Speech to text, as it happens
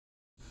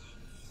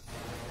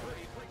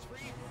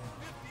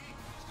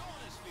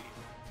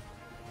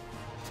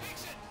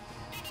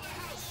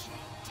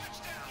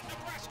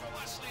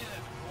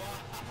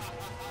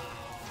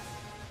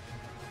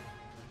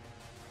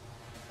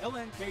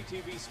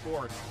LNK-TV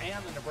Sports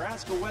and the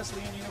Nebraska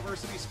Wesleyan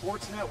University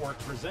Sports Network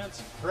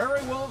presents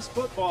Prairie Wolves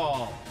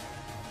football.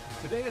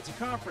 Today it's a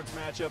conference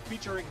matchup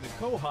featuring the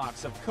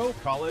Co-Hawks of Coe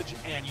College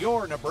and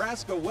your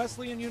Nebraska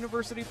Wesleyan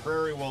University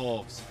Prairie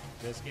Wolves.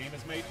 This game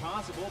is made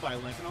possible by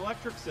Lincoln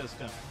Electric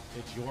System.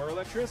 It's your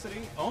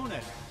electricity, own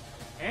it.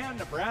 And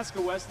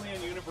Nebraska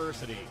Wesleyan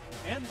University,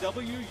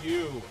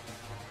 NWU.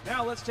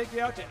 Now let's take you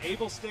out to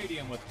Able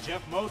Stadium with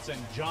Jeff Moats and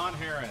John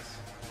Harris.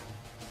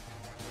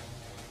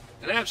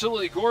 An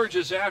absolutely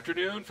gorgeous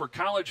afternoon for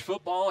college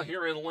football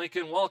here in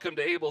Lincoln. Welcome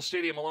to Able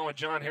Stadium along with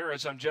John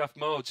Harris. I'm Jeff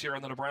Moats here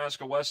on the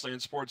Nebraska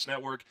Wesleyan Sports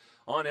Network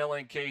on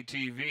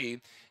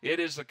LNK-TV. It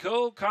is the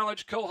Coe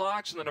College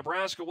Co-Hawks and the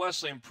Nebraska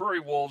Wesleyan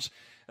Prairie Wolves.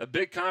 A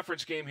big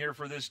conference game here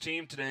for this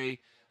team today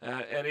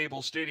at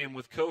Able Stadium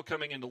with Coe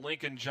coming into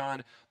Lincoln,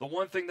 John. The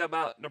one thing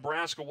about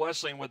Nebraska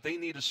Wesleyan, what they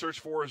need to search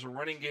for is a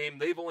running game.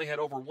 They've only had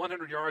over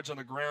 100 yards on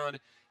the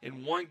ground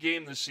in one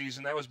game this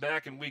season. That was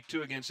back in week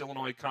 2 against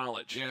Illinois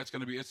College. Yeah, it's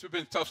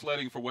been tough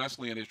sledding for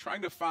Wesleyan. It's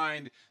trying to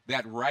find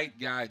that right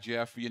guy,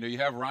 Jeff. You know, you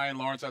have Ryan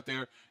Lawrence out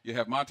there. You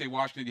have Monte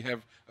Washington. You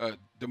have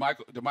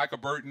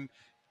DeMichael Burton.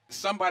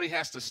 Somebody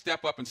has to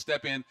step up and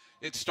step in.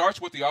 It starts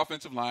with the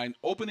offensive line,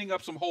 opening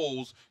up some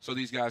holes so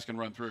these guys can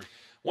run through.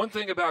 One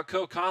thing about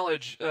Coe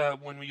College,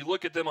 when you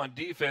look at them on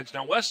defense,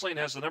 now Wesleyan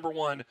has the number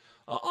one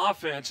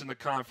offense in the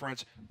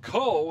conference.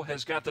 Coe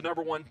has got the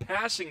number one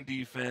passing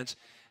defense,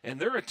 and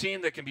they're a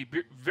team that can be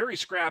very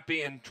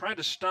scrappy and trying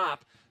to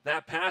stop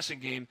that passing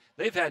game.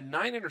 They've had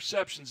 9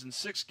 interceptions in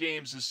 6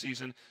 games this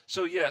season.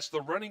 So, yes,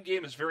 the running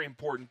game is very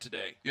important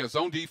today. Yeah,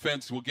 zone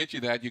defense will get you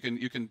that. You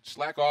can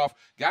slack off.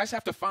 Guys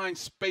have to find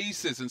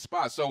spaces and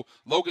spots. So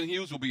Logan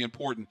Hughes will be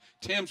important.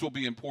 Timms will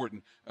be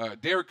important.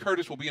 Derek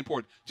Curtis will be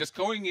important. Just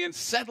going in,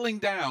 settling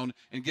down,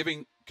 and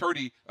giving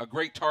Curdy a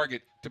great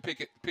target to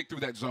pick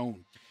through that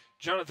zone.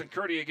 Jonathan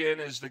Curdy,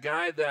 again, is the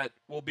guy that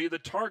will be the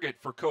target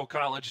for Coe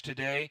College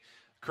today.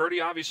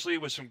 Curdy, obviously,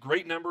 with some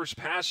great numbers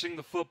passing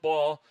the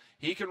football.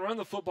 He can run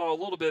the football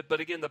a little bit, but,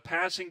 again, the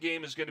passing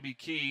game is going to be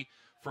key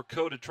for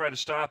Coe to try to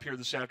stop here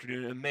this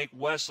afternoon and make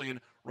Wesleyan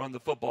run the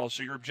football.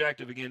 So your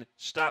objective, again,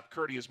 stop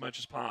Curdy as much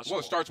as possible. Well,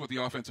 it starts with the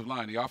offensive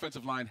line. The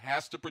offensive line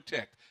has to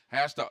protect,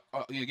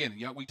 again,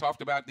 we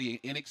talked about the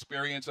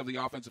inexperience of the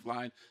offensive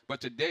line,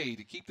 but today,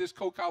 to keep this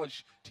Coe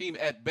College team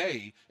at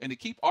bay and to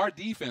keep our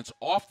defense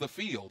off the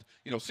field,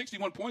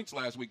 61 points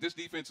last week. This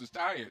defense is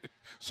tired.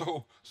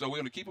 So we're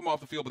going to keep them off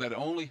the field, but that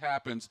only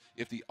happens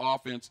if the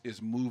offense is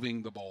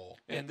moving the ball.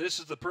 And this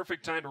is the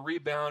perfect time to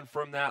rebound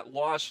from that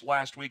loss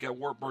last week at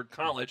Wartburg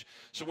College.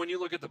 So when you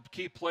look at the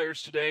key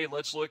players today,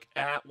 let's look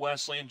at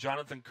Wesleyan.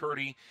 Jonathan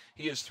Curdy,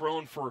 he has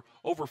thrown for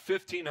over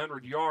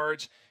 1,500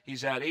 yards.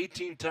 He's had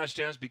 18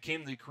 touchdowns,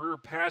 became the career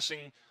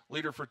passing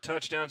leader for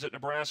touchdowns at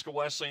Nebraska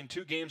Wesleyan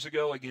 2 games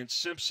ago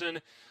against Simpson.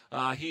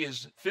 He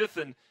is 5th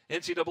in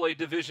NCAA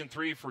Division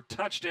III for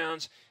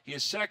touchdowns. He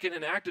is 2nd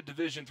in active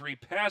Division III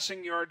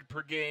passing yard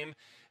per game,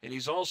 and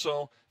he's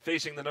also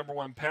facing the number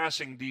 1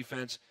 passing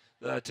defense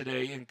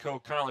today in Coe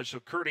College.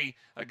 So Curdy,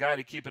 a guy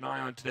to keep an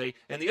eye on today.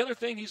 And the other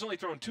thing, he's only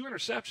thrown 2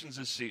 interceptions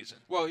this season.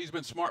 Well, he's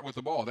been smart with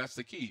the ball. That's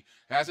the key.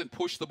 Hasn't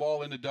pushed the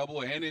ball into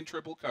double and in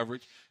triple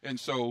coverage. And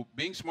so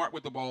being smart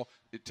with the ball,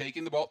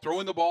 taking the ball,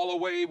 throwing the ball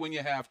away when you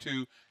have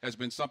to has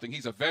been something.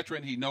 He's a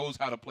veteran. He knows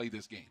how to play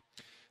this game.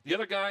 The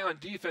other guy on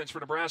defense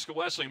for Nebraska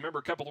Wesleyan, remember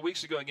a couple of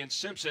weeks ago against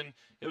Simpson,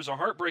 it was a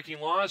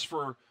heartbreaking loss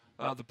for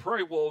the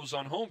Prairie Wolves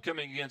on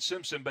homecoming against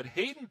Simpson, but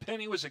Hayden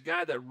Penny was a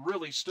guy that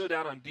really stood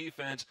out on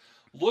defense.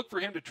 Look for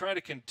him to try to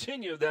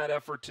continue that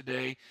effort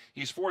today.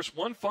 He's forced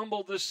 1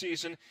 fumble this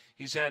season.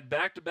 He's had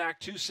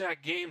back-to-back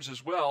 2-sack games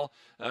as well,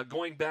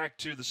 going back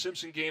to the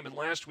Simpson game and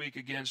last week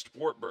against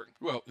Wartburg.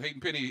 Well, Hayden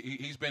Penny,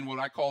 he's been what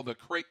I call the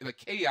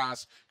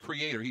chaos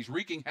creator. He's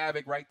wreaking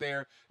havoc right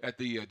there at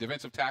the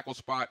defensive tackle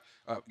spot.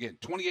 Again,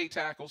 28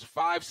 tackles,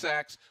 5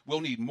 sacks.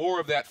 We'll need more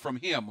of that from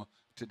him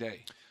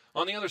today.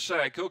 On the other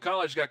side, Coe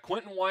College got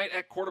Quentin White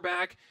at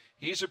quarterback.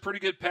 He's a pretty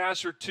good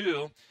passer,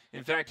 too.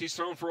 In fact, he's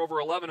thrown for over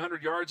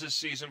 1,100 yards this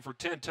season for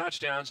 10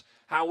 touchdowns.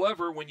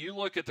 However, when you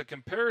look at the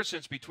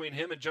comparisons between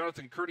him and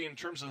Jonathan Curdy in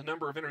terms of the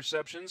number of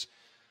interceptions,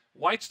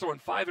 White's throwing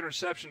 5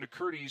 interceptions to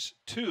Curdy's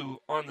 2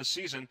 on the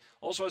season.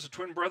 Also has a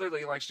twin brother that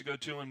he likes to go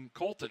to in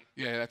Colton.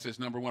 Yeah, that's his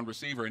number 1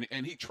 receiver,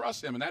 and he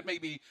trusts him, and that may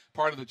be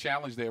part of the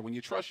challenge there. When you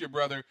trust your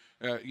brother,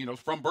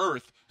 from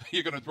birth,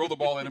 you're going to throw the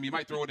ball at him. You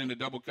might throw it into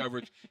double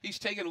coverage. He's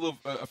taken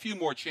a few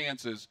more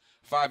chances,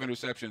 5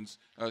 interceptions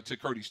to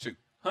Curdy's 2.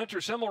 Hunter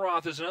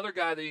Semmelroth is another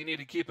guy that you need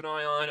to keep an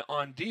eye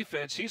on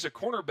defense. He's a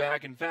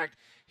cornerback. In fact,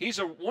 he's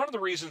one of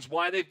the reasons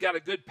why they've got a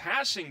good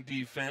passing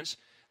defense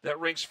that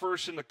ranks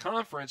first in the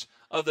conference.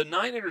 Of the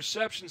 9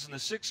 interceptions in the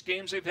 6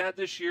 games they've had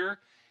this year,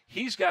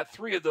 he's got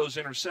 3 of those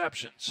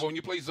interceptions. Well, when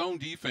you play zone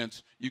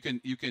defense, you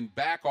can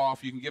back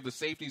off. You can give the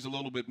safeties a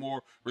little bit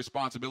more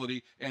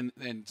responsibility. And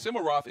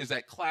Semmelroth is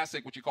that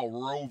classic, what you call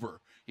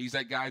rover. He's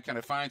that guy who kind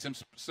of finds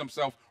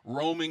himself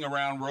roaming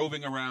around,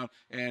 roving around.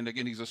 And,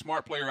 again, he's a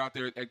smart player out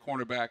there at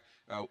cornerback.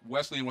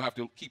 Wesleyan will have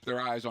to keep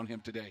their eyes on him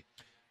today.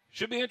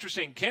 Should be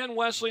interesting. Can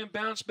Wesleyan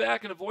bounce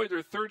back and avoid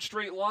their third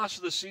straight loss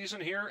of the season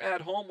here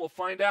at home? We'll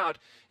find out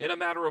in a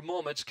matter of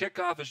moments.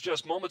 Kickoff is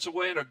just moments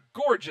away in a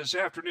gorgeous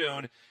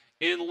afternoon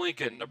in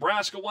Lincoln.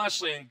 Nebraska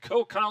Wesleyan,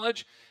 Coe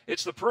College.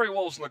 It's the Prairie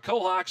Wolves and the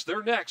Cohawks.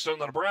 They're next on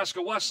the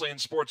Nebraska Wesleyan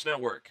Sports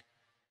Network.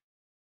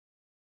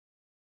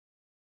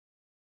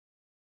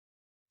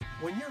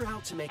 When you're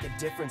out to make a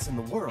difference in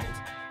the world,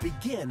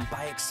 begin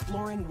by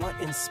exploring what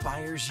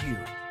inspires you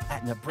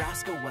at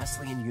Nebraska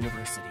Wesleyan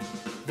University.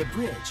 The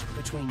bridge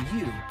between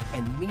you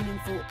and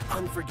meaningful,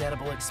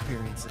 unforgettable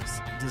experiences.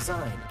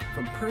 Designed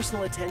from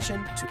personal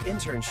attention to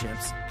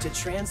internships to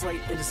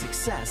translate into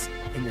success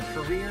in your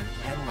career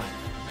and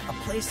life. A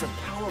place of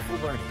powerful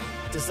learning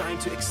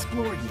designed to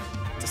explore you,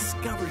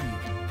 discover you,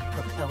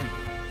 propel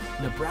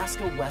you.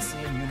 Nebraska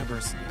Wesleyan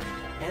University.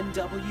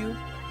 NWU.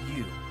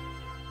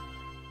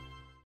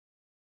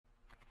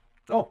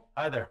 Oh,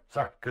 hi there.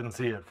 Sorry, couldn't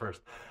see you at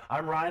first.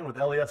 I'm Ryan with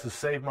LES's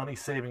Save Money,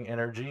 Saving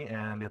Energy,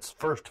 and it's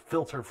First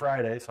Filter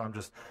Friday, so I'm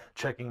just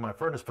checking my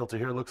furnace filter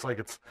here. Looks like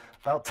it's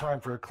about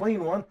time for a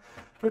clean one,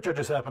 which I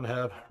just happen to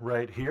have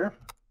right here.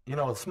 You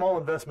know, a small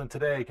investment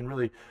today can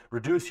really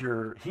reduce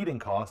your heating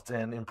costs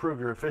and improve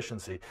your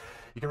efficiency.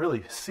 You can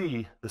really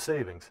see the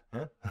savings.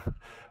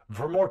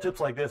 For more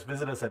tips like this,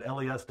 visit us at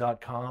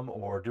les.com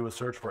or do a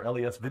search for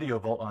LES Video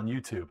Vault on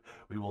YouTube.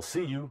 We will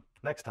see you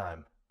next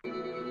time.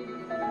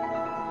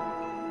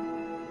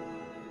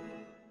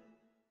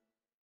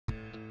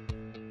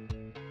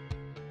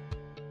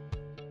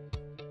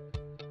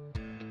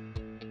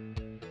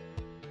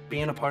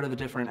 Being a part of the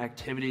different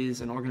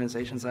activities and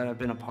organizations that I've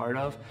been a part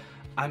of,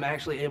 I'm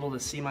actually able to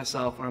see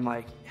myself where I'm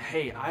like,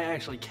 hey, I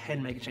actually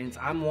can make a change.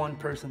 I'm one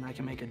person that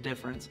can make a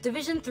difference.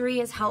 Division III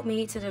has helped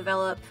me to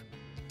develop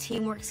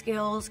teamwork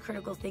skills,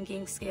 critical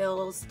thinking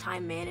skills,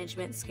 time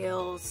management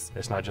skills.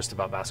 It's not just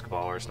about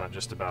basketball, or it's not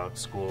just about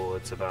school,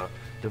 it's about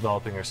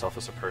developing yourself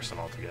as a person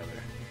altogether.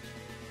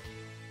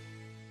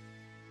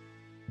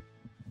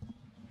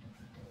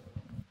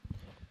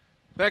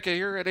 Back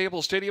here at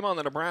Able Stadium on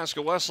the Nebraska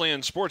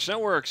Wesleyan Sports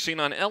Network, seen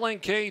on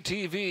LNK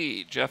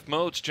TV. Jeff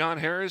Moats, John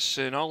Harris,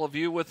 and all of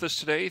you with us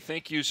today.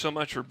 Thank you so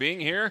much for being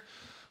here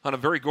on a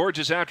very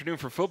gorgeous afternoon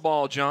for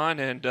football, John.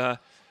 And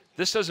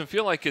this doesn't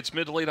feel like it's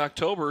mid to late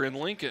October in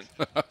Lincoln.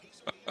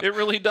 It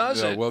really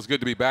doesn't. Yeah, well, it's good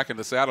to be back in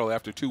the saddle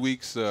after 2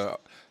 weeks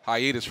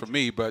hiatus for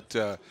me, but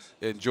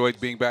enjoyed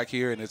being back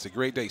here, and it's a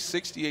great day.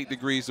 68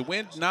 degrees. The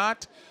wind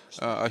not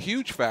a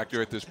huge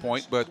factor at this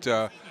point, but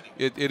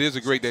it is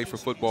a great day for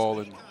football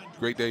and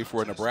great day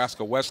for a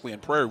Nebraska Wesleyan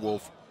Prairie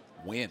Wolf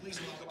win.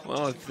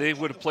 Well, if they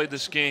would have played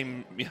this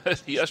game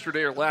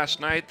yesterday or last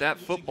night, that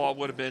football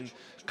would have been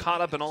caught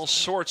up in all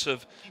sorts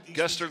of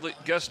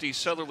gusty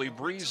southerly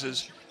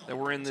breezes that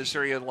were in this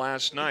area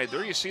last night.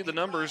 There you see the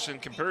numbers in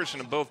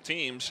comparison of both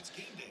teams.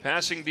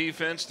 Passing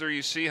defense, there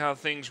you see how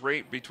things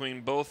rate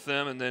between both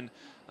them. And then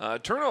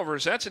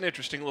turnovers, that's an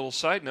interesting little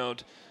side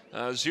note.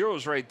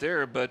 Zeros right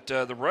there, but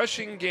the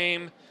rushing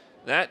game,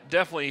 that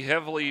definitely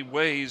heavily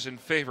weighs in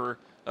favor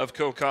of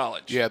Coe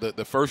College. Yeah,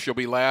 the first shall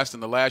be last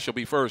and the last shall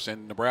be first.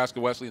 And Nebraska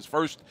Wesleyan's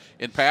first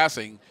in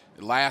passing,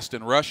 last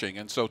in rushing.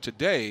 And so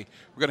today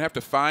we're going to have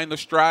to find the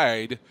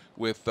stride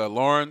with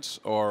Lawrence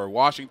or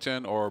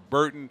Washington or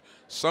Burton.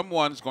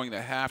 Someone's going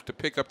to have to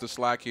pick up the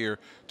slack here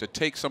to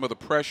take some of the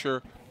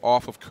pressure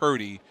off of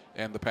Curdy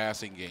and the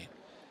passing game.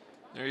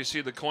 There you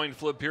see the coin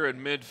flip here at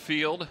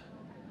midfield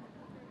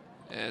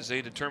as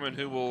they determine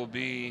who will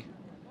be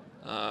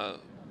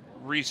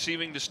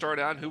receiving to start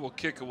out, who will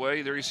kick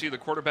away. There you see the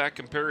quarterback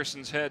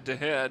comparisons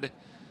head-to-head.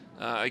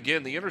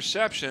 Again, the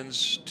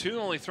interceptions, 2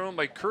 only thrown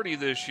by Curdy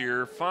this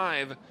year,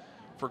 5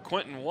 for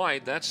Quentin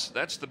White. That's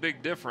the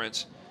big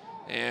difference,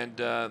 and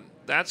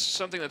that's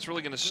something that's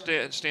really going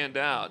to stand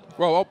out.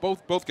 Well,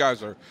 both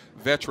guys are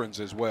veterans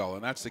as well,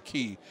 and that's the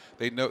key.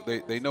 They know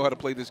how to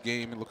play this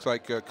game. It looks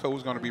like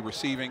Coe's going to be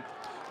receiving,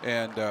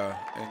 and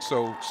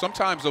so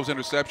sometimes those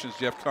interceptions,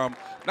 Jeff, come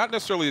not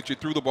necessarily that you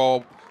threw the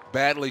ball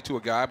badly to a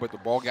guy, but the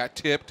ball got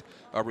tipped.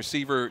 A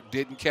receiver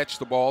didn't catch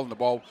the ball, and the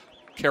ball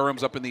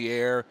caroms up in the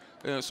air.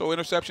 So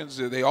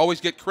interceptions, they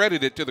always get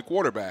credited to the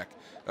quarterback,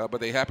 but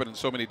they happen in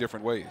so many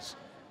different ways.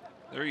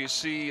 There you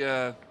see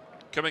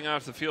coming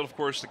off the field, of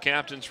course, the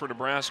captains for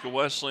Nebraska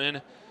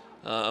Wesleyan.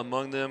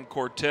 Among them,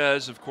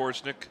 Cortez, of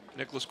course,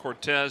 Nicholas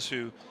Cortez,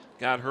 who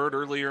got hurt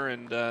earlier,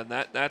 and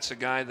that's a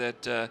guy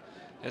that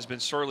has been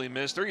sorely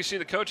missed. There you see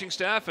the coaching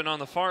staff, and on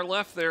the far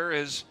left there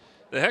is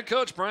the head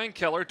coach, Brian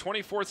Keller,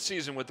 24th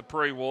season with the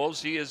Prairie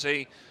Wolves. He is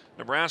a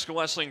Nebraska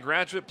Wesleyan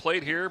graduate,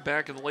 played here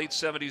back in the late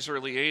 70s,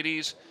 early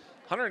 80s.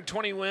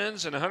 120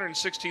 wins and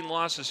 116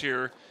 losses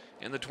here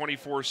in the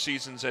 24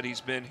 seasons that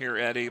he's been here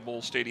at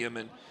Able Stadium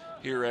and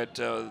here at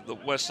the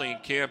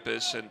Wesleyan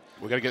campus. And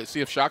we got to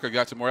see if Shaka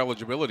got some more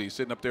eligibility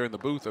sitting up there in the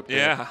booth up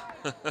there.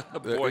 Yeah,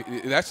 boy.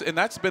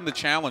 That's been the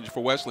challenge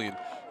for Wesleyan.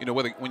 You know,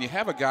 when you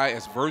have a guy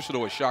as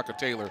versatile as Shaka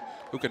Taylor,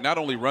 who can not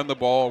only run the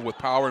ball with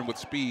power and with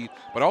speed,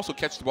 but also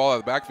catch the ball out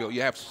of the backfield,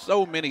 you have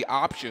so many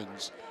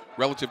options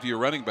relative to your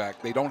running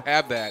back. They don't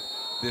have that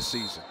this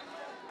season.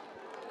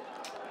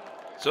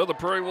 So the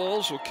Prairie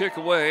Wolves will kick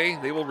away.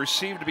 They will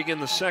receive to begin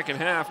the second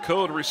half.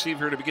 Code receive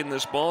here to begin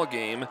this ball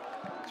game.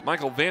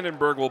 Michael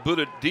Vandenberg will boot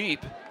it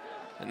deep,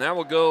 and that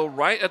will go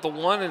right at the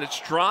 1, and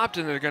it's dropped,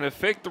 and they're going to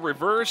fake the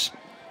reverse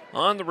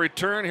on the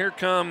return. Here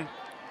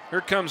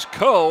comes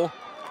Coe,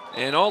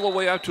 and all the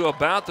way up to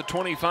about the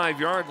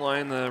 25-yard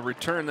line. The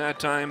return that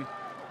time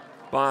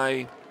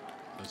by...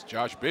 That's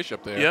Josh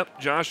Bishop there. Yep,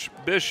 Josh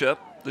Bishop,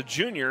 the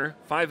junior,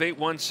 5'8",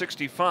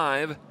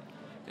 165.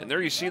 And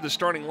there you see the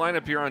starting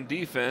lineup here on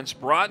defense.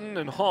 Broughton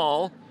and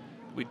Hall.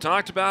 We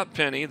talked about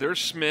Penny. There's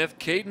Smith,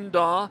 Caden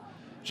Daw,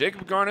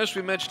 Jacob Garnis.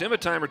 We mentioned him a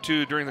time or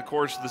two during the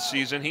course of the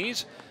season.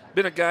 He's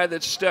been a guy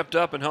that's stepped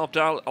up and helped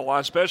out a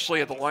lot,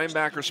 especially at the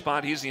linebacker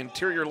spot. He's the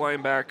interior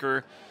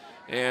linebacker.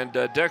 And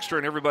Dexter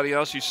and everybody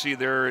else you see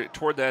there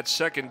toward that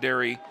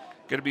secondary,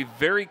 going to be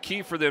very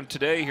key for them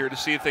today here to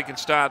see if they can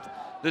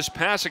stop this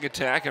passing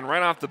attack. And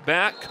right off the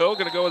bat, Coe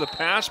going to go with a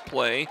pass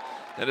play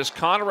that is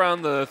caught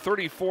around the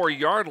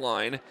 34-yard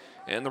line.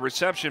 And the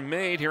reception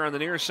made here on the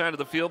near side of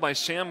the field by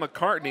Sam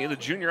McCartney, the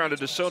junior out of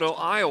DeSoto,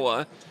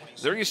 Iowa.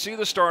 There you see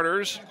the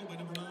starters.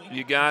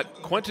 You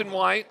got Quentin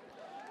White.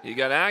 You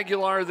got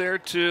Aguilar there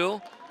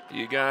too.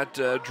 You got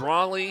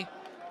Drawley,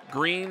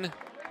 Green,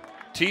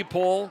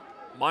 T-Pole,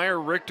 Meyer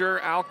Richter,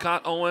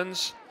 Alcott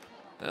Owens,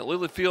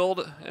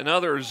 Littlefield, and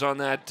others on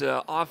that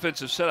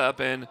offensive setup.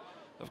 And,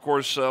 of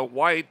course,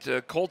 White,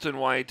 Colton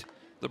White,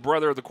 the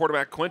brother of the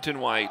quarterback, Quentin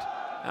White,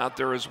 out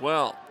there as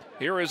well.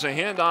 Here is a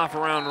handoff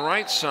around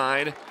right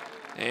side,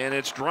 and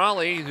it's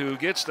Drawley who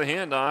gets the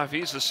handoff.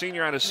 He's the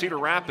senior out of Cedar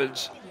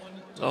Rapids.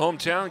 The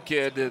hometown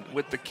kid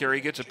with the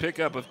carry gets a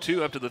pickup of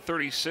 2 up to the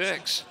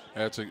 36.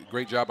 That's a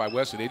great job by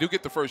Wesley. They do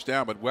get the first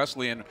down, but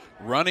Wesleyan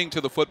running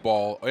to the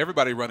football,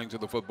 everybody running to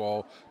the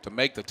football to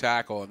make the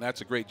tackle, and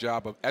that's a great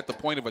job of, at the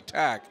point of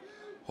attack,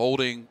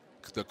 holding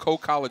the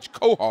College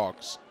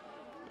Cohawks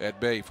at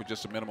bay for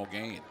just a minimal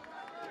gain.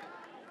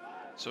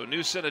 So a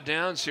new set of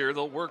downs here.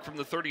 They'll work from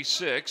the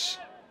 36.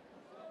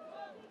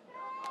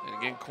 And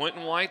again,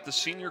 Quentin White, the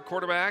senior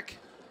quarterback.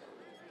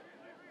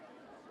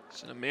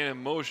 Sent a man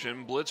in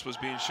motion. Blitz was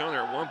being shown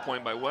there at one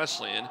point by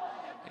Wesleyan.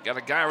 They got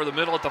a guy over the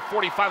middle at the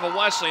 45 of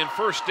Wesleyan,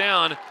 first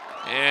down.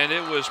 And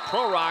it was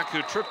Prorock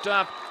who tripped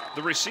up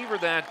the receiver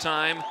that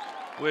time,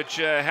 which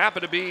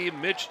happened to be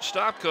Mitch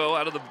Stopko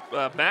out of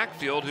the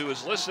backfield, who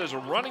is listed as a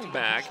running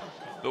back,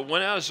 but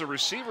went out as a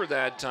receiver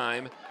that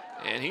time,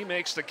 and he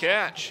makes the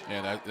catch.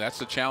 And that's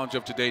the challenge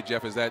of today,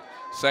 Jeff, is that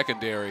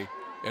secondary.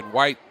 And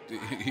White,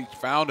 he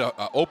found an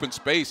open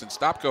space, and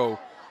Stopko,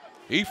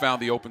 he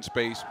found the open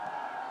space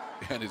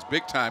and is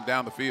big time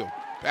down the field.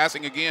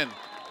 Passing again.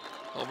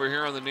 Over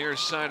here on the near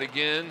side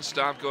again,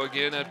 Stopko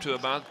again up to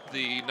about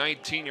the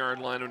 19-yard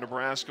line of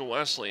Nebraska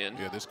Wesleyan.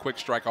 Yeah, this quick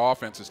strike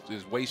offense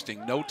is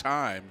wasting no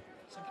time,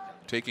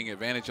 taking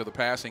advantage of the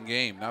passing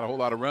game. Not a whole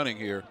lot of running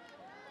here.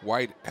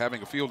 White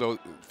having a field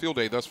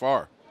day thus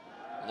far.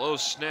 Low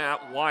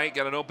snap. White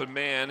got an open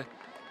man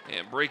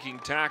and breaking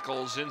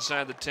tackles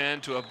inside the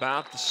 10 to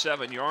about the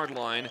 7-yard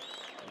line.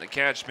 And the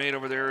catch made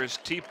over there is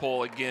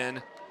T-Pole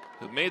again,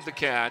 who made the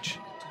catch.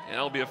 And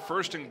it'll be a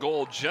 1st and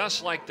goal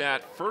just like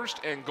that.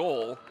 1st and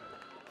goal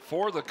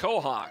for the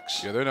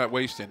Cohawks. Yeah, they're not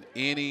wasting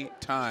any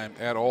time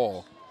at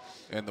all.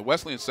 And the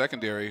Wesleyan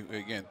secondary,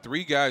 again,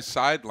 3 guys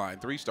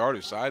sidelined, 3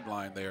 starters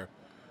sidelined there.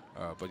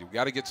 But you've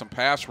got to get some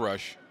pass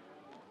rush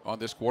on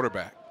this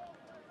quarterback.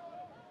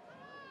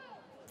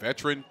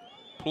 Veteran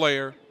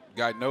player,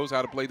 guy knows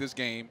how to play this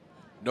game,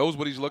 knows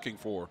what he's looking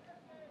for.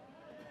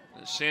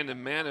 Sandin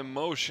man in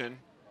motion.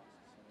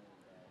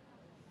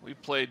 We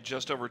played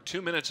just over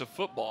 2 minutes of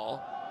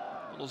football.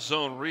 Little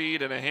zone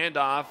read and a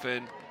handoff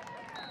and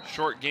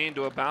short gain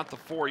to about the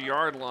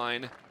 4-yard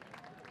line.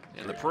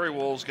 And the Prairie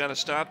Wolves got a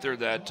stop there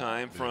that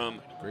time from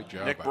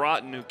Nick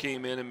Broughton, who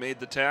came in and made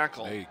the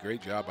tackle. Hey,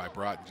 great job by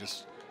Broughton,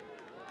 just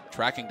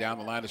tracking down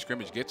the line of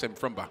scrimmage, gets him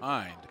from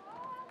behind.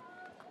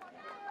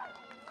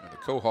 And the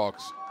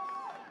Cohawks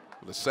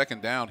with a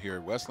 2nd down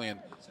here. Wesleyan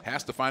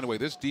has to find a way.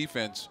 This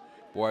defense,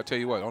 boy, I tell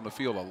you what, on the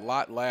field a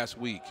lot last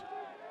week.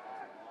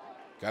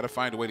 Got to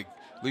find a way to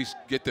at least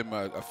get them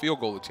a field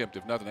goal attempt,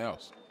 if nothing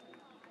else.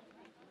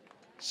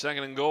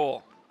 2nd and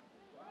goal.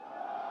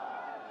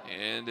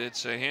 And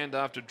it's a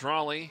handoff to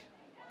Drawley.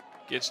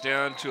 Gets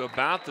down to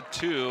about the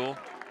 2.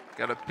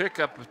 Got a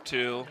pickup of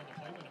 2.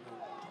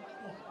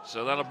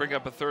 So that'll bring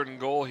up a 3rd and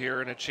goal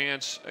here, and a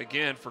chance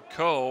again for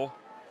Coe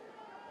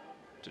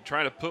to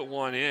try to put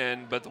one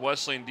in, but the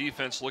Wesleyan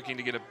defense looking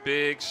to get a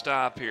big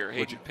stop here.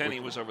 Hayden Penny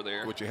was over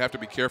there. What you have to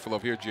be careful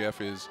of here,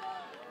 Jeff, is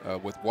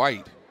with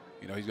White,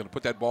 you know, he's going to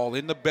put that ball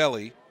in the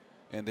belly,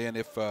 and then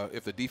if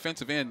the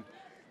defensive end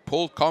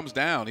comes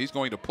down, he's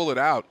going to pull it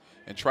out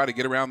and try to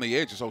get around the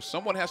edge. So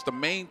someone has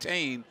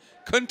to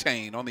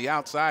contain on the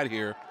outside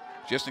here,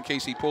 just in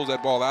case he pulls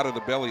that ball out of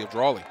the belly of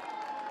Drawley.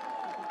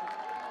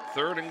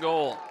 3rd and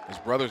goal. His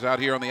brother's out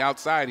here on the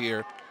outside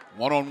here,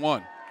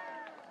 one-on-one.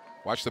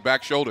 Watch the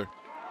back shoulder.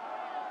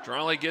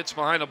 Drawley gets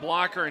behind a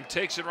blocker and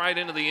takes it right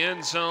into the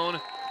end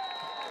zone.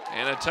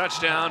 And a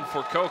touchdown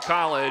for Coe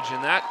College,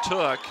 and that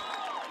took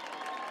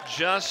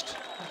just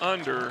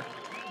under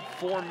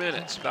 4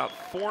 minutes, about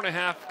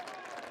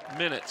 4.5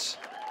 minutes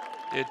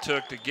it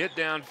took to get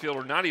downfield,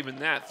 or not even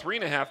that,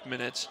 3.5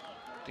 minutes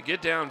to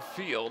get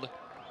downfield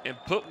and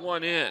put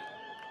one in.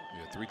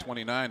 Yeah,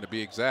 3:29 to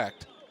be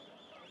exact.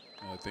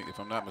 I think, if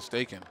I'm not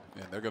mistaken,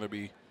 and they're going to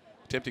be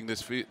attempting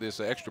this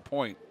extra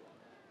point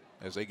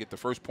as they get the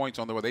first points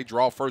on the way. They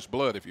draw first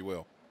blood, if you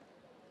will.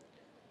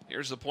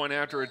 Here's the point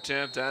after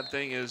attempt. That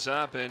thing is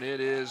up, and it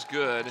is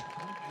good.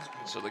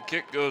 So the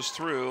kick goes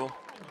through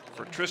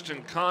for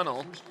Tristan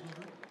Connell.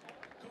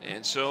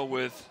 And so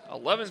with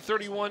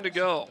 11:31 to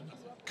go,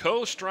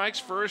 Coe strikes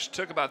first.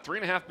 Took about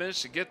 3.5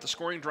 minutes to get the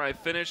scoring drive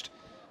finished.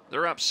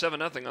 They're up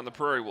 7-0 on the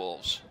Prairie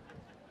Wolves.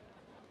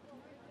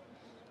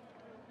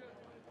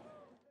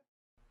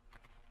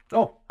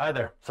 Oh, hi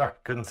there. Sorry,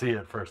 couldn't see you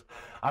at first.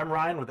 I'm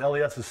Ryan with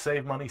LES's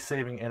Save Money,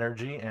 Saving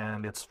Energy,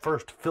 and it's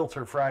first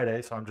Filter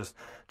Friday, so I'm just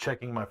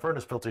checking my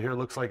furnace filter here.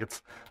 Looks like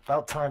it's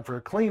about time for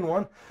a clean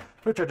one,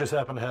 which I just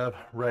happen to have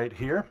right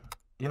here.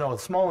 You know, a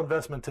small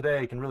investment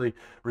today can really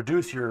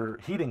reduce your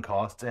heating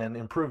costs and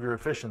improve your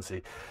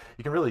efficiency.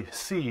 You can really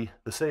see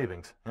the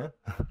savings.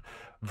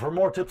 For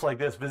more tips like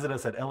this, visit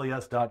us at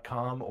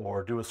les.com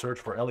or do a search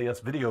for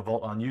LES Video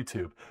Vault on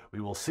YouTube. We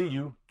will see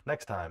you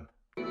next time.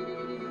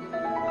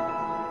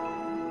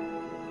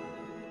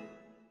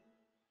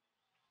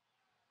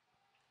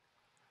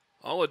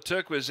 All it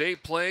took was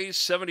 8 plays,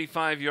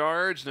 75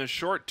 yards, and a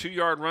short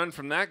 2-yard run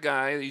from that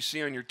guy that you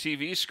see on your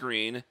TV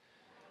screen.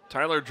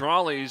 Tyler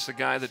Drawley's the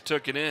guy that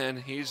took it in.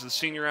 He's the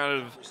senior out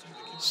of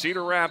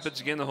Cedar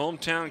Rapids, again, the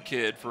hometown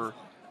kid for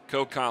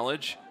Coe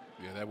College.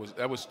 Yeah,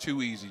 that was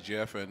too easy,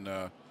 Jeff, and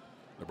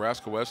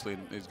Nebraska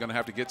Wesleyan is going to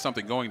have to get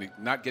something going to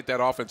not get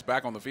that offense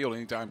back on the field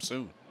anytime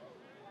soon.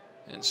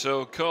 And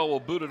so Coe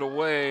will boot it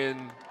away,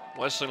 and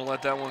Wesleyan will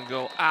let that one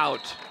go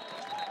out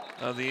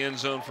of the end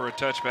zone for a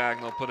touchback,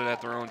 and they'll put it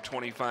at their own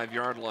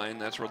 25-yard line.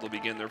 That's where they'll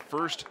begin their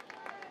first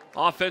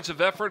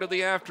offensive effort of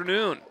the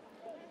afternoon.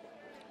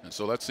 And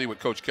so let's see what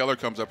Coach Keller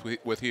comes up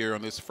with here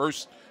on this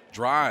first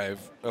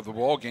drive of the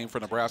ball game for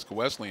Nebraska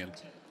Wesleyan.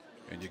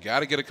 And you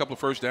got to get a couple of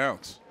first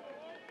downs.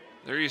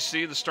 There you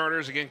see the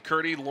starters again.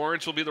 Curdy,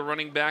 Lawrence will be the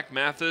running back.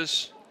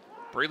 Mathis,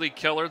 Braley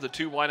Keller, the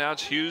 2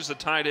 wideouts. Hughes, the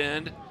tight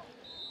end.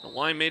 The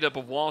line made up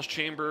of Walsh,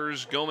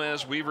 Chambers,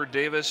 Gomez, Weaver,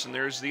 Davis, and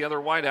there's the other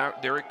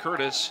wideout, Derek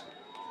Curtis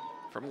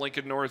from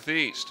Lincoln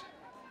Northeast.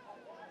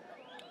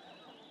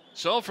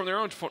 So from their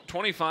own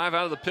 25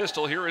 out of the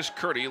pistol, here is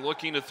Curdy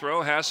looking to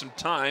throw, has some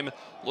time,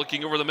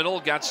 looking over the middle,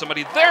 got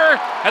somebody there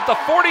at the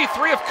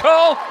 43 of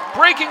Coe,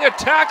 breaking a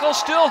tackle,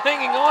 still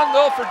hanging on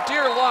though for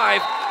dear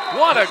life.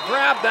 What a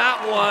grab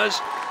that was,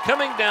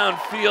 coming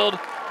downfield.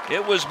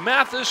 It was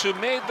Mathis who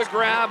made the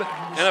grab,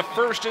 and a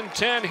 1st and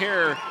 10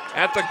 here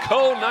at the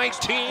Coe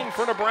 19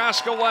 for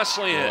Nebraska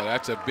Wesleyan. Oh,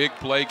 that's a big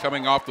play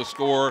coming off the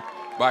score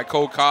by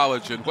Coe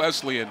College, and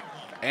Wesleyan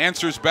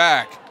answers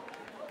back.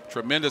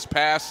 Tremendous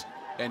pass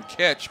and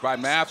catch by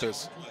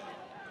Mathis,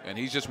 and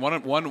he's just one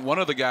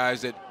of the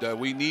guys that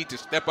we need to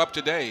step up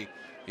today.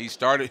 He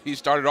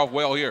started off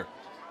well here.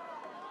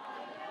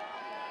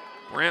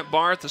 Brant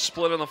Barth, the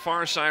split on the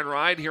far side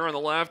right. Here on the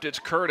left, it's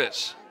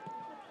Curtis.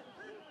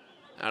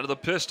 Out of the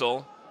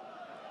pistol,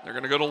 they're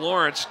going to go to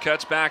Lawrence.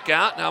 Cuts back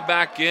out, now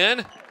back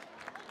in.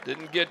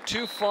 Didn't get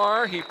too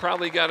far. He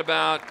probably got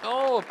about,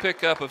 a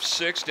pickup of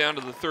 6 down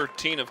to the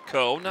 13 of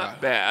Coe.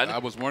 Not bad. I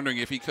was wondering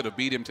if he could have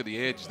beat him to the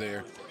edge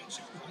there.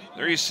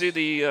 There you see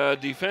the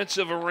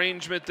defensive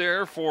arrangement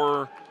there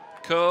for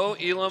Coe.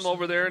 Elam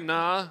over there,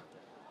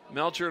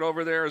 Melchert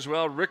over there as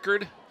well.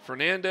 Rickard,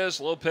 Fernandez,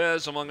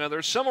 Lopez, among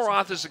others.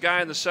 Semmelroth is the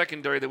guy in the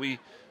secondary that we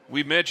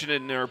mentioned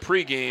in our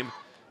pregame.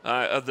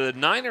 Of the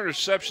 9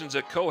 interceptions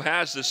that Coe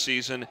has this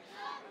season,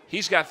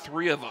 he's got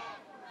 3 of them.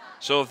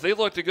 So if they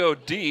look to go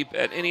deep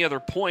at any other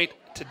point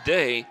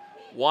today,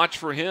 watch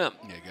for him.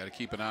 Yeah, you got to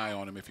keep an eye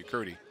on him if you're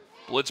Curdy.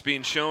 Blitz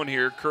being shown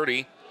here.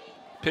 Curdy,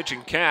 pitch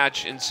and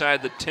catch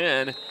inside the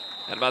 10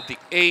 at about the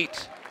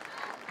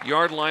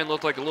 8-yard line.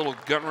 Looked like a little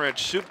gun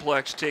wrench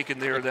suplex taken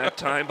there that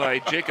time by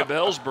Jacob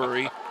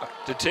Ellsbury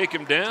to take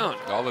him down.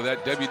 All of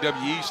that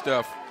WWE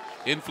stuff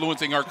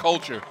influencing our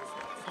culture.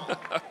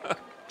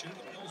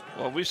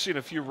 Well, we've seen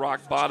a few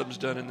rock bottoms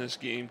done in this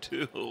game,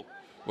 too.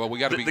 Well, we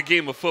got to be the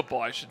game of football,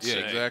 I should say.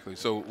 Yeah, exactly.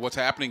 So what's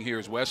happening here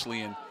is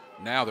Wesleyan,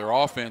 now their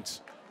offense,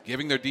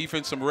 giving their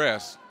defense some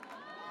rest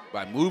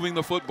by moving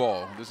the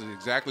football. This is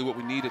exactly what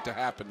we needed to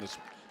happen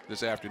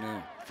this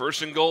afternoon.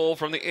 1st and goal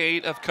from the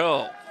 8 of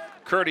Coe.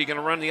 Curdy going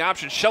to run the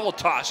option, shovel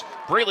toss.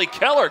 Braley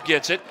Keller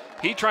gets it.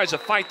 He tries to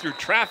fight through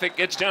traffic,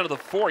 gets down to the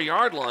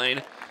 4-yard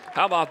line.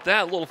 How about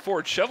that little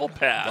forward shovel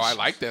pass? Oh, I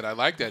like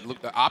that.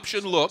 Look, the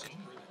option look.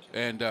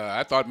 And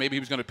I thought maybe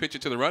he was going to pitch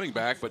it to the running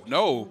back, but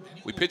no,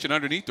 we pitch it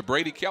underneath to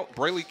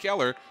Braley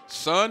Keller,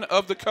 son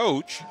of the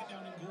coach,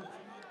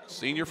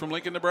 senior from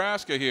Lincoln,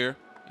 Nebraska here.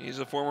 He's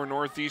a former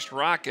Northeast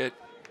Rocket.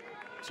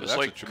 So that's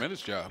a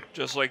tremendous job.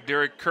 Just like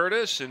Derek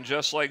Curtis and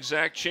just like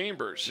Zach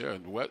Chambers. Yeah,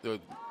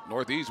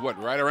 Northeast,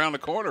 right around the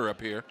corner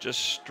up here. Just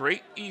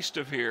straight east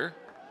of here.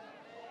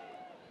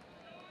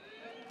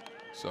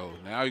 So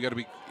now you got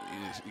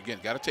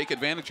to take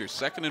advantage here.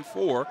 2nd and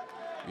 4.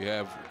 You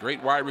have a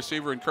great wide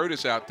receiver in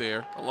Curtis out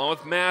there. Along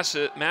with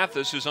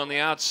Mathis, who's on the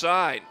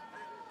outside.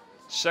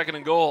 2nd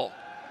and goal.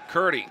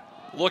 Curdy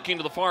looking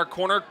to the far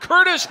corner.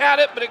 Curtis had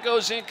it, but it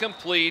goes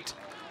incomplete.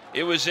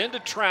 It was into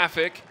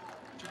traffic,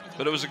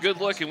 but it was a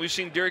good look, and we've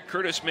seen Derek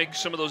Curtis make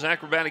some of those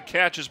acrobatic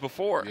catches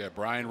before. Yeah,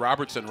 Brian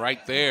Robertson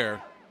right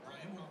there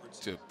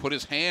to put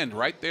his hand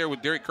right there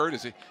with Derek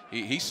Curtis.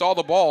 He saw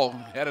the ball,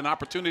 had an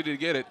opportunity to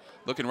get it,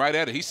 looking right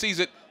at it. He sees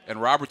it,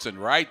 and Robertson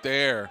right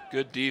there.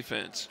 Good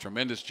defense.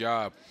 Tremendous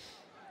job.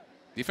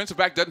 Defensive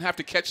back doesn't have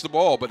to catch the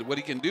ball, but what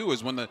he can do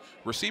is when the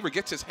receiver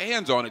gets his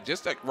hands on it,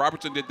 just like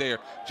Robertson did there,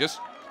 just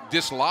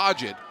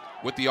dislodge it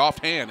with the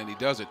offhand, and he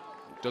does it.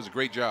 Does a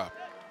great job.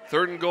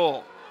 3rd and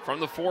goal from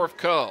the 4th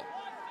Co.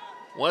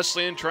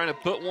 Wesleyan trying to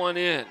put one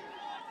in.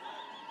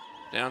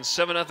 Down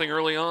 7-0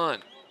 early on.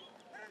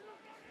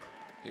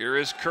 Here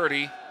is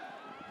Curdy.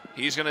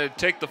 He's going to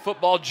take the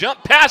football.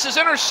 Jump pass is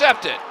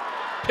intercepted.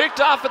 Picked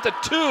off at the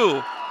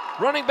 2.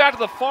 Running back to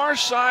the far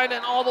side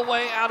and all the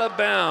way out of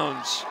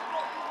bounds.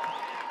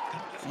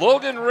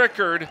 Logan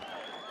Rickard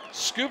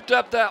scooped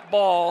up that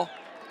ball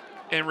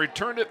and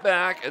returned it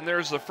back, and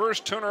there's the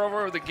first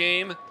turnover of the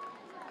game.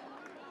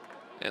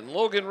 And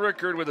Logan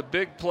Rickard with a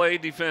big play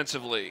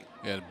defensively.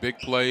 Yeah, the big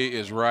play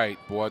is right.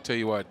 Boy, I'll tell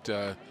you what,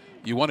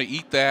 you want to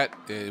eat that.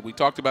 We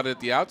talked about it at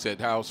the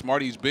outset, how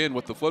smart he's been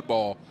with the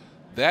football.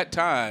 That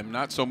time,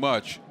 not so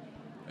much.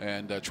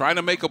 And trying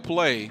to make a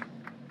play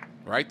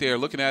right there,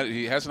 looking at it,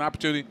 he has an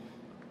opportunity.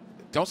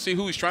 Don't see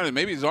who he's trying to,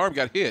 maybe his arm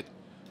got hit,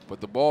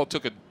 but the ball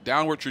took a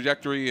downward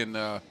trajectory,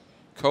 and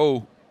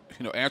Coe,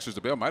 answers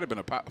the bell. Might have been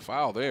a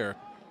foul there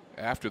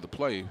after the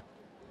play.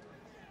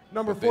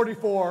 Number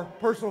 44,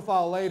 personal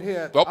foul, late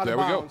hit. Oh, out there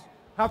of we go. bounds.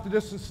 Half the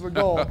distance to the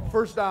goal.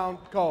 First down,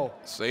 Coe.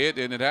 Say it,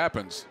 and it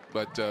happens.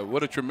 But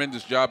what a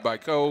tremendous job by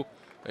Coe.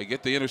 They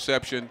get the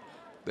interception.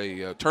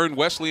 They turn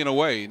Wesleyan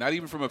away, not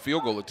even from a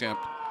field goal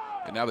attempt.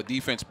 And now the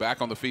defense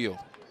back on the field.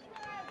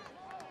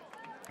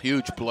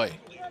 Huge play.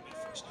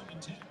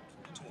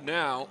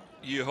 Now,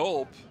 you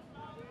hope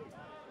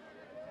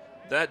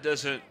that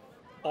doesn't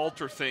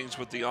alter things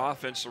with the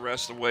offense the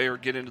rest of the way or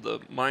get into the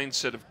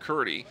mindset of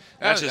Curdy.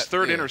 That's his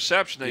 3rd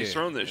interception that he's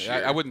thrown this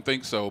year. I wouldn't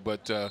think so,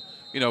 but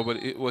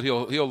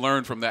he'll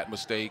learn from that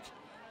mistake.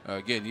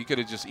 Again, you could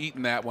have just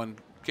eaten that one,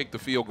 kicked the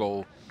field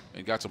goal,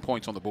 and got some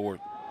points on the board.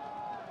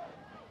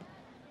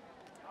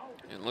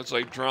 It looks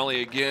like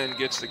Drawley again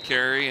gets the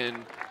carry,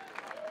 and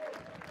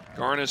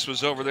Garnis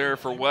was over there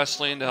for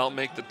Wesleyan to help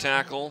make the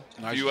tackle.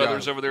 Nice a few job.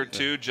 others over there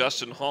too.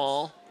 Justin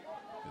Hall.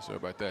 Sorry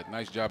about that.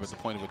 Nice job at the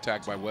point of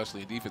attack by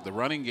Wesleyan defense. The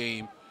running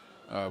game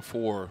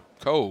for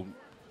Coe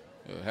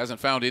hasn't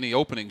found any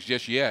openings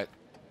just yet.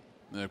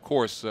 And of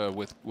course,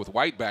 with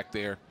White back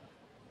there,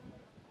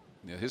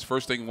 his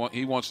first thing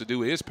he wants to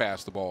do is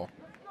pass the ball.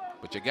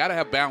 But you got to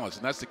have balance,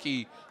 and that's the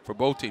key for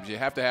both teams. You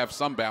have to have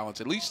some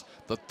balance, at least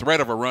the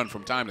threat of a run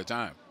from time to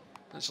time.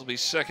 This will be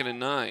 2nd and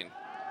 9.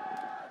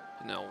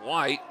 Now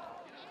White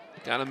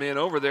got a man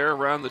over there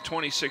around the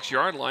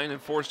 26-yard line and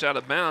forced out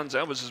of bounds.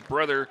 That was his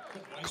brother,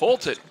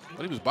 Colton.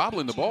 Well, he was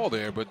bobbling the ball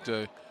there, but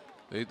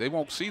they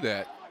won't see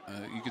that.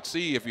 You could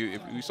see if you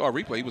saw a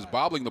replay, he was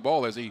bobbling the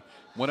ball as he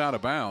went out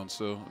of bounds.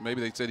 So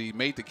maybe they said he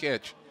made the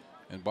catch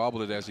and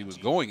bobbled it as he was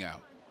going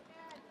out.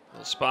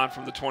 A spot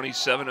from the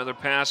 27, another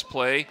pass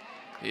play.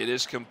 It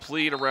is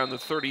complete around the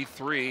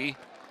 33,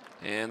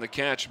 and the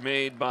catch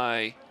made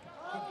by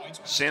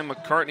Sam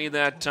McCartney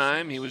that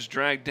time. He was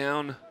dragged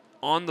down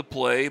on the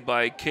play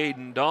by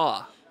Caden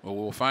Daw. Well,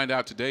 what we'll find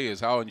out today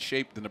is how in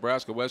shape the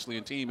Nebraska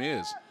Wesleyan team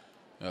is.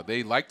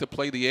 They like to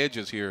play the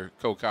edges here,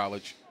 Coe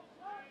College,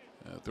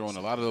 throwing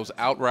a lot of those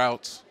out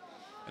routes.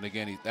 And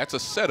again, that's a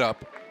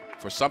setup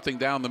for something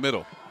down the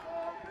middle.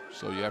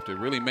 So you have to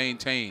really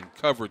maintain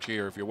coverage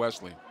here if you're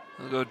Wesleyan.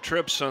 They'll go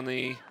trips on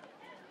the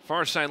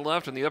far side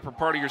left in the upper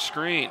part of your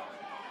screen.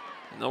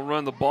 And they'll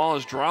run the ball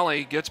as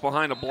Drawley gets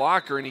behind a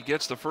blocker, and he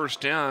gets the first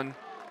down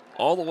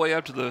all the way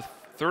up to the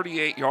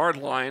 38-yard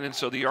line. And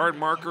so the yard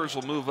markers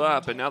will move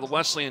up, and now the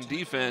Wesleyan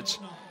defense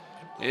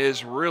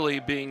is really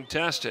being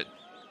tested.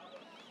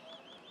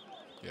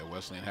 Yeah,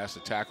 Wesleyan has to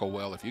tackle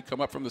well. If you come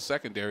up from the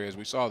secondary, as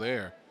we saw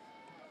there,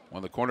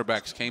 one of the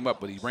cornerbacks came up,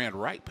 but he ran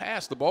right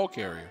past the ball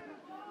carrier.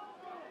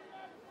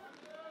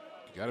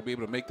 You got to be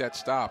able to make that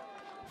stop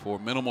for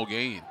minimal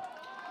gain.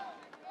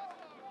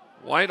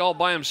 White all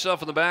by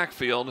himself in the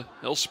backfield.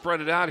 He'll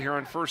spread it out here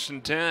on 1st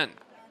and 10.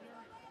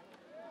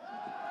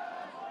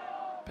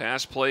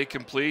 Pass play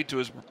complete to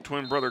his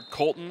twin brother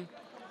Colton,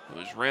 who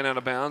has ran out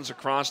of bounds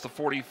across the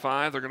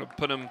 45. They're going to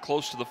put him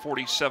close to the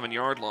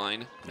 47-yard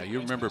line. Now, you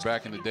remember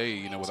back in the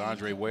day, with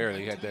Andre Ware,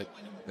 they had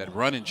that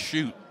run and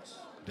shoot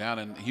down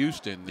in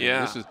Houston.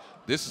 Yeah.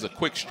 This is a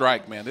quick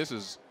strike, man. This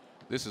is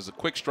a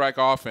quick strike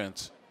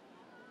offense.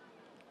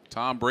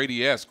 Tom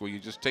Brady-esque, where you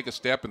just take a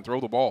step and throw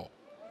the ball.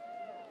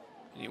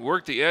 And you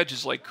work the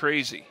edges like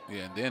crazy.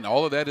 Yeah, and then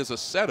all of that is a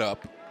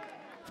setup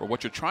for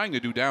what you're trying to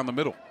do down the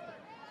middle.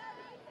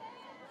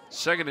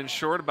 2nd and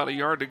short, about a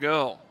yard to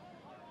go.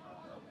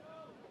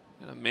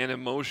 And a man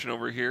in motion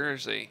over here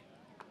as they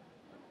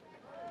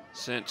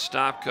sent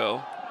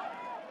Stopko.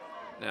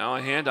 Now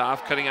a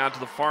handoff cutting out to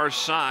the far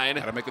side.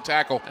 Got to make a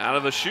tackle. Out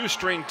of a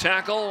shoestring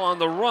tackle on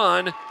the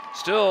run.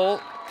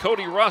 Still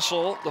Cody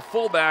Russell, the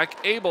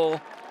fullback,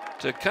 able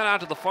to cut out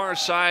to the far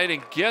side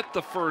and get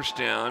the first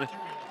down.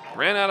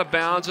 Ran out of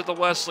bounds at the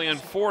Wesleyan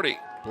 40.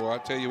 Boy, I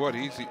tell you what,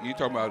 you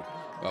talking about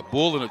a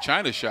bull in a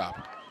china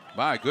shop.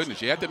 My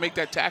goodness, you have to make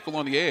that tackle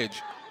on the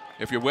edge.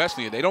 If you're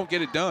Wesleyan, they don't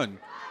get it done.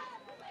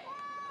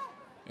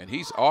 And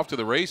he's off to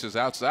the races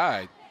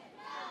outside.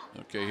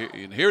 Okay,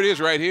 and here it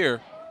is right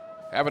here.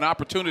 Have an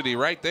opportunity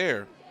right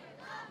there.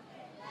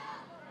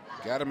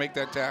 Got to make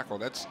that tackle.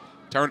 That's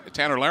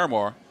Tanner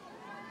Larimore.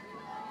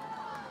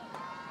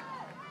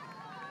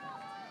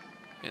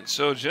 And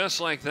so just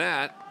like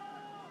that,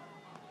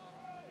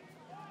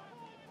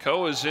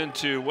 Coe is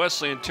into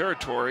Wesleyan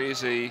territory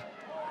as they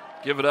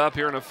give it up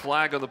here in a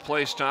flag on the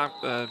play.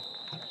 Stopco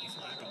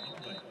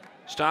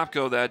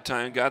that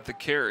time got the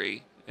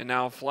carry. And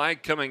now a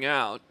flag coming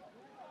out.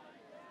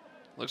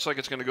 Looks like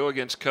it's going to go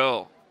against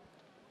Coe.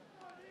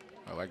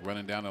 I like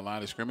running down the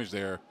line of scrimmage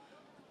there.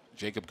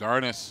 Jacob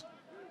Garnis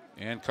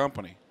and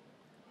company.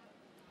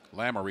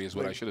 Lamory is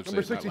what I should have said.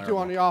 Number 62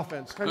 on the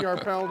offense.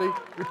 10-yard penalty.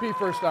 Repeat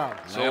first down.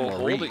 So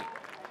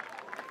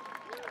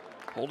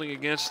holding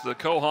against the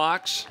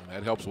Cohawks. And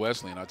that helps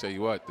Wesleyan. I'll tell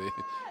you what.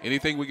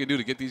 Anything we can do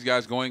to get these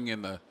guys going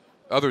in the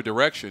other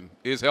direction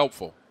is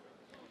helpful.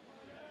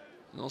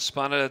 They'll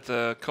spot it at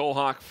the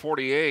Cohawk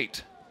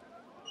 48.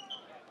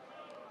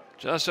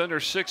 Just under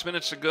 6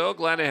 minutes to go.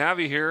 Glad to have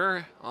you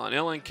here on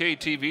LNK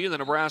TV, the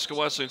Nebraska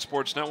Wesleyan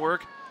Sports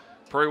Network.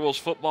 Prairie Wolves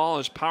football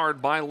is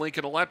powered by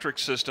Lincoln Electric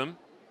System.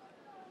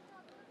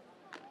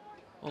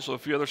 Also a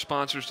few other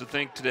sponsors to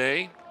thank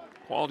today.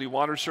 Quality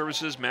Water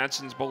Services,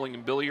 Madson's Bowling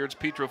and Billiards,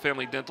 Petro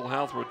Family Dental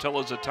Health,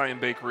 Rotella's Italian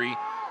Bakery,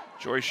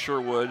 Joyce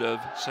Sherwood of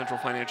Central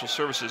Financial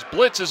Services.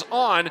 Blitz is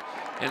on,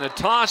 and the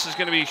toss is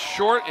going to be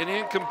short and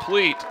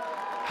incomplete.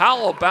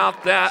 How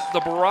about that?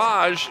 The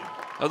barrage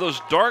of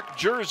those dark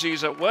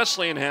jerseys that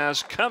Wesleyan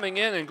has coming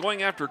in and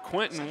going after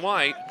Quentin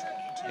White.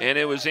 And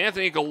it was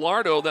Anthony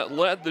Gallardo that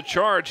led the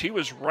charge. He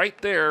was right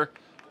there,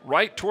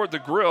 right toward the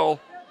grill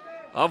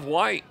of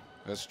White.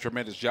 That's a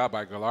tremendous job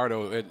by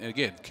Gallardo. And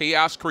again,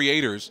 chaos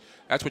creators,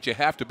 that's what you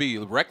have to be.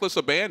 Reckless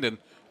abandon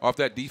off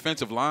that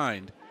defensive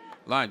line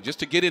just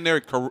to get in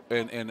there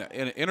and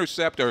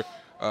intercept or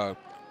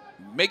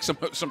make some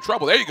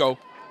trouble. There you go.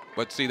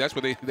 But see, that's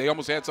what they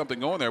almost had something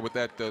going there with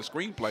that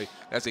screenplay.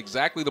 That's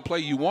exactly the play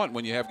you want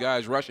when you have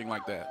guys rushing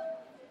like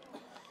that.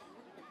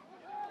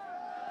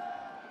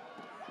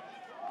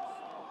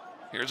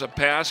 Here's a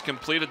pass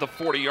complete at the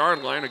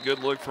 40-yard line. A good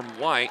look from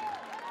White.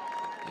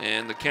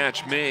 And the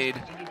catch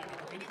made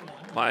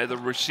by the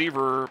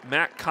receiver,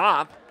 Matt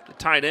Kopp, the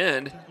tight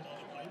end.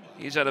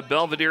 He's out of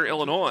Belvedere,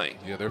 Illinois.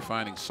 Yeah, they're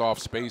finding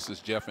soft spaces,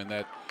 Jeff, in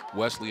that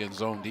Wesleyan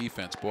zone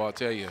defense. Boy, I'll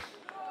tell you.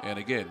 And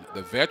again,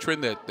 the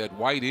veteran that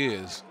White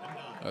is,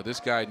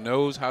 this guy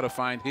knows how to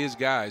find his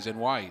guys in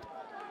White.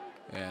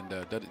 And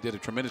did a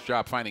tremendous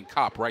job finding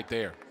Kopp right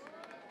there.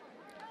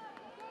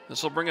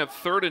 This will bring up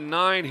 3rd and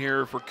 9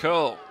 here for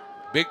Coe.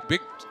 Big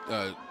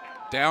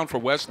down for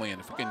Wesleyan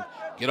if we can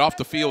get off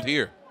the field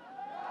here.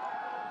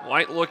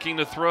 White looking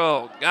to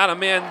throw. Got a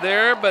man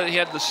there, but he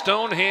had the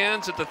stone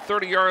hands at the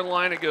 30-yard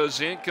line. It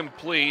goes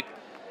incomplete.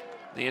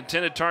 The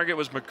intended target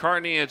was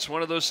McCartney. It's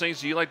one of those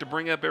things you like to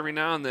bring up every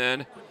now and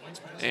then.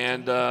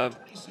 And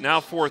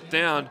now 4th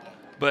down,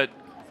 but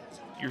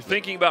you're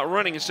thinking about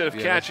running instead of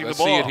catching the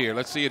ball.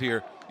 Let's see it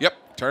here.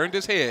 Yep, turned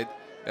his head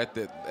at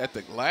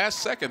the last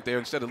second there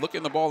instead of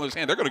looking the ball in his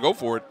hand. They're going to go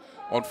for it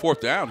on 4th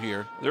down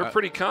here. They're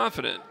pretty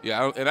confident.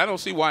 Yeah, and I don't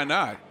see why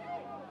not.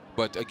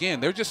 But,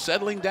 again, they're just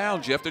settling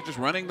down, Jeff. They're just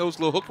running those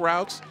little hook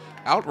routes,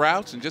 out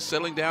routes, and just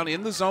settling down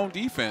in the zone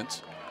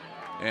defense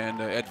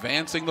and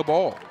advancing the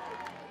ball.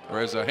 Or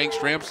as Hank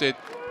Stram said,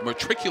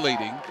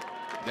 matriculating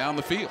down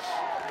the field.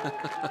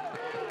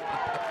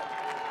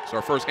 It's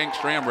our first Hank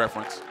Stram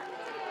reference.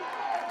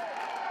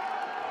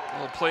 A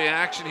little play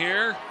action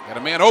here. Got a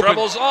man open.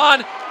 Trouble's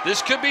on.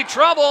 This could be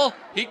trouble.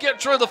 He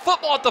gets rid of the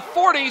football at the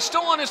 40.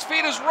 Still on his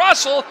feet is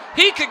Russell.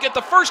 He could get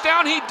the first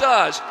down. He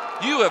does.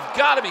 You have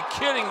got to be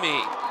kidding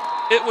me.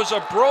 It was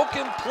a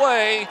broken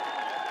play,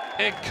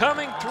 and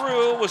coming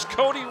through was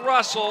Cody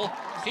Russell.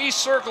 He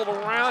circled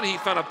around. He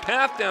found a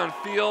path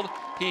downfield.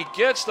 He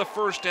gets the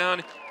first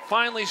down.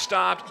 Finally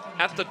stopped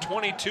at the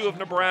 22 of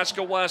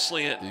Nebraska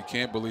Wesleyan. You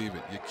can't believe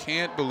it. You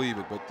can't believe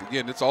it. But,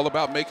 again, it's all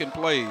about making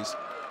plays.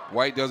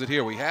 White does it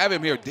here. We have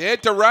him here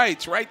dead to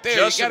rights right there.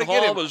 Justin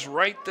Hall was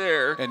right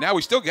there. And now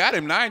we still got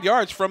him 9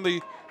 yards from the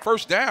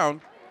first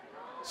down.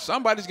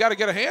 Somebody's got to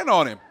get a hand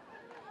on him.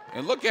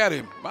 And look at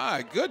him.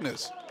 My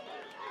goodness.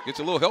 Gets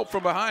a little help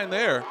from behind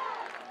there.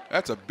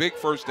 That's a big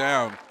first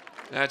down.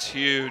 That's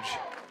huge.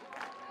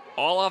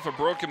 All off a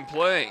broken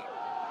play.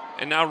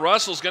 And now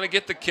Russell's going to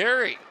get the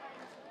carry.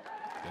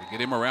 Got to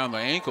get him around the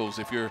ankles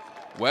if you're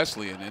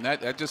Wesleyan. And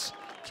that just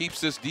keeps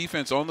this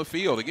defense on the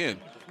field. Again,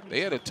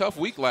 they had a tough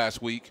week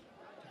last week.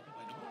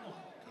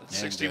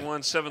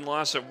 61-7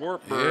 loss at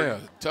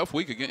Wartburg. Yeah, tough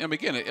week again. I mean,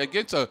 again,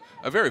 against a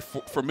very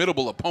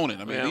formidable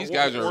opponent. I mean, these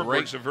guys are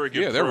ranked. A very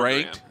good they're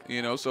program.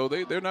 ranked. So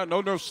they're not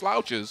no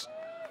slouches.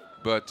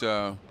 But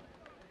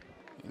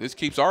this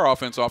keeps our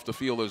offense off the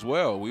field as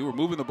well. We were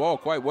moving the ball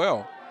quite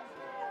well.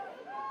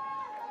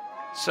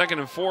 2nd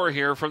and 4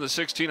 here from the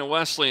 16 of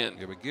Wesleyan.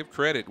 Yeah, but give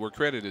credit where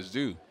credit is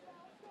due.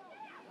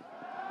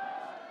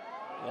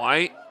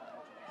 White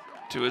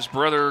to his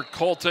brother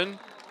Colton.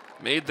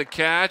 Made the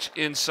catch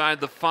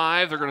inside the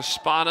 5. They're going to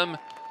spot him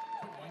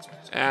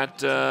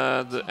at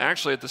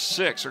actually at the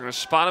 6. They're going to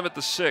spot him at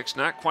the 6.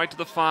 Not quite to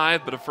the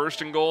 5, but a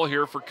 1st and goal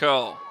here for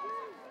Co.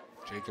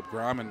 Jacob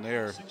Grumman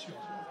there.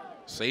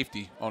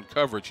 Safety on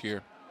coverage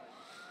here.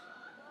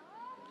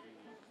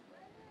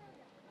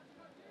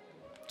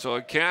 So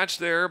a catch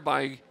there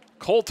by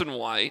Colton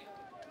White.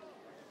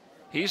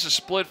 He's a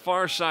split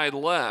far side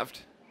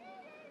left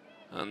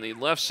on the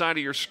left side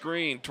of your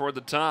screen toward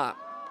the top.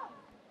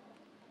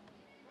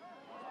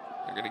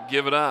 They're going to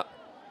give it up.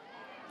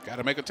 Got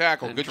to make a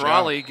tackle. And Good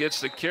Drawley job.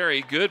 gets the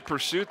carry. Good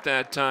pursuit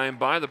that time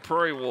by the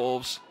Prairie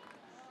Wolves.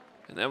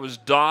 And that was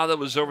Daw that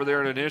was over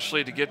there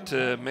initially to get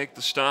to make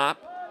the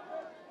stop.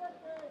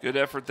 Good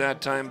effort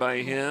that time by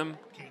him.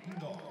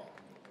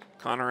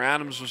 Connor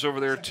Adams was over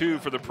there too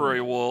for the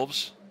Prairie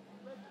Wolves.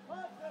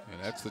 And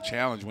that's the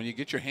challenge. When you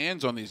get your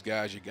hands on these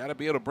guys, you got to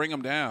be able to bring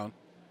them down.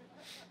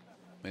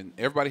 And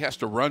everybody has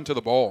to run to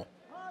the ball.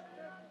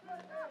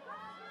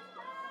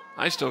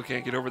 I still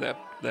can't get over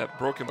that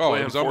broken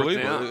play. It was on 4th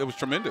unbelievable. down. It was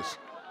tremendous.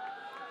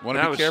 Want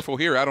to be careful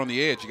here out on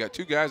the edge. You got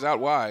 2 guys out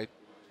wide.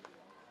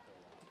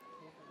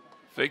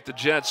 Fake the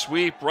jet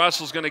sweep.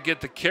 Russell's going to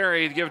get the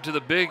carry to give it to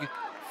the big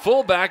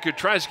fullback who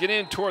tries to get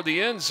in toward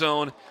the end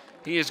zone.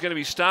 He is going to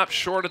be stopped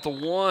short at the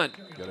 1.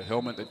 Got a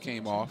helmet that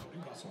came off.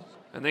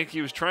 I think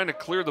he was trying to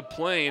clear the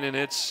plane, and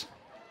it's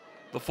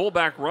the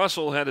fullback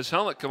Russell had his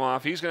helmet come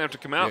off. He's going to have to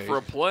come out for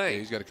a play. Yeah,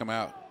 he's got to come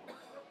out.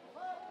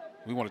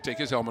 We want to take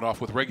his helmet off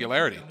with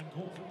regularity.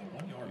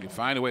 You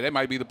find a way. That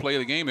might be the play of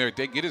the game there.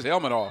 Get his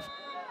helmet off.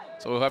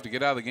 So he'll have to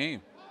get out of the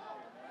game.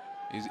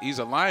 He's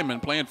a lineman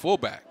playing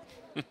fullback.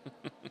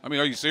 I mean,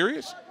 are you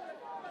serious?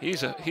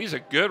 He's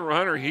a good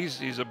runner.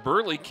 He's a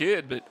burly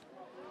kid,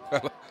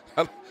 but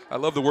I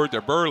love the word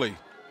there, burly.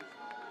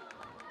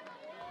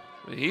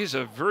 He's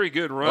a very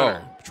good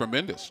runner. Oh,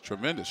 tremendous,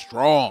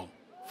 strong.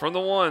 From the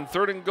 1,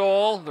 3rd and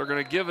goal. They're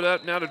going to give it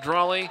up now to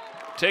Drawley.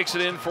 Takes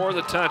it in for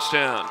the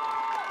touchdown.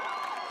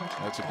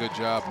 That's a good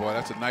job, boy.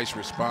 That's a nice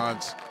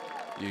response.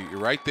 You're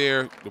right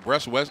there.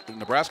 Nebraska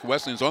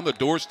Wesleyan's on the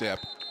doorstep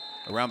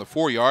around the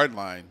 4-yard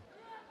line.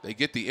 They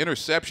get the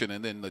interception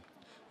and then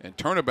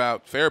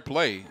turnabout, fair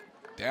play,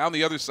 down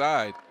the other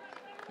side.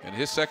 And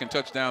his 2nd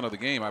touchdown of the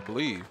game, I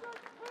believe,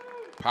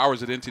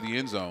 powers it into the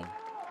end zone.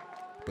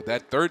 But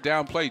that 3rd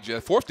down play,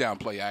 4th down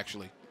play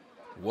actually,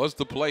 was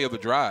the play of the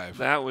drive.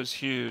 That was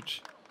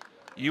huge.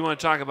 You want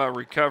to talk about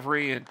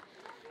recovery, and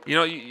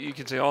you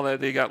can say all that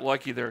they got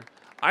lucky there.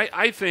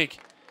 I think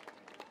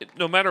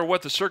no matter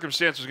what the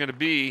circumstance was going to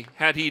be,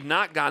 had he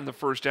not gotten the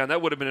 1st down,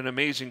 that would have been an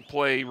amazing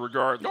play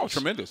regardless. Oh,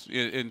 tremendous.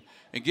 And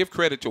give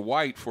credit to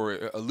White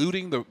for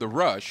eluding the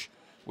rush.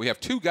 We have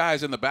 2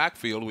 guys in the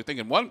backfield. We're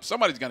thinking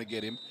somebody's going to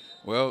get him.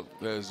 Well,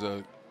 as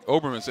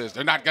Oberman says,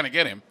 they're not going to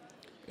get him.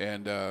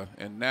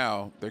 And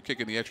now they're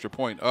kicking the extra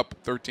point up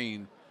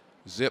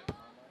 13-zip.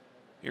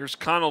 Here's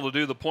Connell to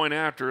do the point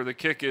after. The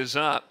kick is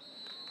up.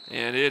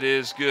 And it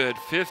is good.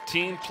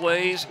 15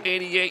 plays,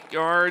 88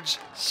 yards,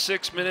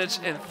 6 minutes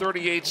and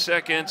 38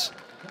 seconds.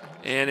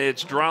 And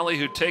it's Drawley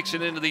who takes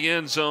it into the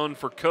end zone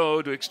for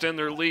Co to extend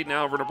their lead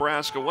now over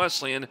Nebraska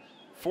Wesleyan,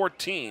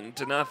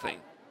 14-0.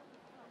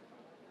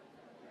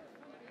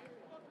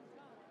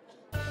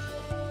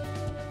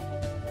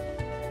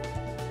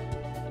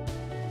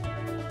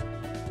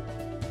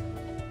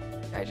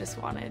 I just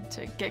wanted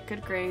to get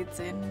good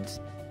grades and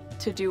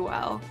to do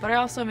well, but it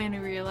also made me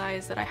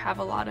realize that I have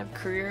a lot of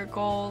career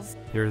goals.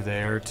 You're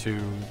there to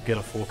get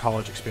a full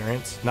college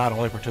experience, not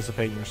only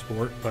participate in your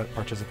sport, but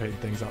participate in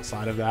things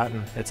outside of that,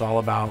 and it's all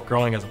about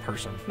growing as a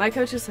person. My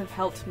coaches have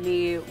helped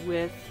me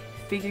with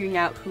figuring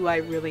out who I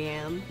really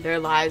am. Their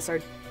lives are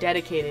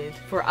dedicated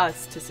for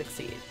us to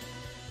succeed.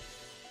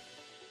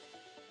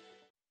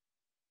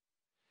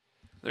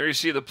 There you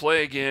see the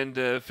play again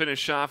to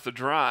finish off the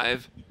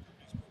drive.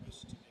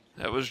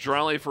 That was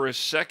Drawley for his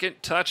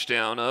 2nd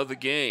touchdown of the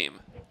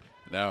game.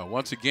 Now,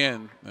 once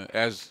again,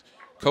 as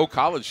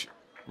Co-College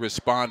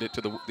responded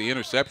to the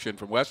interception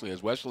from Wesleyan,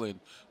 as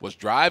Wesleyan was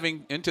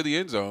driving into the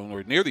end zone,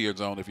 or near the end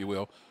zone, if you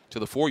will, to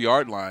the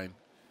 4-yard line,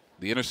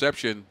 the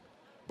interception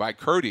by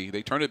Curdy,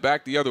 they turned it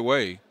back the other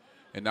way,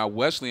 and now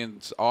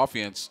Wesleyan's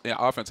offense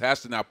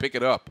has to now pick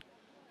it up.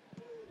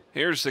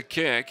 Here's the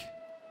kick.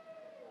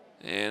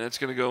 And it's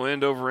going to go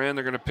end over end.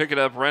 They're going to pick it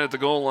up right at the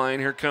goal line.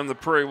 Here come the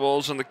Prairie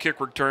Wolves on the kick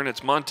return.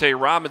 It's Monte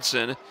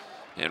Robinson.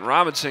 And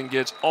Robinson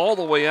gets all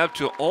the way up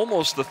to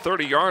almost the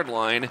 30-yard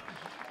line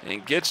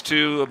and gets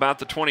to about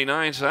the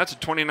 29. So that's a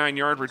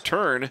 29-yard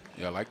return.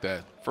 Yeah, I like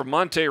that. For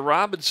Monte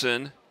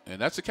Robinson. And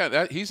that's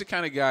he's the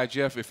kind of guy,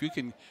 Jeff, if you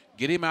can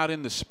get him out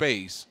in the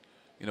space,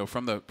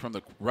 from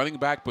the running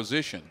back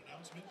position.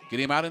 Get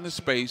him out into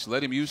space,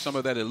 let him use some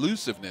of that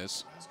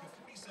elusiveness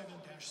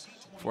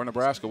for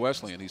Nebraska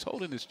Wesleyan. He's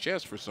holding his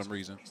chest for some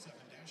reason.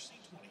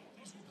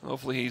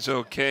 Hopefully he's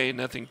okay,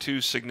 nothing too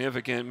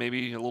significant,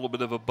 maybe a little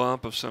bit of a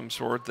bump of some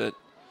sort that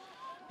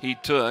he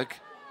took.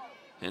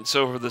 And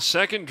so for the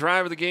second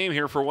drive of the game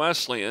here for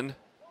Wesleyan,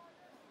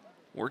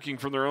 working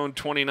from their own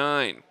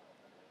 29.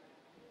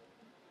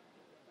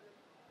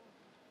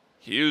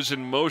 Hughes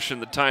in motion,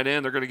 the tight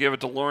end. They're going to give it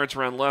to Lawrence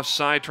around left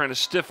side, trying to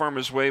stiff arm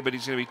his way, but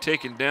he's going to be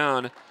taken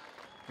down.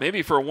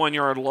 Maybe for a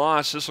 1-yard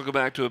loss. This will go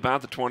back to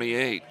about the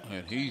 28.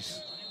 And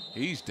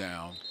he's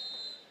down.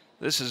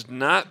 This has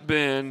not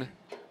been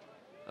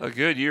a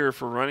good year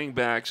for running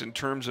backs in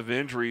terms of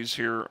injuries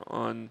here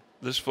on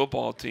this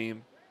football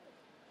team.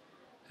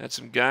 Had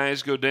some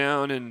guys go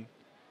down, and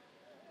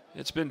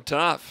it's been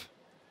tough.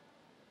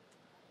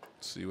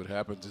 Let's see what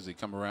happens as he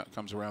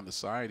comes around the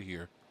side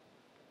here.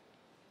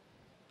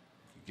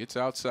 He gets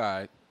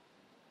outside.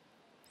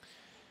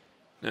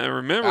 Now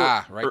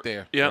remember, right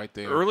there.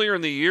 Earlier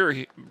in the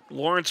year,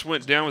 Lawrence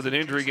went down with an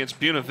injury against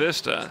Buena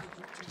Vista.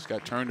 Just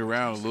got turned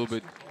around a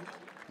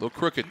little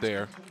crooked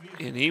there.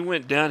 And he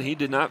went down. He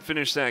did not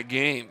finish that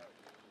game.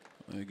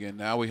 And again,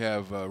 now we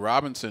have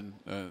Robinson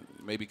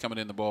maybe coming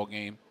in the ball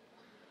game.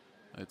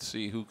 Let's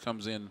see who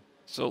comes in.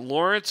 So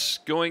Lawrence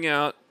going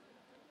out,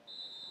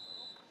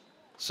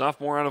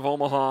 sophomore out of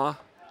Omaha.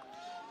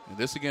 And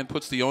this again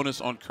puts the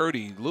onus on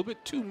Curdy. A little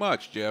bit too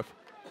much, Jeff.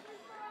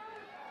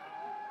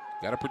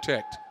 Got to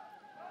protect.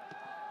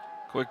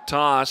 Quick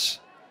toss.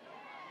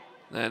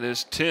 That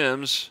is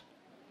Timms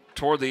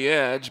toward the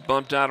edge,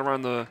 bumped out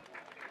around the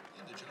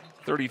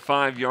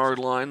 35-yard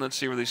line. Let's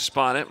see where they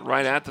spot it.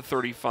 Right at the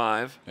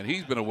 35. And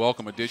he's been a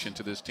welcome addition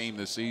to this team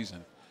this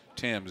season.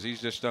 Timms, he's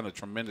just done a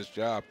tremendous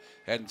job.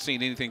 Hadn't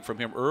seen anything from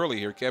him early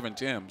here, Kevin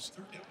Timms,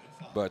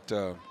 but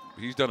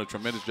he's done a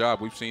tremendous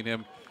job. We've seen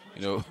him,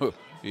 with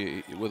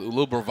a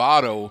little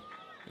bravado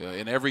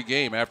in every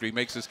game after he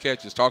makes his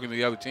catches, talking to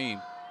the other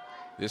team.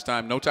 This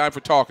time, no time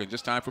for talking,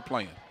 just time for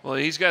playing. Well,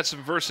 he's got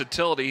some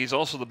versatility. He's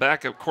also the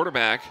backup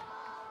quarterback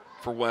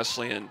for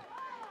Wesleyan.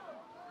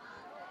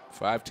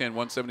 5'10",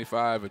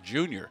 175, a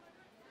junior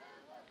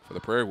for the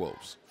Prairie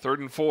Wolves. 3rd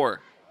and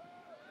 4.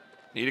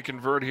 Need to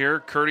convert here.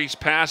 Curdy's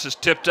pass is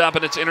tipped up,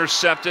 and it's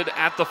intercepted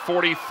at the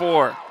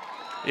 44.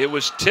 It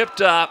was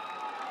tipped up,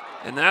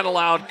 and that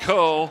allowed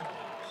Coe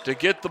to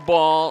get the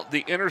ball,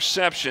 the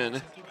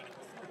interception,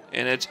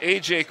 and it's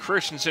A.J.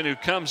 Christensen who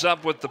comes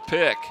up with the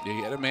pick. Yeah,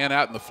 he had a man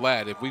out in the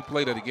flat. If we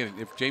play that again,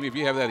 Jamie, if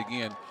you have that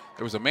again,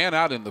 there was a man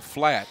out in the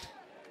flat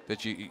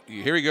that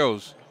here he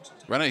goes.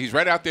 He's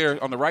right out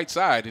there on the right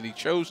side, and he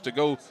chose to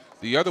go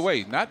the other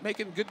way. Not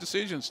making good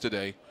decisions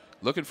today,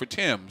 looking for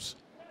Timms.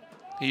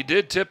 He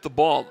did tip the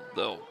ball,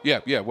 though.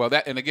 Yeah. Well,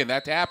 that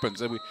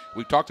happens. And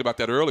we talked about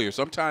that earlier.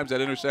 Sometimes that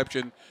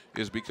interception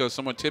is because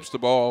someone tips the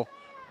ball,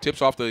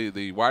 tips off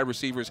the wide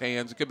receiver's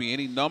hands. It could be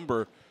any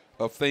number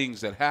of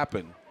things that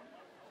happen.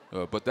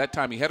 But that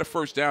time he had a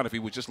first down. If he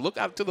would just look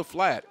out to the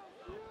flat,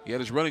 he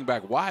had his running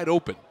back wide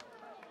open.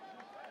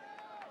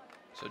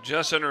 So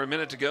just under a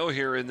minute to go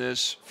here in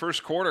this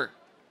first quarter.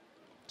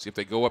 See if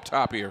they go up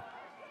top here.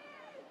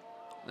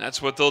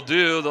 That's what they'll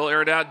do. They'll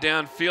air it out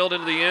downfield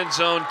into the end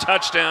zone.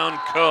 Touchdown,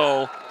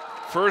 Coe.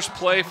 First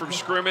play from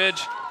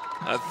scrimmage.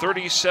 A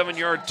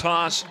 37-yard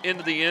toss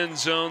into the end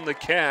zone. The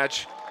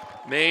catch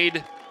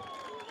made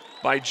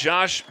by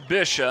Josh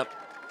Bishop,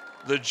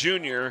 the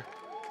junior.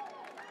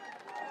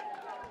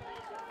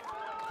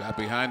 Got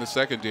behind the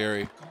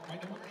secondary.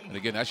 And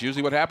again, that's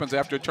usually what happens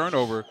after a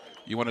turnover.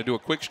 You want to do a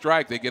quick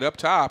strike. They get up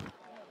top,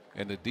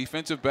 and the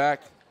defensive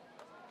back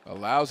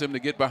allows him to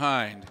get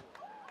behind.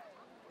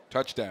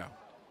 Touchdown.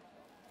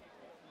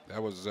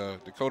 That was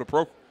Dakota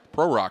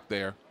Pro Rock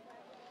there.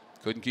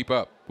 Couldn't keep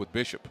up with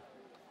Bishop.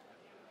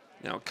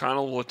 Now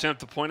Connell will attempt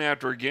the point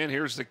after again.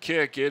 Here's the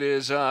kick. It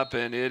is up,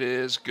 and it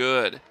is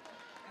good.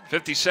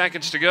 50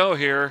 seconds to go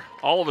here.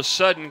 All of a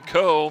sudden,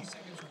 Coe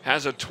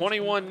has a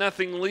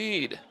 21-0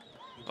 lead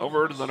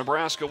over to the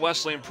Nebraska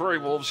Wesleyan Prairie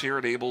Wolves here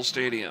at Able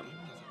Stadium.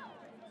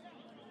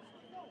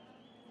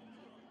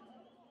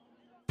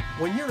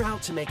 When you're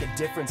out to make a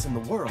difference in the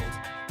world,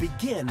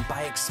 begin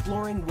by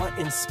exploring what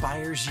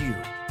inspires you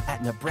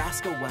at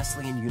Nebraska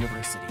Wesleyan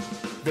University.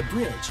 The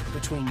bridge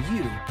between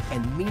you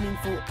and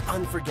meaningful,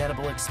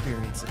 unforgettable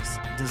experiences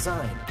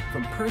designed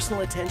from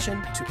personal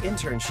attention to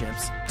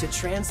internships to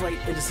translate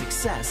into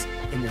success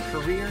in your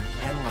career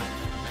and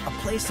life. A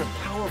place of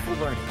powerful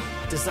learning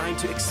designed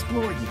to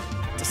explore you,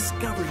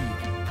 discover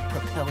you,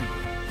 propel you.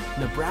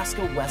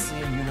 Nebraska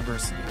Wesleyan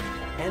University,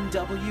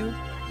 NWU.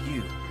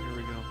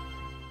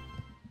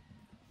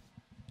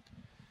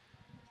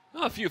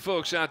 A few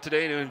folks out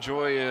today to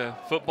enjoy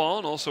football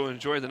and also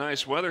enjoy the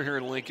nice weather here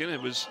in Lincoln.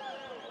 It was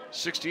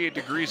 68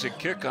 degrees at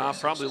kickoff,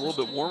 probably a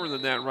little bit warmer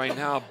than that right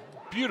now.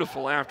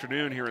 Beautiful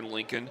afternoon here in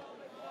Lincoln.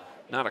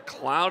 Not a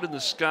cloud in the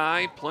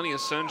sky, plenty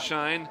of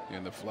sunshine.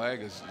 And the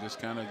flag is just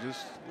kind of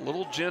just a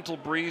little gentle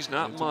breeze,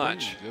 not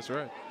much. Breeze. That's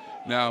right.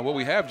 Now, what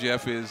we have,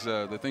 Jeff, is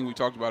the thing we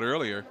talked about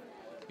earlier,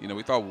 You know,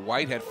 we thought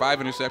White had 5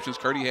 interceptions,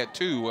 Curdy had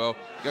 2. Well,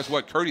 guess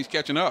what? Curdy's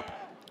catching up.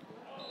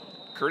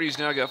 Curdy's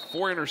now got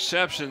 4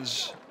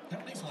 interceptions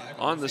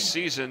on the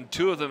season,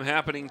 2 of them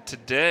happening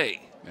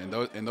today.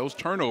 And those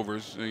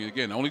turnovers,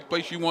 again, the only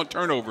place you want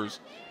turnovers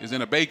is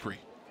in a bakery.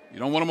 You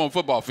don't want them on a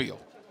football field.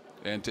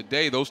 And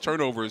today, those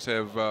turnovers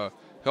have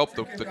helped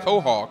the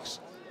Cohawks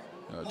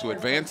to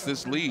advance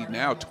this lead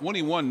now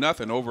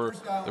 21-0 over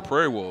the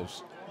Prairie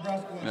Wolves. Now,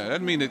 that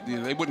doesn't mean that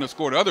they wouldn't have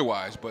scored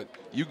otherwise, but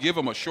you give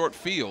them a short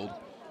field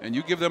and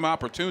you give them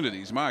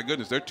opportunities. My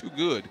goodness, they're too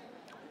good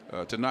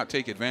to not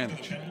take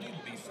advantage.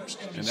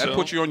 And that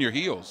puts you on your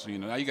heels. You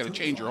know, now you got to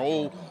change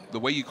the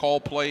way you call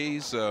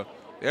plays,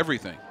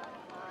 everything.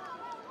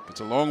 It's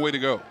a long way to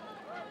go.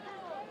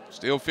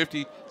 Still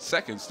 50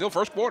 seconds, still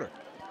first quarter.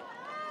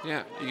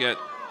 Yeah, you got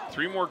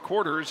 3 more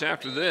quarters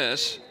after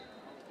this.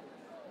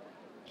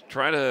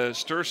 Try to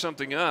stir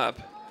something up.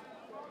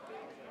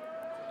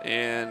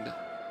 And,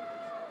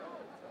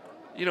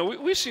 you know,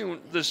 we've seen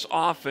this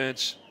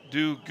offense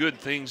do good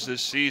things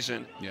this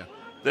season. Yeah.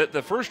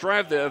 The first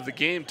drive of the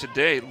game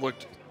today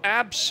looked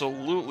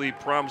absolutely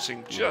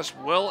promising, just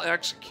well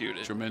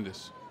executed.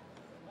 Tremendous.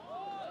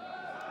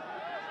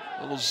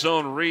 Little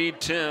zone read.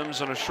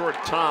 Timms on a short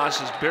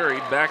toss is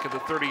buried back at the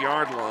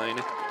 30-yard line.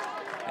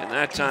 And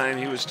that time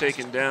he was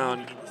taken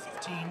down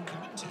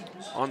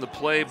on the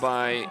play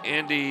by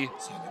Andy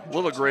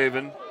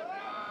Lillagraven.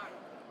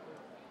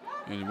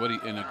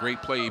 And a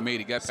great play he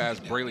made. He got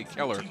past Brayley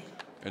Keller.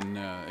 And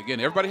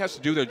again, everybody has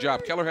to do their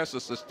job. Keller has to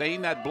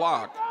sustain that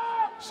block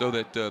so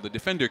that the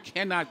defender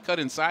cannot cut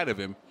inside of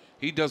him.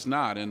 He does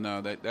not, and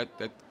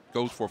that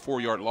goes for a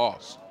 4-yard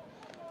loss.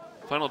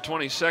 Final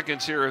 20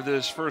 seconds here of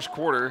this first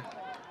quarter.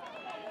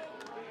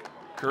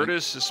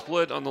 Curtis is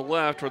split on the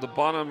left or the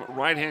bottom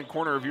right-hand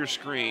corner of your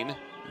screen.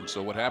 And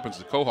so what happens?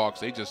 The Cohawks,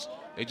 they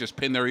just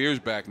pin their ears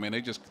back, man.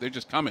 They're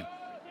just coming.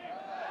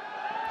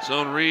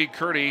 Zone read,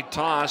 Curdy,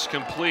 toss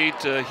complete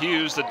to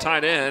Hughes, the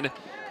tight end.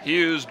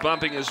 Hughes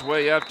bumping his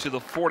way up to the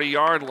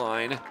 40-yard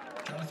line.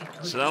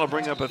 So that'll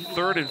bring up a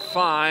 3rd and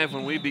 5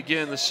 when we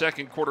begin the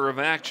second quarter of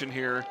action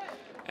here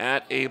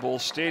at Able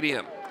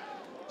Stadium.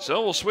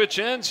 So we'll switch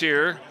ends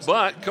here,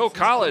 but Coe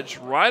College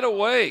right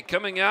away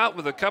coming out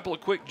with a couple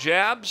of quick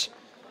jabs,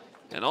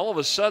 and all of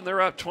a sudden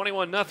they're up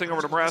 21-0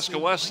 over Nebraska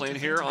Wesleyan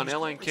here on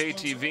LNK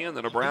TV and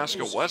the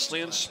Nebraska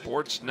Wesleyan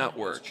Sports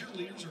Network.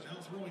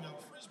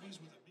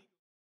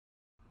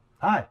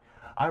 Hi,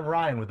 I'm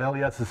Ryan with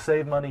LES's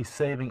Save Money,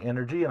 Saving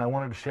Energy, and I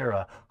wanted to share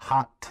a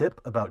hot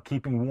tip about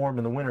keeping warm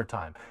in the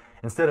wintertime.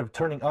 Instead of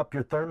turning up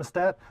your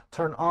thermostat,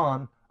 turn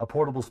on a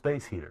portable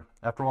space heater.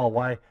 After all,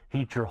 why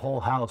heat your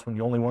whole house when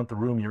you only want the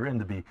room you're in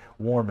to be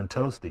warm and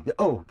toasty?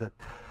 Oh,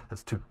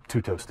 that's too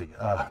toasty.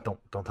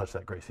 Don't touch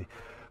that, Gracie.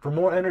 For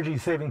more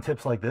energy-saving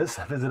tips like this,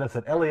 visit us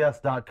at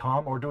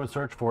les.com or do a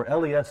search for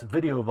LES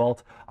Video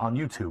Vault on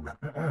YouTube.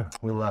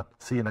 We'll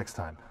see you next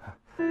time.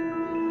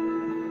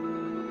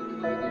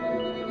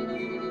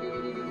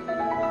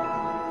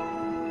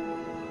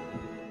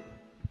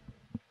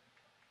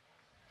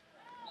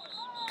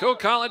 Coe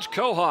College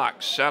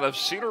Cohawks out of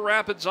Cedar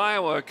Rapids,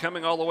 Iowa,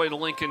 coming all the way to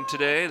Lincoln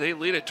today. They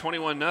lead at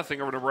 21-0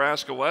 over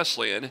Nebraska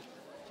Wesleyan.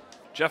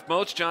 Jeff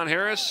Moats, John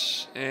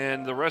Harris,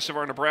 and the rest of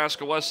our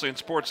Nebraska Wesleyan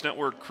Sports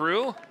Network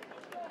crew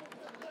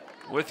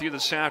with you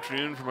this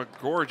afternoon from a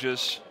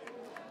gorgeous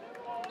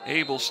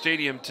Able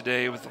Stadium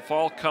today with the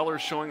fall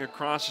colors showing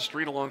across the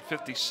street along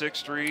 56th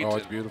Street. Oh,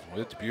 it's beautiful.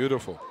 It's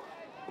beautiful.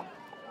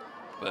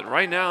 But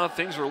right now,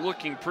 things are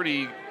looking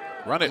pretty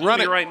run it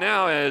right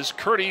now as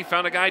Curdy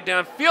found a guy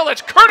downfield.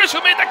 It's Curtis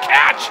who made the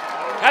catch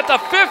at the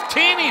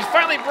 15. He's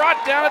finally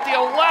brought down at the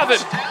 11.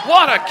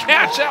 What a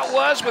catch that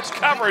was with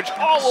coverage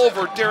all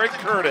over Derek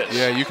Curtis.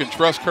 Yeah, you can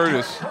trust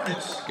Curtis.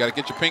 Got to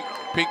get your pink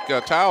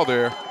towel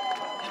there.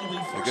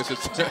 I guess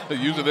it's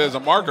use it as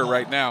a marker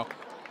right now.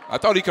 I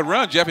thought he could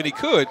run, Jeff, and he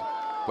could,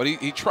 but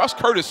he trusts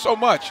Curtis so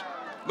much.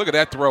 Look at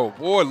that throw.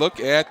 Boy, look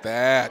at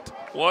that.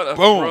 What a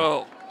Boom.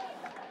 throw.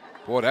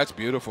 Boy, that's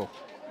beautiful.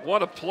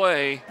 What a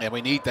play. And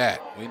we need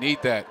that. We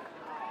need that.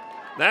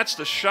 That's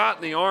the shot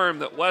in the arm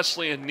that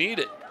Wesleyan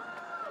needed.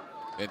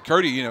 And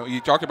Curdy, you know, you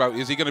talk about,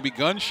 is he going to be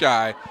gun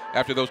shy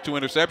after those 2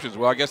 interceptions?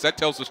 Well, I guess that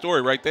tells the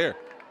story right there.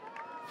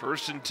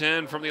 1st and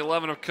 10 from the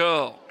 11 of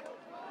Coe.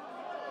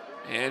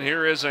 And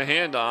here is a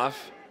handoff.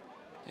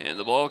 And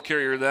the ball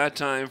carrier that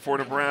time for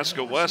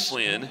Nebraska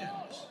Wesleyan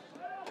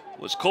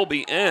was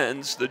Colby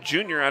Enns, the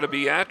junior out of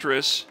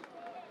Beatrice.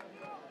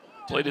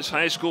 Played his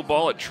high school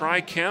ball at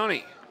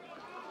Tri-County.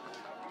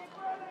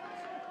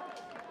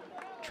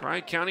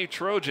 Tri-County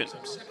Trojan.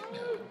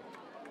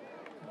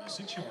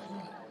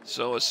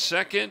 So a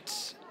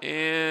 2nd,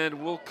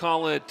 and we'll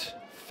call it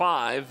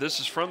 5. This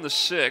is from the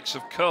 6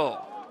 of Coe.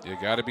 You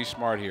got to be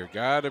smart here.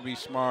 Got to be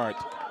smart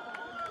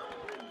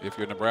if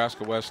you're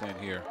Nebraska Wesleyan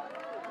here.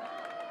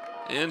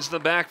 Ends the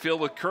backfield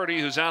with Curdy,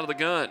 who's out of the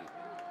gun.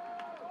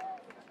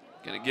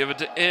 Going to give it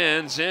to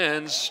Enns.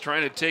 Enns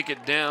trying to take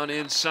it down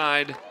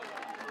inside.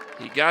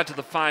 He got to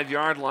the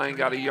 5-yard line,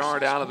 got a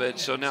yard out of it.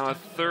 So now a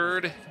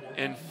 3rd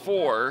and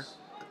 4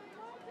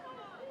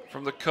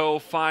 from the Coe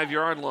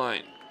 5-yard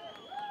line.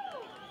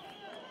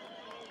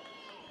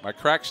 My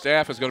crack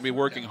staff is going to be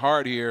working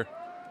hard here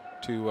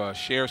to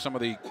share some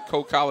of the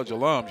co-college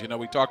alums. You know,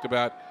 we talked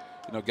about,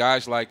 you know,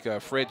 guys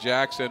like Fred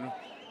Jackson,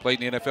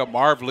 played in the NFL,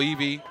 Marv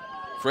Levy,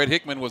 Fred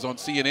Hickman was on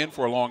CNN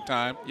for a long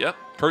time. Yep.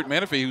 Kurt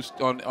Menefee, who's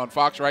on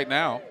Fox right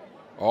now,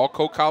 all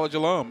co-college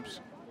alums.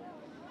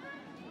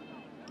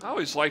 I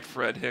always liked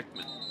Fred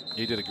Hickman.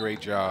 He did a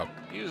great job.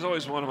 He was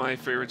always one of my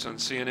favorites on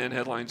CNN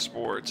Headline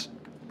Sports.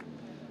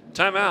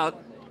 Timeout.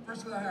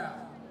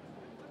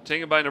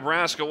 Taken by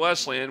Nebraska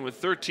Wesleyan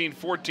with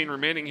 13-14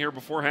 remaining here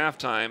before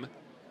halftime.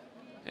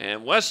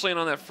 And Wesleyan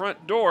on that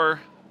front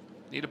door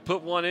need to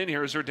put one in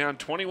here as they're down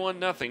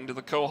 21-0 to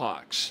the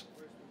Cohawks.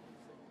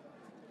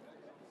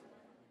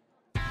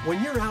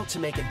 When you're out to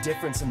make a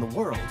difference in the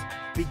world,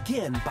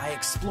 begin by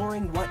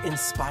exploring what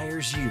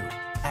inspires you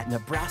at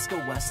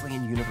Nebraska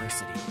Wesleyan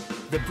University.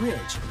 The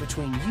bridge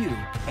between you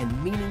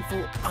and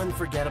meaningful,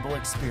 unforgettable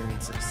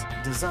experiences.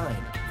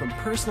 Designed from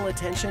personal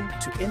attention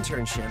to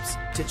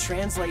internships to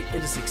translate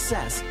into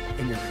success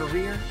in your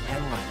career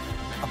and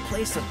life. A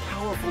place of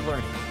powerful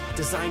learning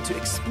designed to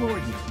explore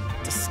you,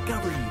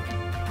 discover you,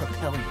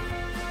 propel you.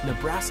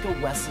 Nebraska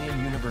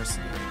Wesleyan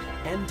University.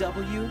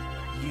 NWU.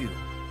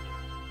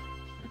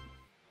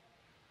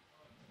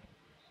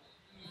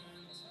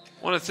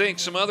 I want to thank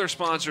some other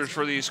sponsors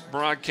for these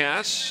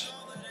broadcasts.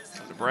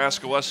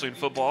 Nebraska Wesleyan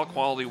Football,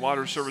 Quality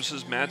Water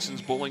Services,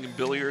 Matson's Bowling and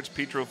Billiards,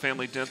 Petro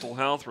Family Dental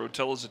Health,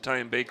 Rotella's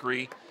Italian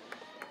Bakery,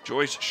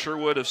 Joyce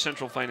Sherwood of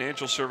Central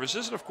Financial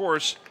Services, and of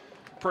course,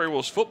 Prairie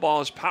Wolves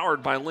Football is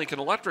powered by Lincoln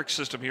Electric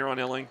System here on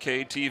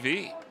LNK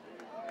TV.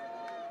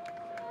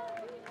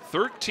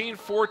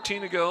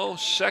 13-14 to go,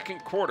 second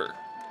quarter.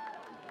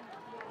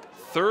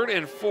 3rd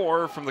and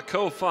 4 from the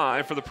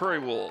Co-5 for the Prairie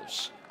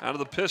Wolves. Out of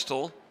the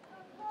pistol.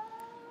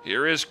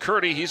 Here is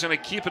Curdy. He's going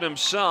to keep it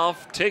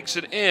himself. Takes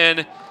it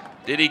in.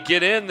 Did he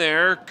get in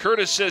there?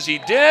 Curtis says he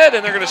did,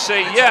 and they're going to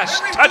say yes.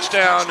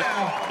 Touchdown.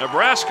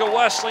 Nebraska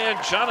Wesleyan.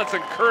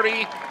 Jonathan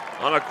Curdy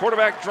on a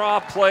quarterback draw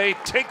play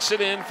takes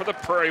it in for the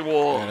Prairie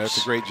Wolves. Yeah,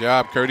 that's a great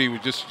job. Curdy was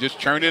just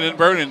churning and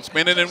burning,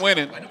 spinning and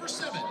winning.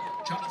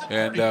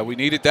 And we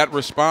needed that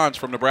response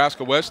from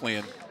Nebraska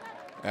Wesleyan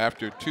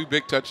after 2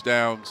 big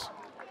touchdowns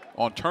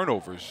on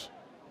turnovers.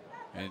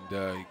 And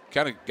he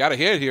kind of got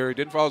ahead here. He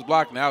didn't follow his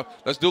block. Now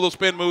let's do a little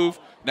spin move.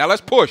 Now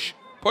let's push.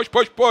 Push,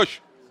 push, push.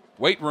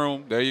 Weight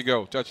room. There you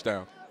go.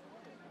 Touchdown.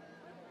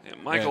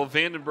 And Michael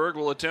Vandenberg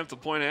will attempt the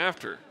point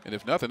after. And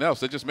if nothing else,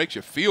 that just makes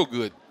you feel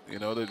good, you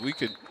know, that we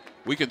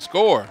can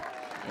score.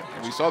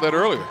 And we saw that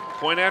earlier.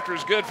 Point after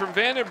is good from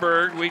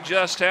Vandenberg. We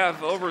just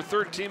have over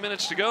 13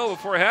 minutes to go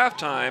before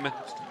halftime.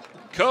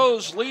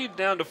 Coes lead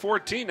down to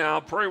 14 now.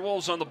 Prairie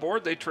Wolves on the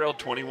board. They trail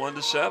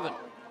 21-7.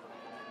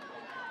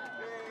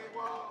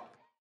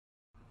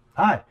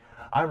 Hi,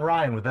 I'm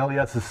Ryan with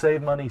LES's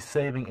Save Money,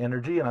 Saving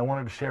Energy, and I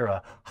wanted to share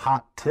a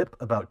hot tip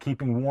about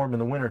keeping warm in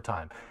the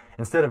wintertime.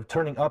 Instead of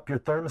turning up your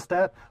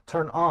thermostat,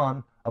 turn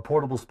on a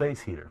portable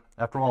space heater.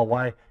 After all,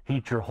 why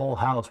heat your whole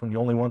house when you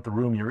only want the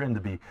room you're in to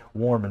be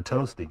warm and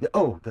toasty?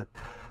 Oh,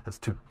 that's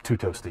too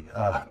toasty.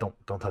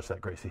 Don't touch that,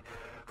 Gracie.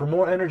 For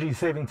more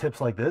energy-saving tips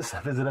like this,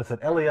 visit us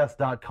at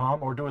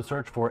les.com or do a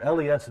search for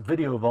LES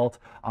Video Vault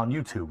on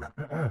YouTube.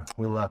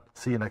 We'll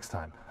see you next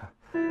time.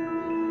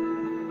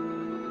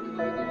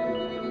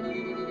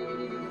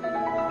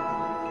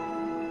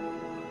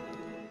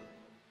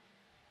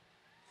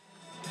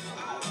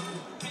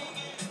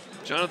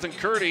 Jonathan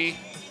Curdy,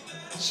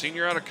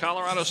 senior out of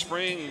Colorado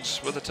Springs,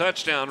 with a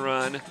touchdown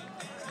run.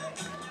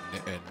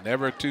 And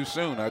never too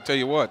soon. I'll tell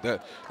you what,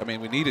 we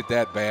needed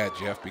that bad,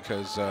 Jeff,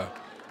 because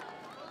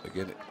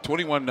again,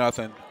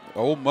 21-0.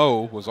 Old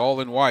Mo was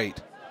all in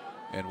white,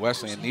 and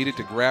Wesleyan needed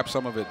to grab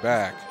some of it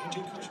back.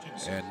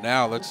 And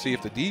now let's see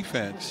if the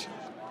defense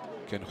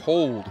can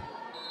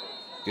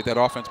get that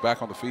offense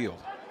back on the field.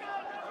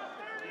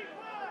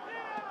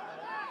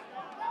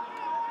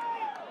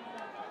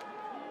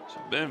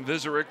 Ben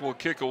Vizerick will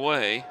kick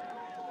away.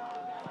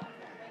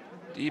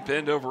 Deep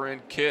end over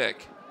end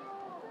kick.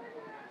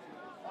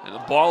 And the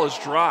ball is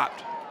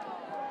dropped,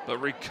 but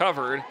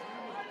recovered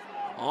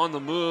on the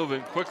move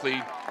and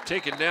quickly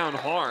taken down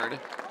hard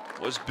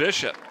was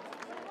Bishop.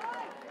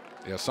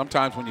 Yeah,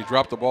 sometimes when you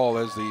drop the ball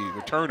as the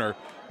returner,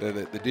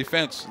 the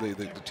defense,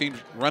 the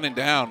team's running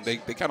down, they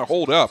kind of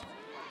hold up.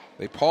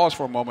 They pause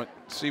for a moment,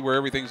 see where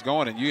everything's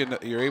going, and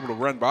you're able to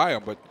run by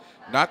them, but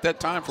not that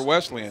time for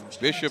Wesleyan.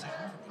 Bishop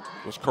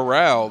was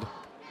corralled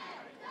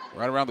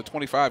right around the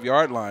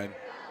 25-yard line.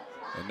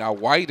 And now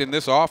White in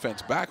this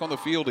offense back on the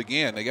field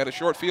again. They got a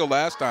short field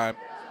last time.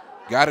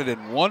 Got it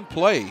in one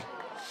play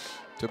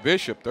to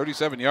Bishop,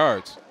 37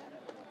 yards.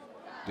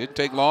 Didn't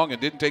take long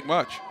and didn't take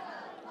much.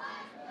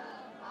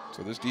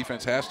 So this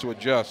defense has to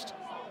adjust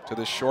to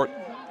this short,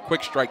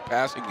 quick strike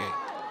passing game.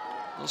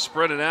 They'll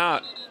spread it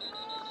out.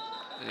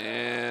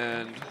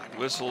 And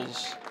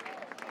Whistle's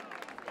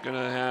going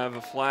to have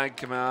a flag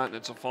come out, and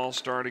it's a false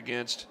start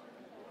against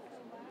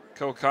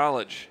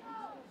College.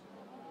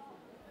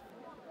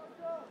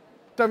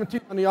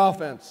 17 on the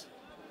offense.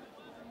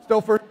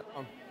 Still first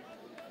down.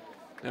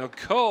 Now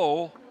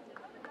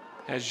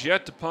has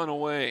yet to punt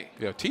away.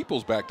 Yeah,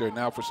 Teeple's back there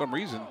now for some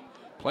reason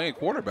playing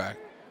quarterback.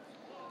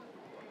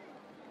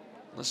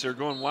 Unless they're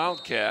going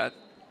Wildcat.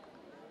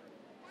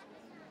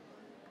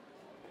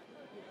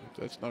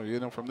 That's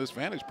no, from this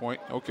vantage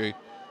point. Okay,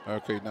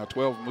 now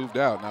 12 moved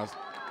out. Now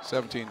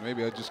 17.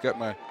 Maybe I just got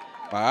my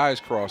eyes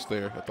crossed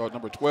there. I thought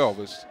number 12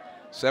 is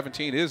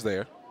 17 is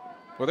there.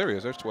 Well, there he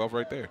is. There's 12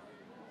 right there.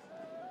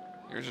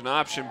 Here's an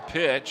option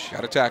pitch.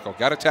 Got to tackle.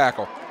 Got to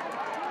tackle.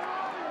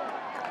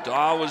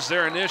 Daw was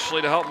there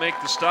initially to help make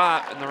the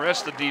stop, and the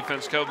rest of the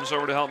defense comes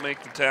over to help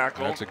make the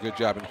tackle. That's a good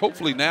job. And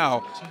hopefully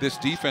now this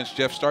defense,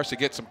 Jeff, starts to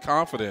get some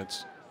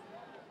confidence.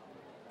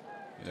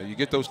 You know, you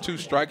get those 2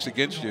 strikes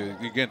against you.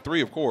 You get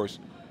 3, of course,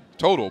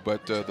 total,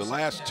 but the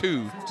last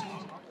 2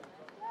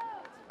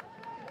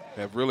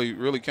 have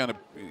really kind of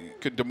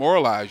could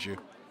demoralize you.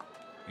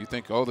 You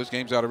think, oh, this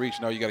game's out of reach.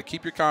 No, you got to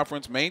keep your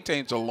confidence,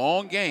 maintain. It's a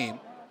long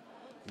game.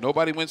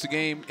 Nobody wins the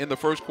game in the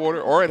first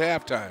quarter or at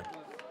halftime.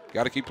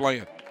 Got to keep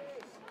playing.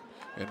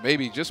 And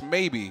maybe, just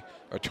maybe,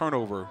 a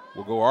turnover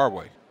will go our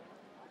way.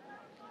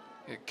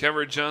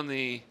 Coverage on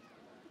the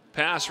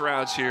pass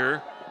routes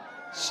here.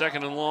 2nd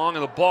and long,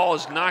 and the ball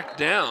is knocked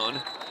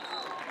down.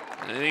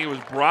 I think it was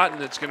Broughton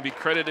that's going to be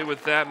credited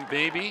with that,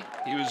 maybe.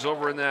 He was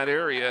over in that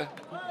area.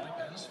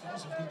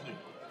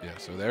 Yeah,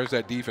 so there's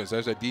that defense.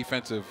 There's that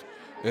defensive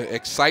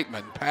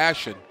excitement,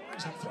 passion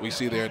we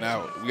see there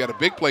now. We got a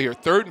big play here,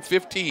 3rd and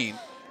 15.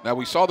 Now,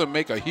 we saw them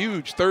make a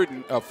huge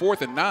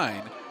 4th and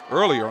 9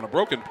 earlier on a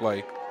broken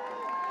play.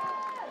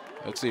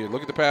 Let's see.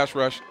 Look at the pass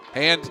rush.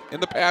 Hand in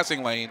the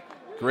passing lane.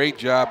 Great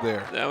job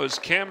there. That was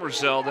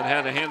Camerzell that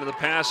had a hand in the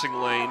passing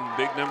lane,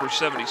 big number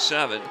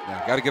 77.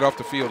 Now, got to get off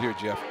the field here,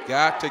 Jeff.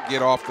 Got to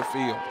get off the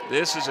field.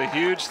 This is a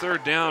huge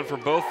 3rd down for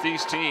both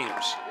these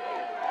teams.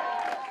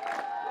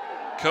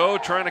 Coe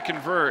trying to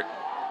convert.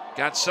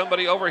 Got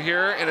somebody over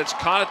here, and it's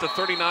caught at the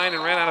 39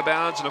 and ran out of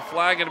bounds, and a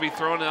flag going to be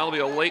thrown, and that'll be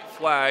a late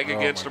flag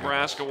against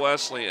Nebraska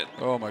Wesleyan.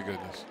 Oh, my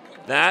goodness.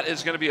 That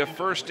is going to be a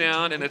 1st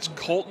down, and it's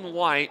Colton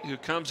White who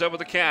comes up with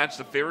the catch,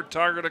 the favorite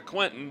target of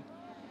Quinton.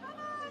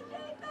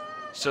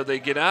 So they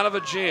get out of a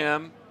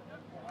jam.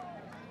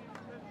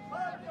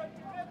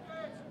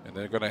 And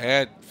they're going to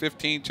add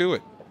 15 to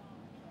it.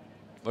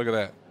 Look at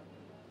that.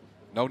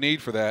 No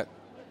need for that.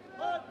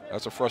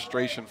 That's a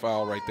frustration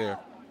foul right there.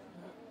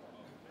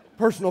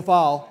 Personal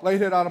foul, late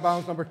hit out of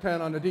bounds, number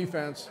 10 on the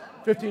defense.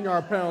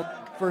 15-yard penalty,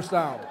 1st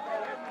down.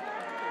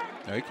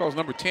 Now he calls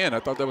number 10. I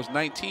thought that was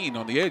 19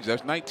 on the edge.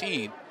 That's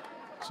 19.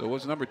 So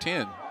what's number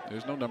 10?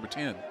 There's no number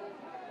 10.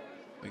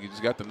 I think he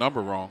just got the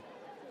number wrong.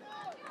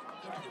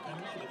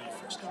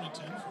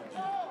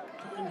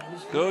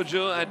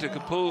 Gojo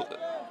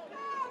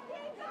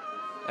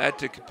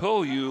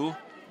Atakapoyu,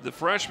 the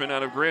freshman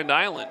out of Grand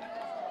Island.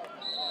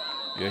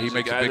 Yeah, he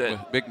makes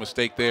a big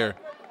mistake there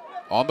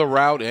on the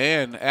route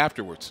and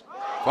afterwards.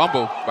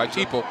 Fumble by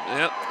Teeple.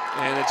 Yep,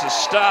 and it's a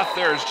stop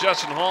there as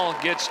Justin Hall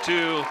gets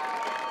to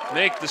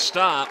make the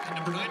stop.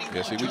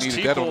 Yeah, see, we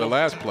needed that on the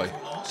last play.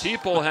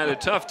 Teeple had a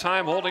tough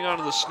time holding on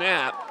to the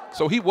snap.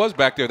 So he was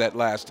back there that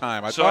last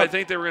time. I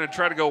think they were going to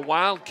try to go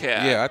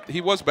Wildcat. Yeah, he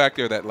was back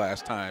there that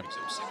last time.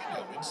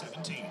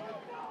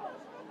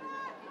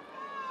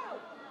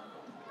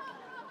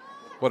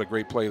 What a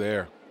great play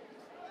there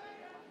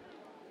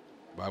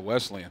by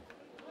Wesleyan.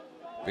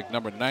 Big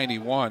number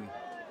 91,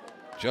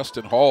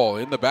 Justin Hall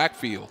in the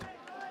backfield.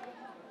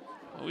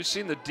 Well, we've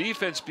seen the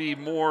defense be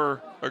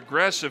more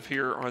aggressive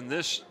here on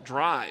this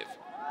drive.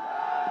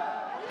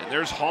 And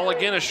there's Hall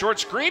again. A short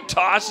screen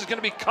toss is going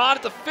to be caught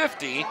at the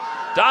 50.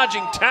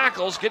 Dodging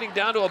tackles, getting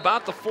down to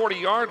about the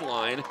 40-yard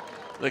line.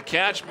 The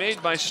catch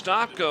made by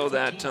Stopko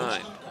that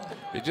time.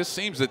 It just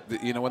seems that,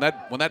 you know, when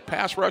that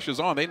pass rush is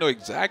on, they know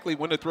exactly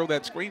when to throw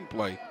that screen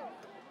play.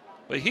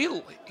 But he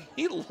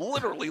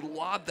literally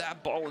lobbed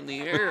that ball in the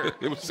air.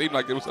 It seemed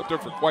like it was up there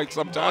for quite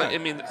some time. I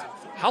mean,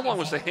 how long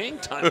was the hang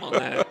time on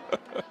that?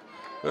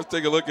 Let's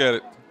take a look at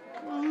it.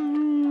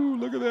 Ooh,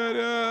 look at that.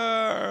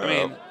 I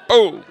mean,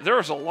 boom. There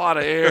was a lot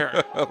of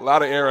air. A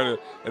lot of air in it,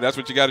 and that's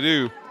what you got to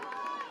do.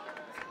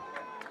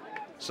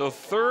 So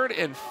 3rd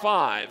and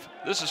 5.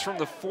 This is from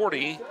the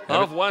 40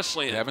 of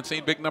Wesleyan. Haven't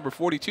seen big number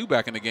 42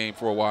 back in the game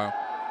for a while.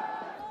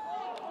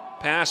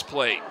 Pass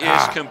play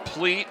is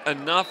complete,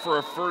 enough for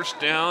a 1st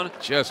down.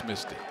 Just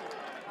missed it.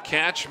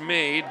 Catch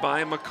made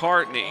by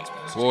McCartney.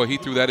 Boy, he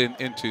threw that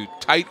into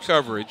tight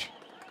coverage.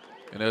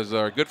 And as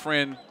our good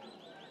friend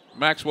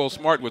Maxwell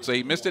Smart would say,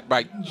 he missed it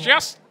by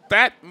just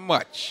that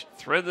much.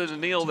 Threaded the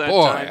needle that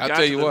Boy, time. I'll Got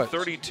tell to you the what.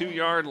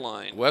 32-yard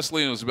line.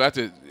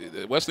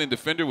 Wesleyan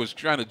defender was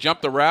trying to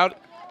jump the route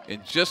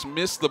and just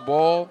missed the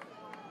ball.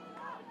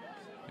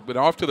 He went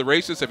off to the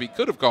races if he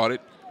could have caught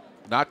it.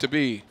 Not to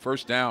be.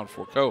 1st down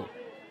for Coe.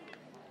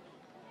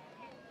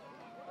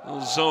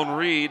 Zone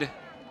read.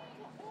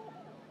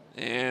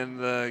 And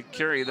the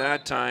carry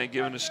that time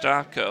given to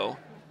Stopko.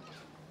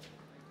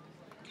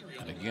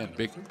 And again,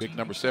 big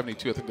number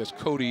 72. I think that's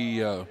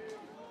Cody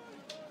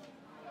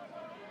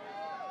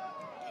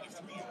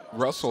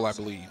Russell, I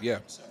believe. Yeah,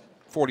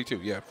 42.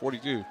 Yeah,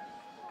 42.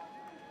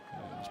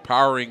 He's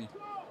powering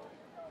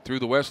through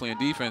the Wesleyan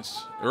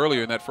defense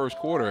earlier in that first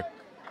quarter.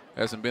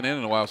 Hasn't been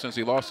in a while since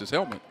he lost his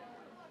helmet.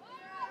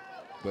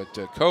 But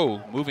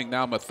Coe moving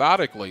now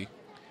methodically.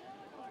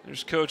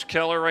 There's Coach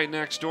Keller right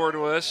next door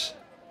to us.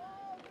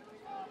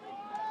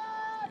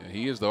 Yeah,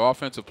 he is the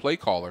offensive play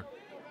caller.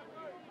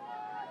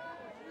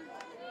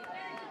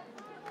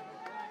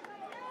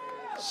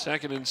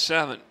 Second and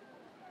 7.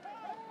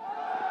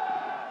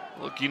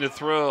 Looking to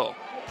throw.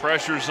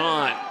 Pressure's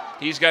on.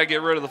 He's got to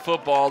get rid of the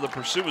football. The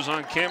pursuit was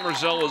on.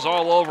 Camerzell was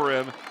all over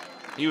him.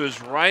 He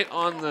was right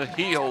on the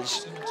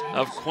heels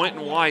of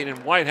Quentin White, and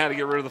White had to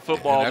get rid of the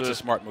football. And that's a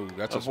smart move.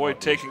 That's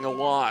avoid taking a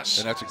loss.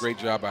 And that's a great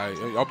job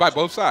by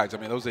both sides. I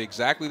mean, those are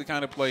exactly the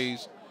kind of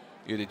plays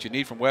that you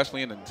need from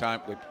Wesleyan and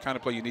the kind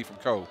of play you need from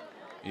Coe.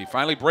 He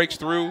finally breaks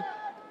through,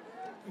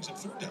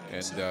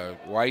 and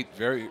White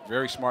very,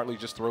 very smartly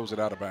just throws it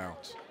out of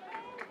bounds.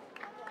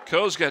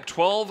 Coe's got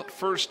 12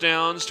 first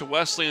downs to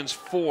Wesleyan's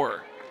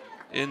 4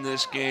 in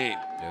this game.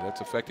 Yeah,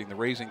 that's affecting the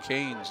Raising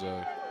Cane's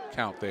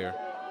count there.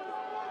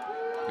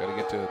 Got to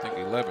get to, I think,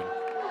 11.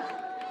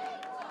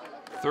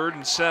 3rd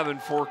and 7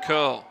 for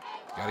Coe.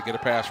 Got to get a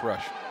pass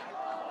rush.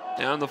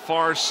 Down the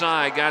far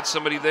side, got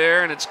somebody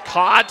there, and it's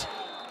caught.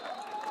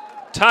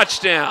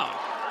 Touchdown.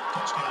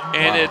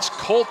 And it's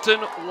Colton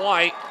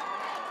White,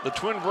 the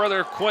twin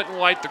brother Quentin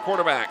White, the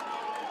quarterback,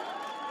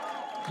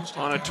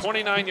 on a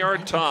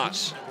 29-yard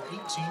toss.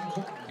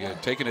 Yeah,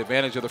 taking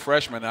advantage of the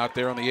freshman out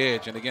there on the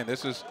edge. And again,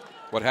 this is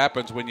what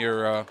happens when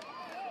your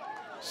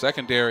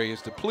secondary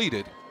is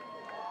depleted.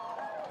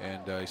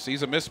 And he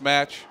sees a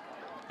mismatch,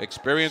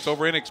 experience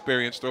over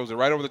inexperience, throws it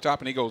right over the top,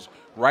 and he goes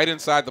right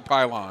inside the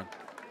pylon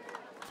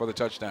for the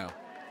touchdown.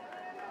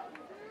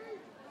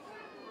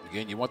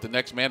 Again, you want the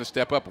next man to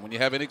step up. And when you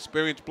have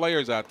inexperienced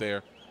players out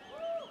there,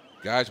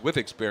 guys with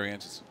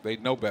experience, they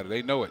know better.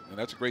 They know it. And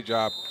that's a great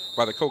job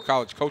by the Coe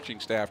College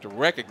coaching staff to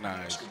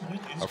recognize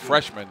a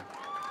freshman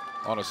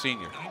on a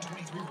senior.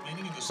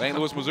 St.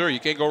 Louis, Missouri, you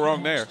can't go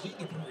wrong there.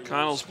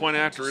 Connell's point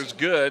after is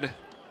good.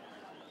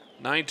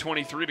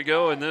 9:23 to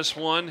go in this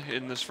one,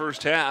 in this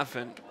first half.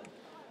 And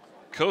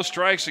Coe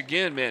strikes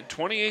again, man.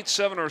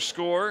 28-7 our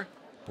score.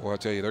 Boy, I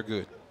tell you, they're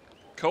good.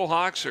 Coe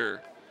Hawks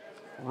are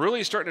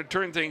really starting to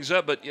turn things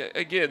up. But,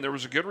 again, there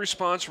was a good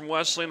response from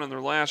Wesleyan on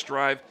their last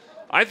drive.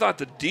 I thought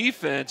the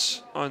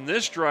defense on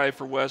this drive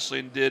for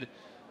Wesleyan did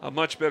a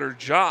much better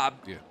job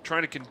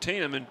trying to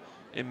contain them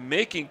and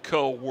making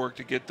Coe work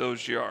to get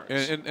those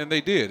yards. And they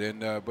did.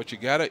 And but you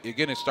got to,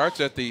 again, it starts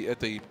at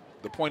the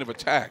point of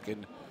attack.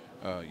 And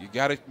you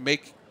got to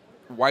make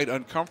White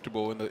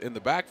uncomfortable in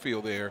the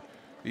backfield there.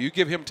 You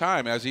give him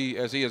time, as he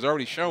has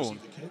already shown.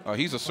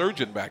 He's a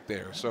surgeon back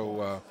there.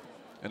 So,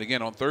 and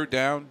again, on 3rd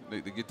down,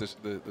 they get the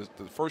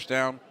first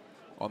down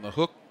on the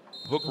hook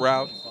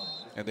route,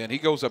 and then he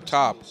goes up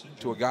top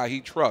to a guy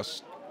he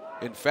trusts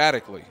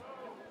emphatically,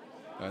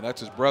 and that's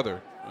his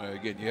brother.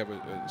 Again, you have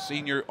a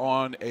senior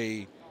on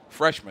a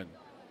freshman.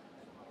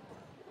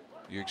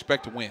 You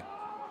expect to win.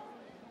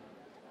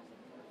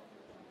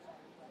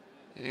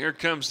 And here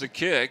comes the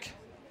kick.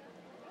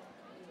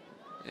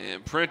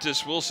 And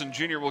Prentice Wilson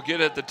Jr. will get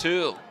at the 2.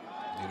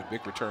 Need a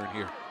big return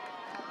here.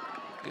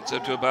 Gets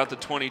up to about the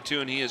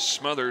 22, and he is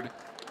smothered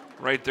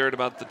right there at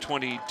about the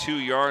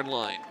 22-yard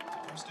line.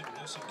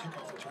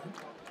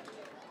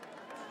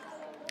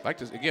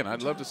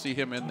 I'd love to see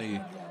him in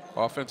the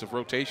offensive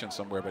rotation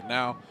somewhere. But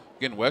now,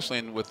 again,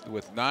 Wesleyan with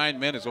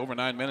over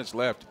 9 minutes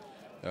left.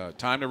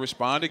 Time to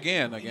respond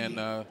again.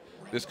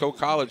 This Coe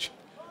College,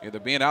 they're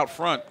being out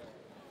front.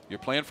 You're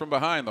playing from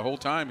behind the whole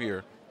time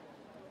here.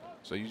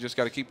 So you just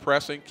got to keep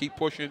pressing, keep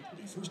pushing,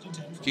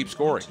 keep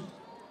scoring.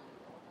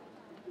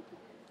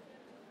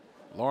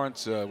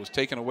 Lawrence was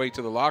taken away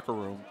to the locker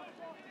room,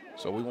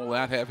 so we will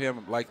not have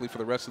him likely for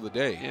the rest of the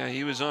day. Yeah,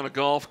 he was on a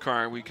golf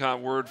cart. We caught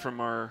word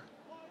from our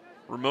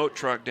remote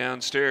truck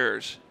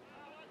downstairs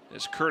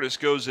as Curtis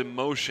goes in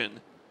motion.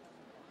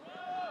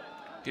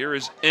 Here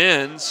is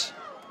Enns.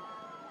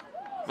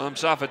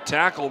 Bumps off a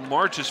tackle,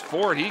 marches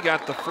forward. He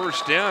got the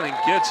first down and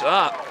gets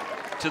up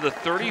to the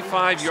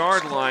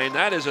 35-yard line.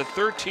 That is a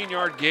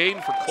 13-yard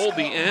gain for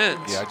Colby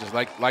Enns. Yeah, I just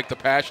like the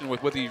passion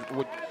with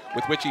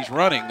which he's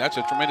running. That's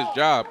a tremendous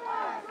job.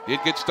 Did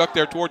get stuck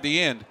there toward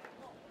the end.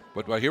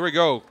 But here we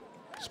go.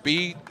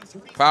 Speed,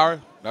 power.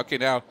 Okay,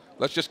 now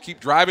let's just keep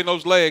driving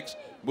those legs,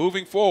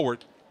 moving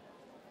forward.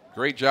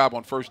 Great job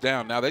on first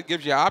down. Now that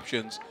gives you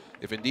options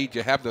if indeed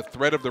you have the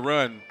threat of the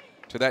run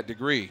to that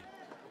degree.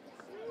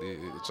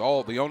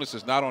 The onus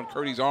is not on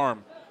Curdy's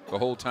arm the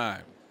whole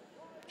time.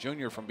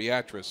 Junior from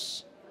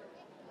Beatrice.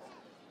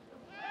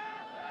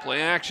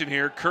 Play action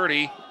here.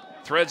 Curdy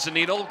threads the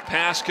needle.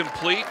 Pass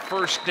complete.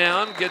 First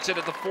down. Gets it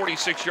at the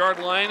 46-yard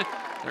line.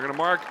 They're going to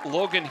mark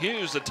Logan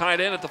Hughes, the tight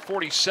end, at the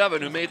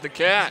 47 who made the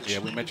catch. Yeah,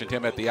 we mentioned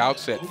him at the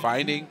outset,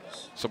 finding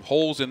some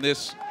holes in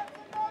this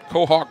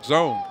Coe Hawk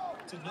zone.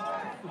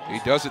 He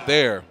does it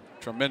there.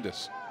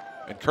 Tremendous.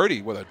 And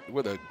Curdy with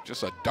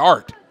just a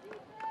dart.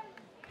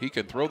 He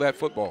can throw that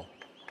football.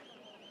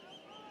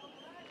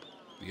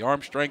 The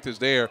arm strength is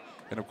there.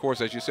 And, of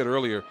course, as you said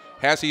earlier,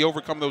 has he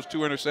overcome those 2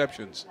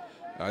 interceptions?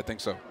 I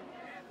think so.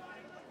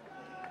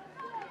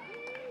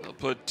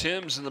 They'll put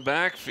Timms in the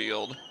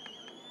backfield.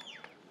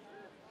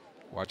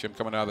 Watch him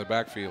coming out of the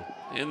backfield.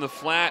 In the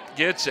flat,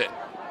 gets it.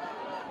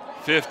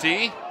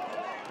 50,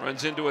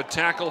 runs into a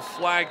tackle,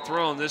 flag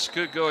thrown. This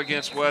could go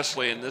against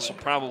Wesley, and this will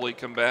probably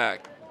come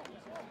back.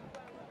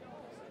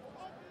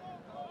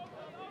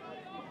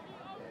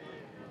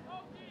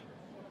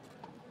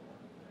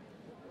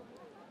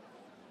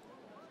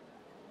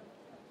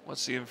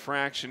 What's the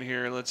infraction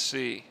here? Let's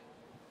see.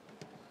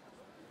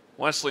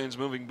 Wesleyan's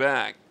moving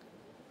back.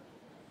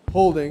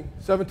 Holding,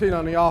 17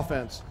 on the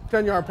offense.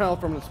 10-yard penalty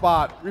from the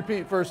spot.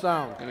 Repeat, first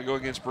down. Going to go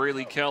against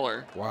Braley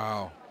Keller.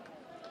 Wow.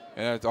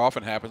 And it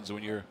often happens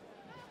when you're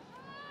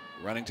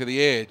running to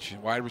the edge.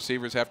 Wide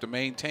receivers have to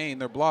maintain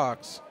their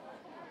blocks.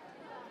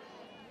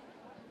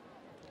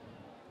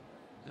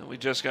 And we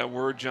just got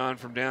word, John,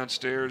 from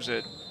downstairs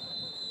that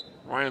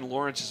Ryan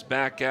Lawrence is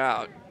back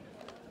out.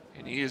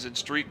 And he is in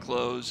street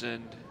clothes,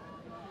 and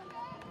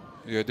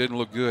yeah, it didn't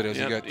look good as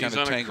he got kind of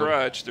tangled. He's on a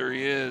crutch. There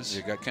he is.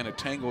 He got kind of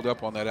tangled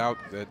up on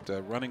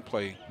that running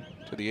play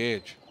to the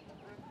edge.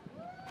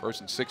 1st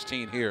and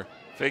 16 here.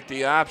 Fake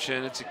the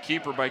option. It's a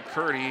keeper by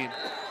Curdy.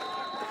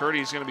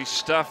 Curdy's going to be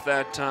stuffed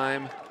that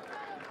time.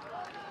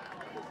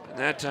 And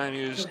that time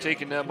he was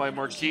taken down by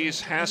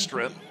Marquise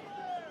Hastrip.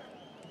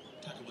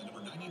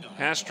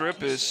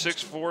 Hastrip is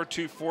 6'4",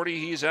 240.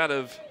 He's out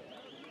of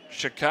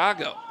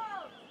Chicago.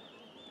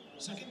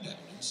 2nd down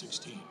and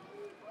 16.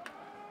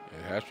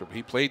 Yeah, Hastrip,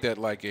 he played that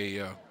like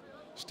a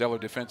stellar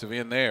defensive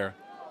end there.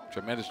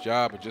 Tremendous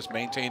job of just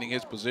maintaining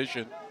his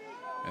position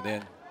and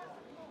then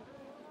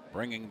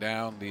bringing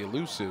down the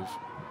elusive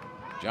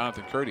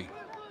Jonathan Curdy.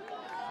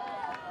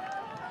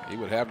 He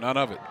would have none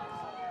of it.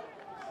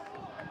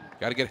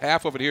 Got to get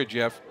half of it here,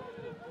 Jeff.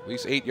 At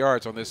least 8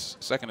 yards on this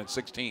 2nd and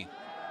 16.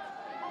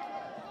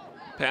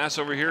 Pass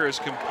over here is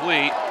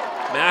complete.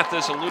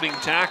 Mathis eluding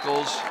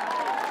tackles.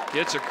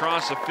 Gets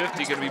across the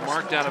 50, going to be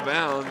marked out of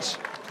bounds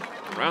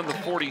around the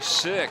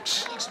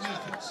 46.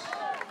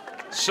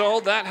 So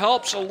that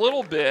helps a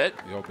little bit.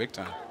 Yo, big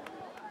time.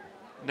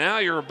 Now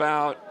you're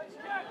about,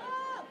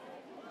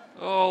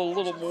 a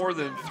little more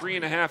than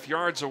 3.5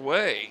 yards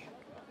away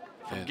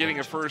from getting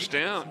a first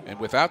down. And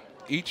without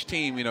each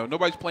team,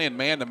 nobody's playing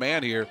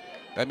man-to-man here.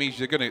 That means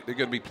they're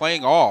gonna be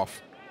playing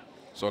off.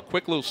 So a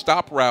quick little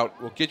stop route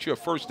will get you a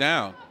first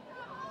down.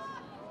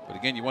 But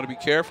again, you want to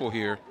be careful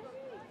here.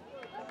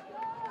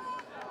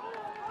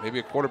 Maybe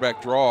a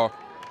quarterback draw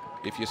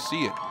if you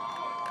see it.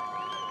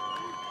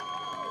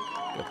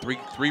 Got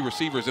three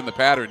receivers in the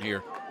pattern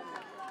here.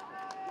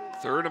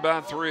 3rd and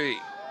about 3.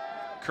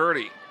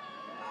 Curdy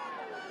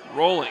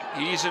rolling.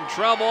 He's in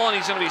trouble, and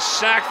he's going to be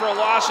sacked for a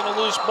loss and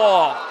a loose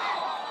ball.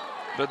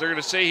 But they're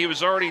going to say he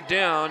was already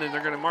down, and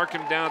they're going to mark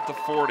him down at the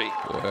 40.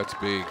 Boy, that's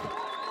big.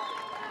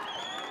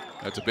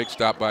 That's a big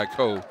stop by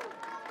Cole.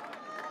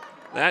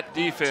 That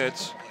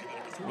defense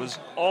was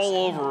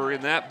all over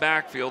in that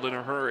backfield in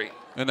a hurry.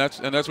 And that's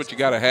what you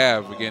got to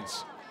have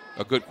against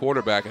a good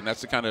quarterback, and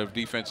that's the kind of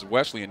defense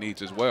Wesleyan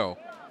needs as well.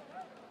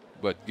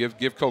 But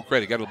give Cole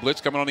credit. Got a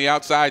blitz coming on the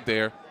outside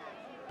there.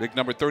 Big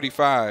number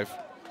 35,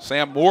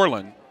 Sam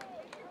Moreland.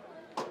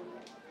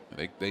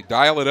 They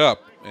dial it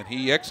up, and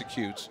he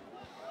executes.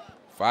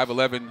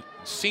 5'11"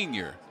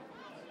 senior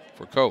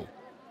for Cole.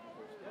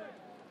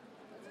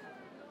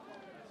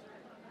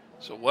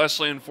 So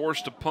Wesleyan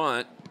forced to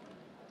punt.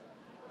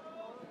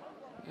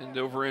 And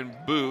over in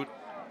boot.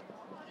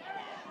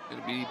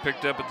 Going to be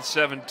picked up at the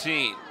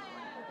 17.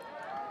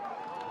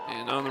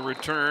 And on the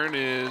return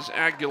is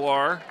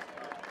Aguilar.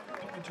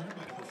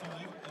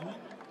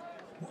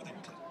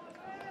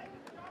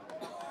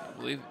 I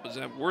believe, was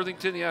that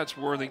Worthington? Yeah, it's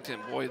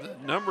Worthington. Boy, the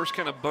numbers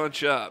kind of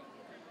bunch up.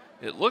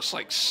 It looks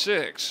like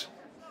 6.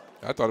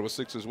 I thought it was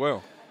 6 as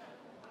well.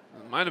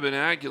 It might have been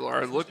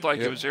Aguilar. It looked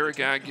like it was Eric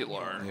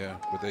Aguilar. Yeah,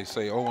 but they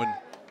say Owen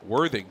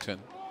Worthington.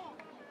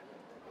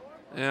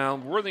 Yeah,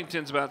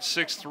 Worthington's about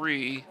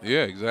 6'3". Yeah,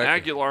 exactly.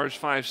 Aguilar's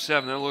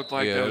 5'7". That looked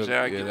like that was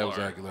Aguilar. Yeah, that was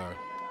Aguilar.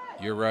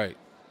 You're right.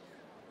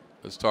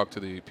 Let's talk to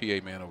the PA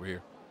man over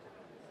here.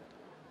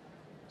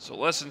 So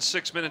less than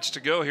 6 minutes to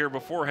go here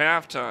before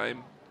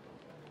halftime.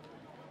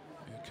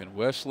 Can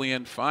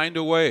Wesleyan find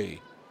a way?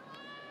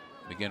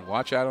 And again,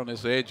 watch out on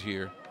this edge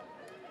here.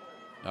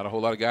 Not a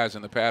whole lot of guys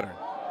in the pattern.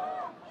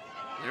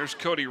 There's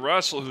Cody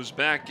Russell, who's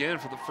back in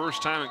for the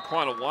first time in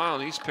quite a while,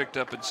 and he's picked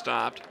up and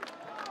stopped.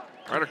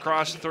 Right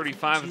across the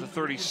 35 at the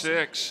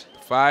 36.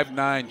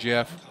 5'9",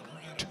 Jeff,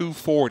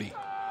 240.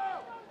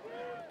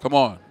 Come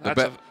on.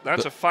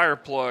 That's a fire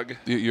plug.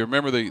 You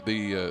remember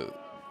the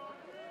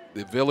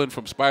villain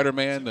from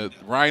Spider-Man, the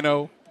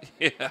Rhino?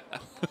 Yeah.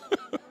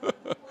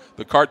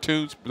 The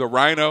cartoons, the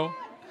Rhino.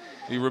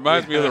 He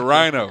reminds me of the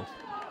Rhino.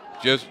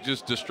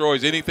 Just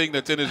destroys anything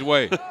that's in his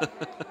way.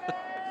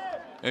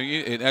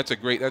 and that's a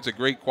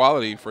great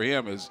quality for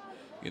him. Is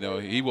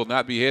he will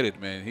not be hit,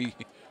 man.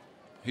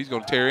 He's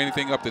going to tear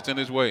anything up that's in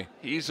his way.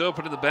 He's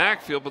open in the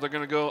backfield, but they're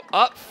going to go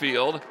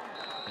upfield.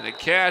 And a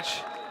catch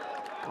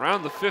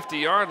around the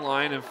 50-yard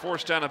line and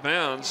forced out of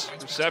bounds.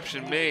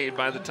 Reception made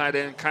by the tight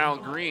end, Kyle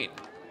Green.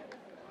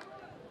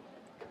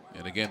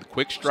 And again,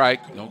 quick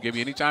strike. Don't give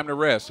you any time to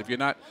rest. If you're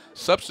not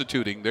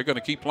substituting, they're going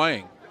to keep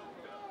playing.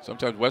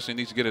 Sometimes Wesley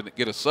needs to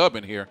get a sub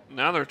in here.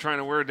 Now they're trying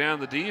to wear down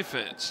the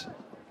defense.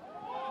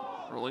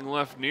 Rolling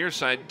left near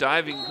side,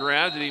 diving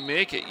grab. Did he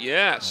make it?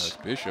 Yes.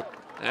 That's Bishop.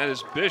 That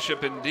is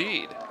Bishop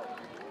indeed.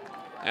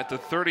 At the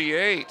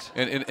 38.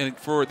 And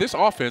for this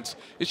offense,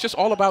 it's just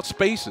all about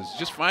spaces,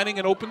 just finding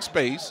an open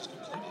space.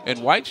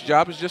 And White's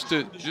job is just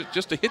to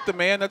hit the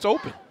man that's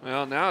open.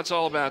 Well, now it's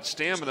all about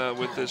stamina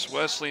with this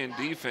Wesleyan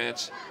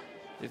defense,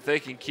 if they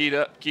can keep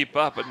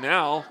up. But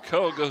now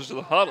Coe goes to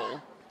the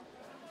huddle.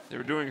 They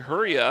were doing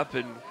hurry up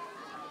and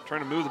trying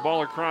to move the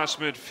ball across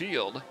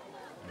midfield. Well,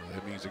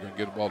 that means they're going to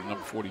get the ball to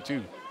number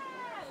 42.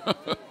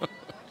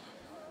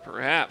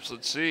 Perhaps.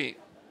 Let's see.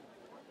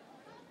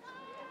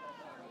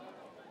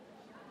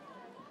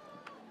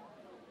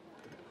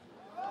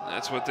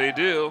 That's what they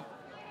do.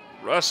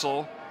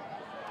 Russell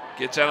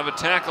gets out of a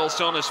tackle,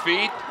 still on his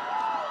feet.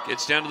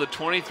 Gets down to the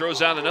 20,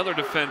 throws out another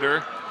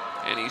defender,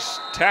 and he's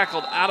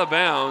tackled out of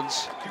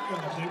bounds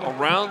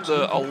around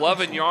the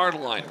 11-yard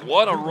line.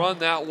 What a run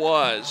that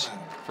was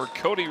for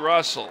Cody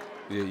Russell.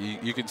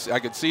 Yeah, I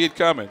could see it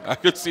coming. I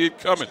could see it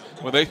coming.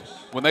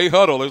 When they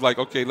huddle, it's like,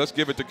 okay, let's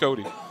give it to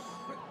Cody.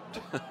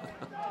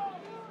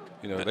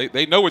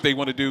 They know what they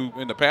want to do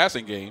in the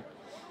passing game.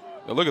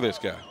 Now look at this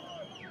guy.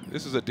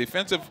 This is a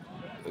defensive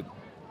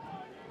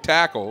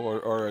tackle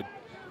or a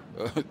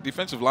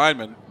defensive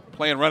lineman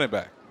playing running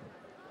back,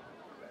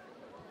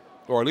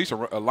 or at least a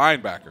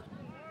linebacker.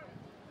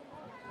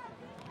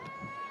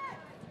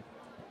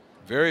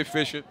 Very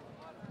efficient.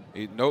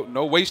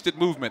 No wasted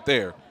movement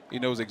there. He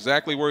knows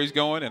exactly where he's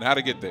going and how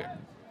to get there.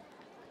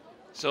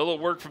 Solo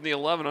work from the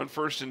 11 on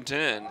 1st and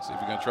 10. See if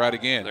you're going to try it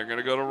again. They're going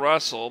to go to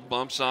Russell.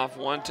 Bumps off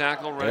one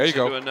tackle, there runs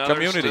you into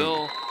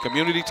go. another.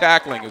 Community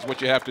tackling is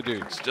what you have to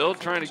do. Still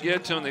trying to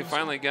get to him. They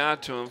finally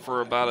got to him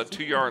for about a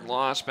 2-yard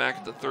loss back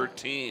at the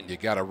 13. You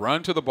got to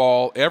run to the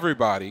ball,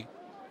 everybody,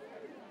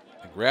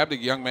 and grab the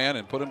young man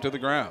and put him to the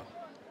ground.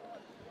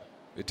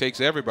 It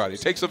takes everybody.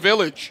 It takes a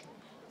village.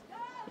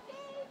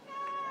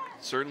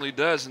 Certainly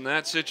does in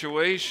that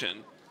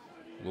situation.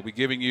 We'll be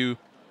giving you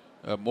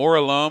more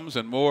alums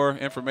and more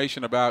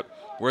information about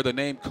where the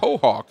name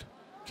Quahog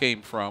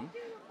came from.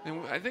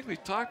 And I think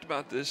we've talked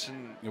about this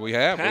in we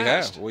have.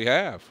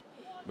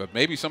 But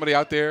maybe somebody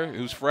out there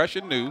who's fresh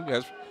and new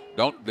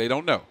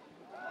don't know.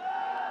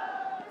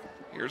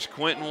 Here's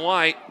Quentin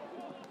White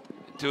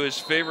to his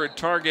favorite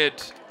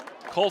target,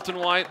 Colton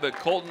White, but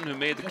Colton, who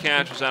made the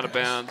catch, was out of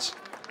bounds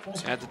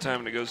at the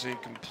time, and it goes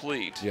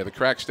incomplete. Yeah, the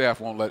crack staff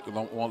won't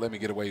let me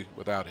get away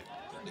without it.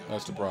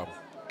 That's the problem.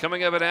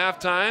 Coming up at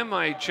halftime,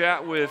 I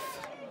chat with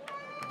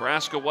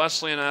Nebraska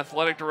Wesleyan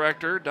Athletic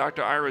Director,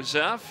 Dr. Ira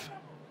Zeff.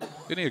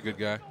 Isn't he a good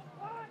guy?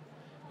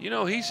 You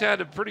know, he's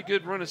had a pretty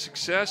good run of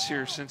success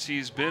here since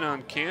he's been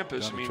on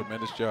campus. Done a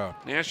tremendous job.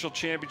 National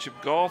championship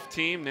golf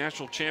team,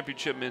 national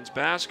championship men's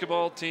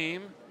basketball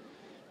team.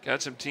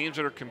 Got some teams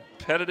that are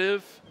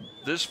competitive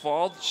this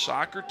fall,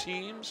 soccer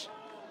teams,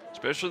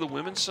 especially the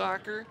women's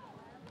soccer.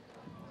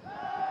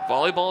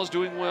 Volleyball is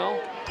doing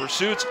well.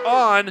 Pursuit's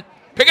on.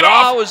 Pick it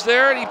off. was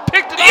there, and he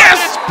picked it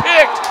yes! up, and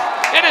it's picked.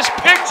 It is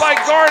picked by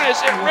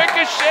Garnis. It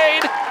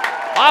ricocheted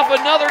off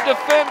another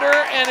defender,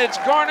 and it's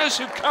Garnis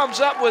who comes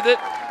up with it.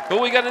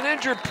 But we got an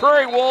injured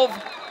Prairie Wolf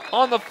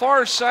on the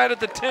far side at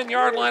the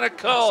 10-yard line of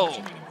Coe.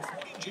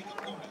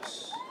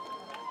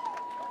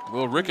 A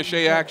little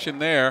ricochet action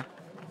there.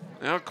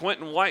 Now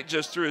Quentin White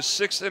just threw his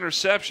 6th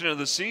interception of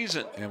the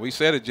season. And we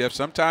said it, Jeff.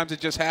 Sometimes it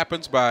just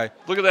happens by.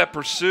 Look at that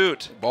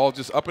pursuit. Ball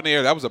just up in the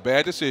air. That was a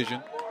bad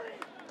decision.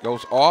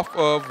 Goes off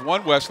of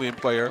one Wesleyan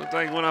player. Looked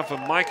like it went off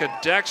of Micah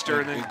Dexter,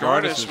 and then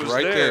Garnis was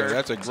right there.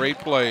 That's a great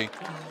play.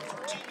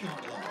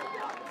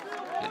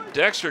 And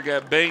Dexter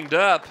got banged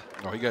up.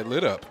 No, he got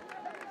lit up.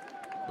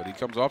 But he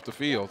comes off the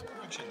field.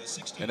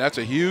 And that's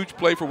a huge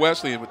play for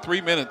Wesleyan with 3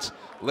 minutes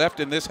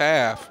left in this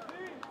half.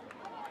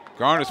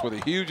 Garnis with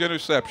a huge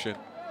interception.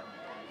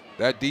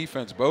 That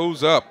defense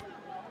bows up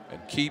and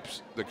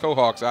keeps the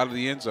Quahawks out of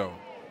the end zone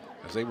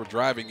as they were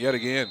driving yet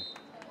again.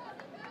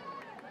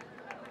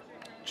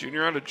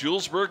 Junior out of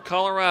Julesburg,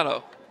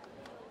 Colorado.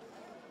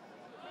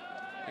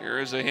 Here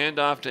is a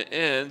handoff to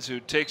Enns, who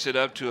takes it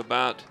up to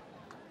about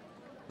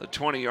the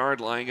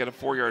 20-yard line. Got a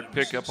 4-yard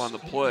pickup on the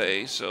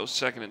play, so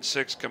 2nd and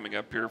 6 coming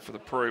up here for the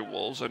Prairie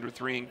Wolves. Under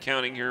 3 and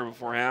counting here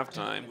before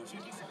halftime.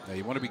 Now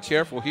you want to be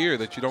careful here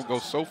that you don't go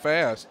so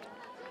fast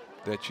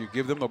that you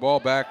give them the ball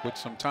back with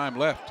some time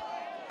left.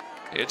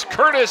 It's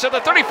Curtis at the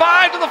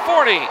 35 to the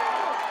 40.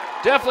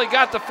 Definitely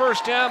got the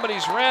first down, but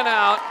he's ran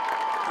out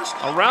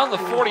around the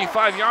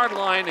 45-yard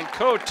line in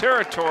Coe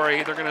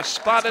territory. They're going to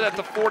spot it at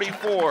the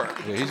 44.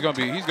 Yeah, he's going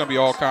to be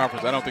all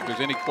conference. I don't think there's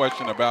any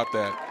question about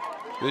that.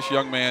 This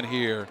young man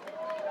here,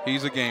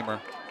 he's a gamer.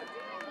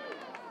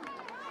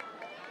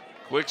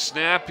 Quick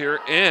snap here.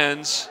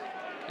 Enns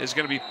is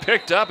going to be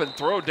picked up and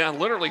thrown down,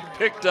 literally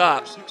picked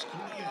up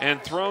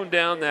and thrown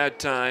down that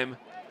time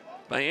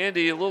by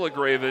Andy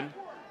Lilligraven.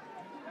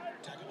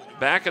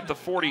 Back at the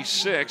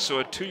 46,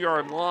 so a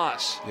 2-yard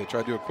loss. They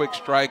tried to do a quick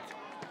strike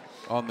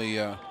on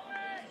the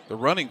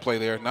running play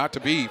there, not to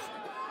be.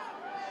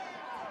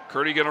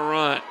 Curdy going to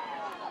run.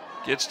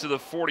 Gets to the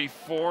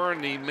 44,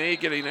 and he may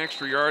get an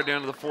extra yard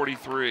down to the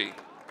 43.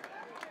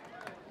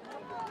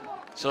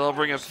 So they'll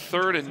bring up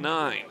 3rd and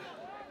 9.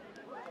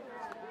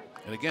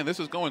 And again, this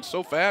is going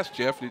so fast,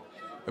 Jeff.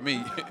 I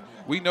mean,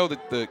 we know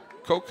that the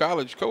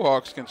College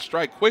Cohawks can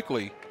strike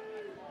quickly.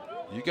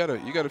 You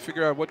gotta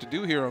figure out what to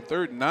do here on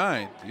 3rd and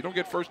 9. You don't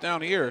get first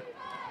down here,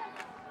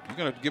 you're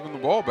gonna give them the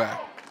ball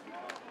back.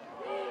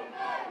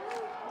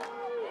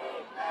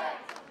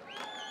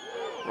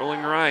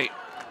 Rolling right.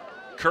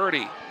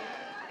 Curdy.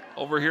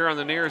 Over here on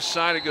the near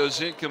side, it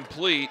goes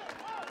incomplete.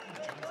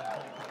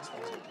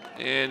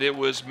 And it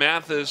was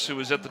Mathis who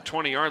was at the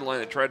 20-yard line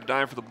that tried to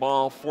dive for the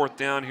ball. 4th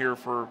down here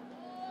for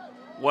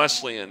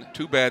Wesleyan.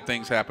 2 bad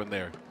things happened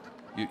there.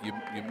 You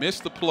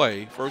missed the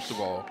play, first of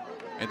all,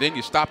 and then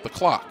you stop the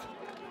clock.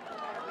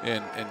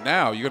 And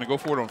now you're going to go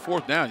for it on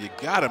 4th down. You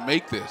got to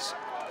make this,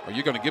 or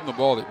you're going to give them the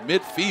ball at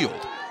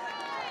midfield.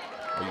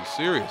 Are you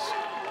serious?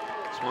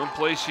 It's one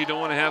place you don't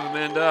want to have them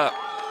end up.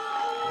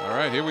 All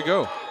right, here we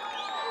go.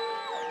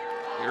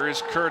 Here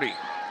is Curdy.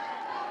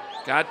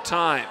 Got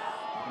time.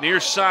 Near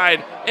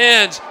side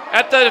ends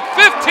at the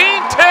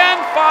 15-10-5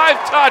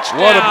 touchdown.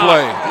 What a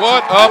play.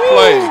 What a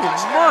play.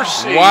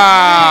 Mercy.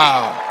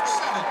 Wow.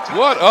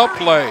 What a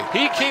play.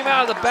 He came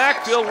out of the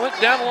backfield, went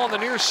down along the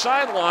near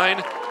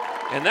sideline,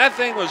 and that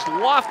thing was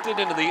lofted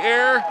into the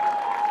air.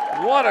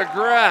 What a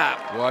grab.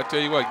 Well, I tell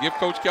you what, give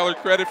Coach Keller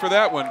credit for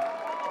that one.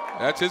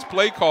 That's his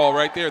play call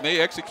right there. They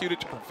executed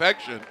to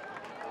perfection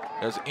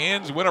as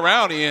ends went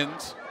around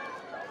ends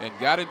and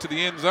got into the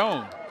end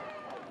zone.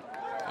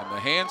 And the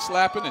hand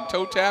slapping and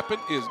toe tapping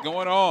is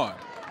going on.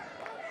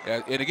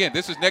 And again,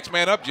 this is next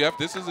man up, Jeff.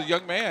 This is a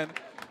young man.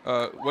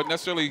 Wasn't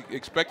necessarily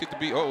expected to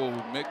be.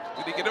 Mick,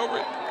 did he get over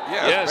it?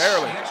 Yes,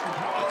 barely.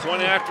 The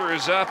point after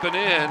is up and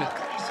in.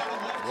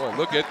 Boy,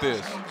 look at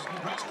this.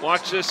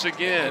 Watch this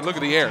again. And look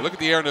at the air. Look at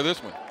the air into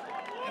this one.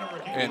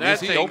 And that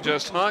thing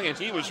just hung, and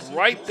he was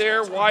right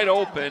there wide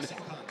open,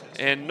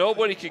 and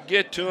nobody could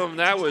get to him.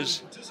 That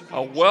was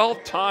a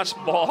well-tossed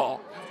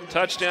ball.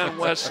 Touchdown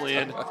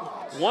Wesleyan.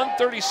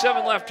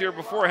 1:37 left here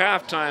before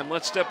halftime.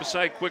 Let's step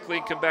aside quickly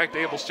and come back to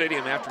Able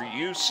Stadium after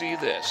you see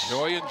this.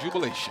 Joy and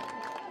jubilation.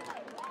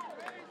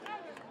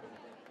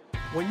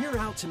 When you're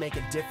out to make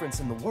a difference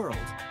in the world,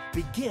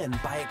 begin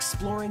by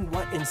exploring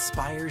what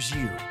inspires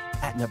you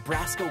at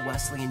Nebraska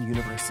Wesleyan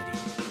University.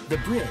 The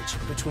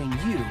bridge between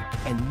you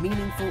and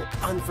meaningful,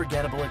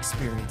 unforgettable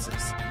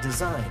experiences.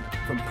 Designed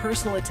from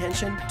personal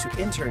attention to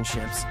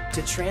internships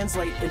to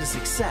translate into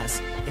success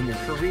in your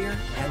career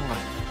and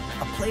life.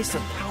 A place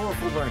of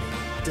powerful learning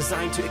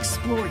designed to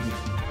explore you,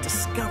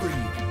 discover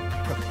you,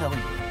 propel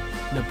you.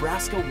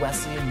 Nebraska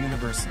Wesleyan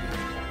University,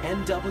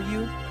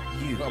 NWU.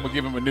 I'm going to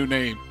give him a new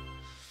name.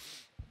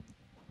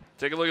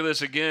 Take a look at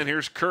this again.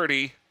 Here's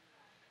Curdy,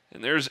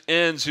 and there's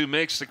Enns who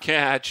makes the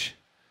catch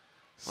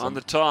on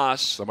the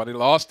toss. Somebody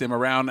lost him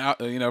around,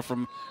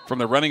 from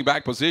the running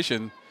back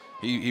position.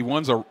 He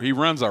runs a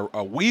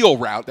wheel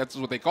route. That's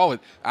what they call it.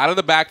 Out of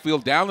the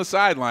backfield, down the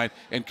sideline,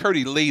 and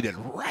Curdy laid it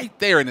right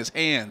there in his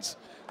hands.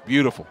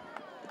 Beautiful.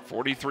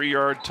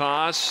 43-yard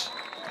toss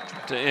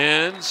to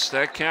Enns.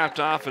 That capped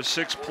off a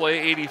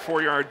 6-play,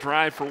 84-yard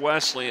drive for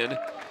Wesleyan.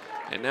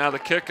 And now the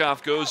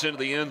kickoff goes into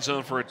the end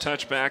zone for a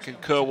touchback,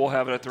 and Co will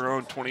have it at their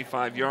own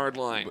 25-yard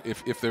line.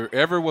 If there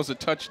ever was a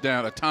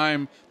touchdown, a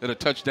time that a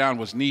touchdown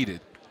was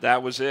needed,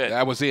 that was it.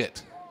 That was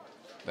it.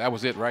 That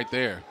was it right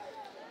there.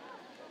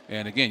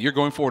 And again, you're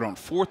going for it on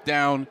 4th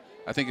down.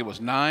 I think it was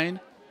 9.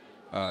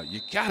 You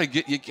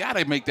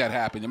gotta make that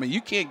happen. I mean,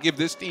 you can't give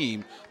this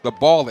team the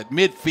ball at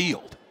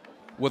midfield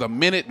with a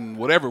minute and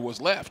whatever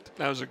was left.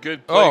 That was a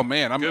good play. Oh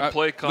man, good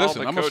play call.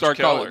 Listen, I'm gonna start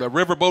calling it the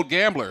riverboat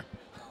gambler.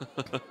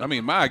 I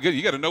mean, my good,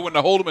 you got to know when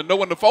to hold them and know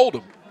when to fold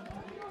them.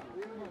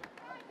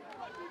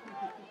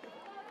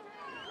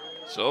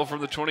 So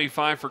from the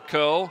 25 for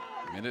Co.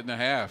 Minute and a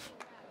half.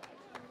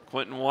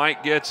 Quentin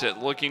White gets it,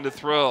 looking to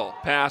throw.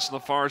 Pass on the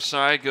far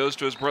side, goes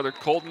to his brother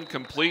Colton,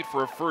 complete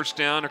for a first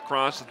down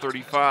across the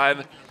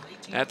 35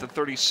 at the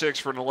 36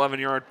 for an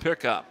 11-yard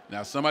pickup.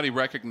 Now somebody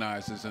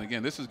recognizes, and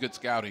again, this is good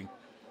scouting.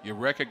 You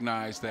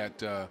recognize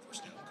that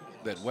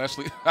that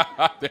Wesley,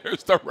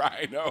 there's the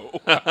Rhino.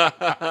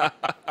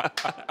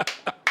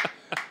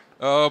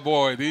 Oh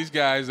boy, these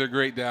guys are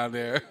great down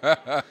there.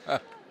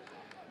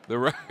 The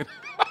Rhino.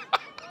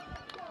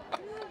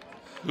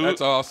 That's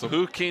awesome.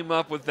 Who came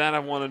up with that? I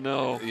want to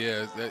know.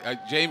 Yes,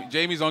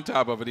 Jamie's on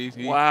top of it.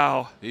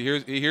 Wow. He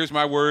hears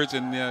my words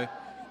and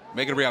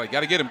make it a reality. Got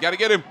to get him. Got to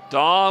get him.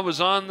 Daw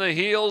was on the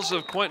heels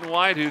of Quentin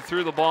White, who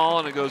threw the ball,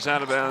 and it goes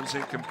out of bounds,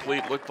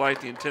 incomplete. Looked like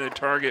the intended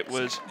target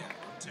was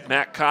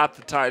Matt Kopp,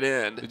 the tight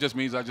end. It just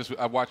means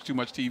I watched too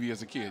much TV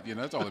as a kid.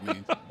 That's all it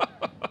means.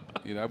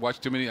 I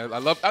watched too many. I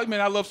love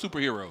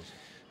superheroes.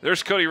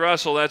 There's Cody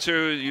Russell. That's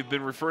who you've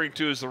been referring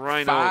to as the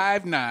Rhino.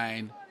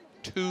 5'9",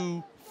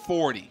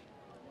 240.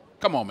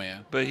 Come on,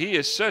 man. But he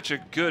is such a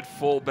good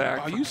fullback.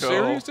 Are you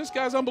serious? This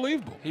guy's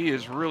unbelievable. He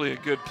is really a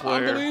good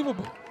player.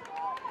 Unbelievable.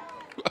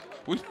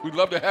 We'd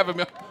love to have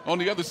him on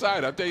the other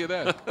side, I'll tell you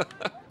that.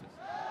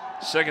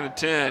 2nd and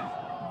 10.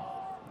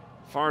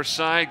 Far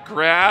side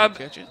grab.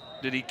 Did he catch it?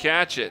 Did he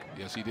catch it?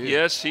 Yes, he did.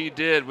 Yes, he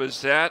did.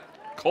 Was that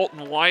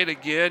Colton White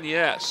again?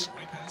 Yes.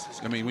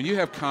 I mean, when you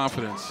have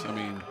confidence, I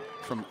mean,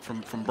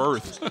 from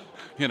birth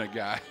in a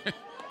guy,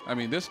 I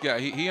mean, this guy,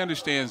 he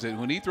understands that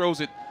when he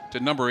throws it to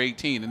number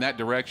 18 in that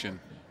direction,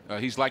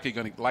 he's likely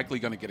going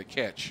to get a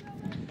catch.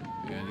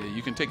 And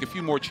you can take a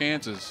few more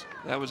chances.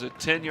 That was a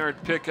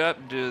 10-yard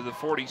pickup to the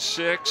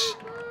 46.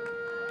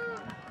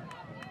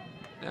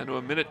 Down to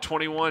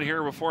 1:21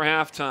 here before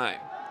halftime.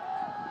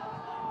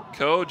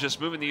 Coe just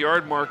moving the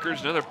yard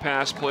markers. Another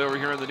pass play over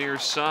here on the near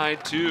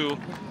side to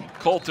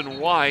Colton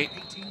White.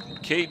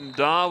 Caden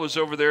Daw was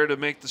over there to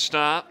make the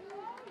stop,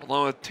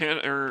 along with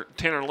Tanner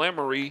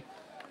Lemery.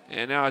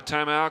 And now a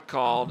timeout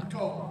called.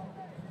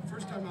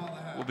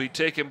 Will be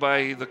taken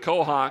by the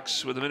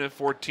Cohawks with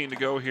 1:14 to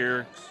go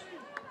here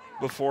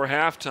before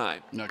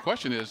halftime. Now, the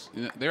question is,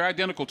 they're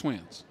identical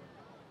twins,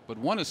 but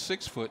one is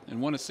 6 foot and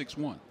one is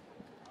 6'1".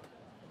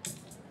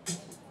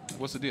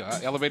 What's the deal?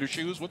 Elevator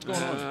shoes? What's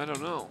going on? I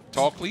don't know.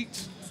 Tall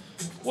cleats?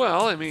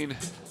 Well, I mean,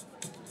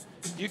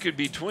 you could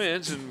be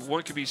twins, and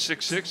one could be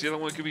 6'6", the other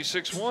one could be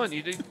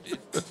 6'1".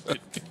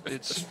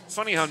 It's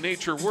funny how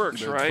nature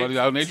works, right? Funny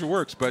how nature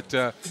works. But,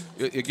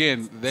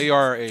 again, they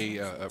are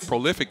a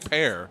prolific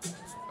pair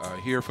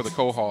here for the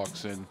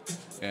Cohawks.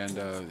 And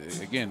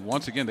again,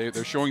 once again,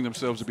 they're showing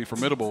themselves to be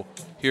formidable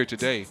here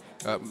today.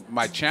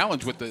 My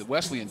challenge with the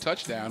Wesleyan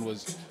touchdown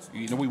was,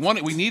 we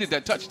needed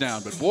that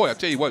touchdown, but boy, I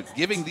tell you what,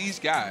 giving these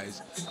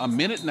guys a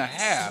minute and a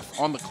half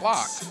on the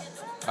clock,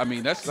 I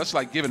mean, that's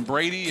like giving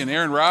Brady and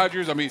Aaron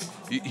Rodgers. I mean,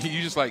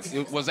 you just like,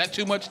 was that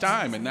too much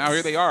time? And now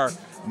here they are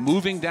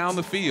moving down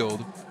the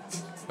field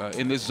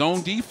in this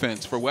zone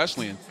defense for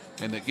Wesleyan.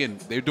 And again,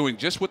 they're doing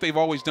just what they've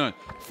always done,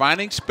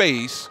 finding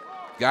space.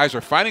 Guys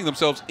are finding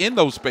themselves in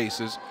those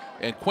spaces.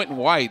 And Quentin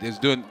White has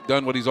done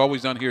what he's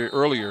always done here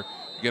earlier.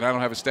 Again, I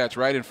don't have his stats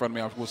right in front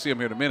of me. We'll see him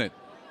here in a minute.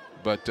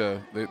 But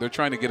they're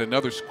trying to get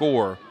another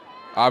score,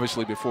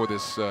 obviously, before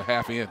this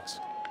half ends.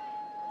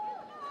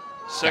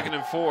 2nd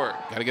and 4.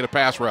 Got to get a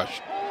pass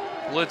rush.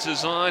 Blitz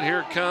is on.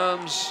 Here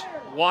comes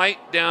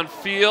White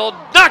downfield.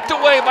 Knocked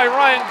away by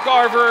Ryan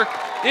Garver.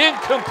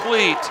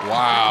 Incomplete.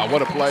 Wow,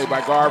 what a play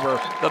by Garver.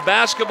 The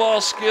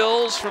basketball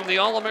skills from the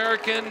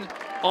All-American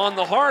on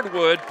the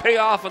hardwood pay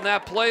off on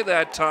that play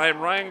that time.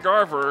 Ryan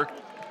Garver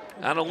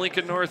out of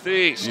Lincoln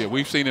Northeast. Yeah,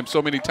 we've seen him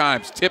so many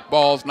times. Tip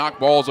balls, knock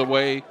balls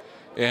away.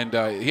 And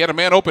he had a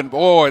man open.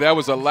 Boy, that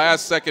was a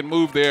last-second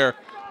move there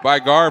by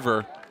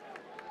Garver.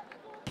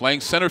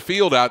 Playing center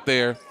field out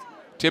there.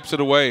 Tips it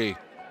away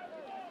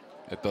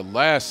at the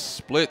last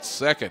split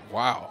second.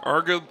 Wow.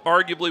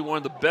 Arguably one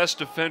of the best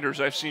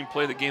defenders I've seen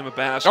play the game of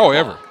basketball.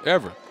 Oh,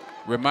 ever.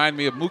 Remind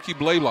me of Mookie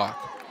Blaylock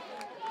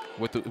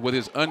with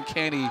his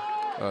uncanny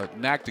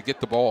knack to get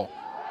the ball.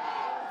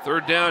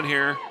 3rd down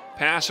here.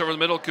 Pass over the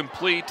middle,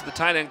 complete to the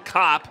tight end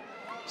Kopp.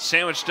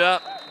 Sandwiched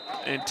up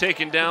and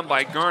taken down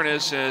by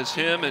Garnis as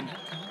him and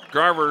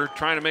Garver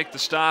trying to make the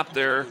stop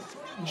there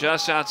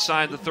just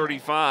outside the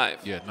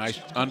 35. Yeah, nice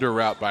under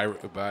route by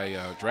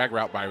drag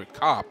route by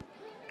Kopp.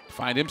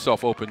 Find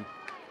himself open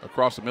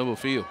across the middle of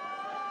the field.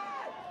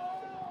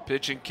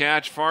 Pitch and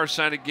catch, far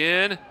side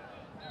again.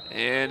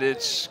 And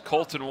it's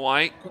Colton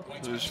White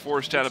who's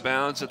forced out of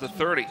bounds at the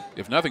 30.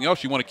 If nothing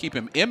else, you want to keep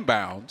him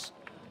inbounds.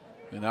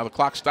 And now the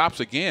clock stops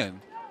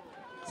again.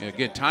 And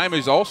again, time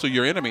is also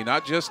your enemy,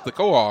 not just the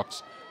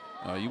Cohawks.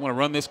 You want to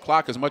run this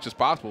clock as much as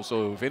possible.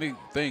 So if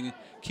anything,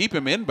 keep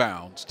him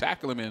inbounds,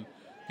 tackle him in,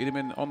 get him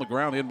in on the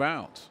ground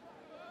inbounds.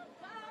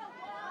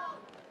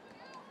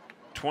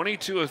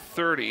 22 of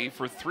 30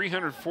 for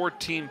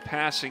 314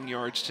 passing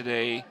yards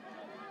today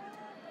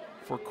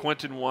for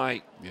Quentin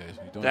White. Yeah,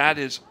 that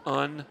is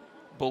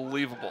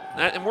unbelievable.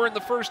 And we're in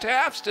the first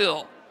half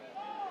still.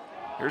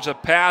 Here's a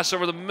pass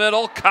over the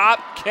middle.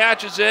 Kopp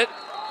catches it.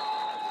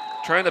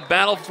 Trying to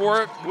battle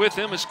for it with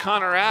him is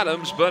Connor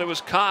Adams, but it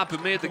was Kopp who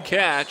made the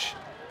catch.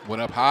 Went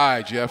up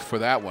high, Jeff, for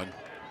that one.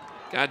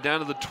 Got down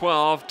to the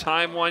 12.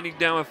 Time winding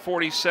down with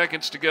 40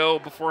 seconds to go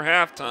before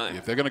halftime.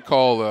 If they're going to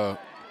call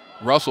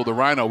Russell the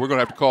Rhino, we're going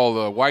to have to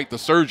call White the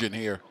surgeon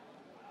here.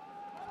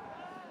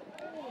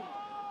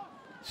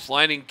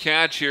 Sliding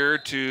catch here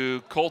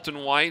to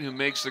Colton White, who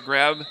makes the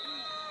grab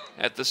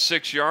at the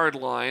 6-yard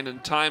line,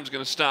 and time's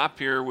going to stop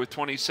here with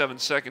 27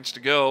 seconds to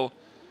go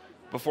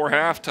before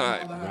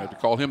halftime. We're going to have to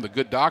call him the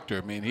good doctor.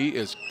 I mean, he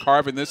is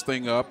carving this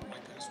thing up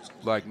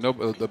like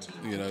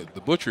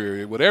the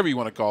butcher, whatever you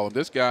want to call him.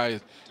 This guy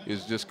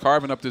is just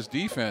carving up this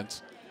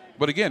defense.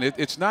 But again,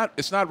 it's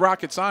not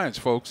rocket science,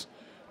 folks.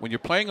 When you're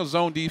playing a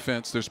zone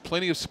defense, there's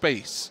plenty of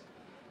space.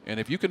 And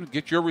if you can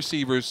get your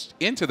receivers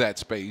into that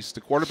space,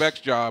 the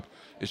quarterback's job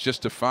is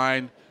just to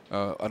find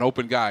an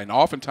open guy. And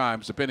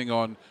oftentimes, depending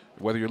on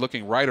whether you're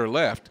looking right or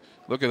left,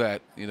 look at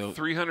that.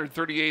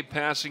 338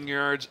 passing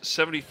yards,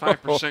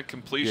 75%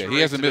 completion rate.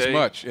 He hasn't missed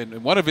much.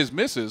 And one of his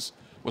misses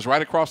was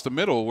right across the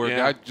middle where a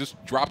guy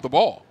just dropped the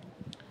ball.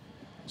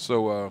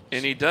 So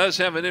and he does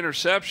have an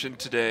interception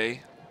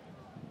today.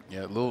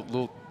 Yeah, a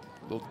little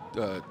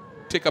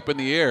tick up in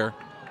the air.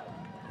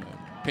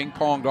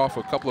 ping-ponged off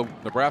a couple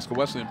of Nebraska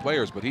Wesleyan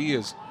players, but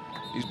he's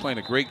playing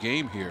a great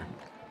game here.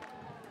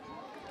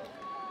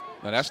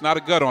 Now that's not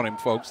a gut on him,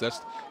 folks.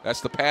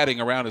 That's the padding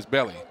around his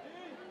belly.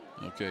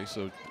 Okay,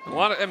 so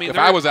if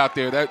I was out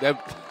there,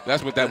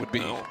 that's what that would be.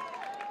 No.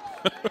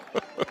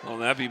 Well,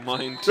 that'd be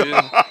mine too.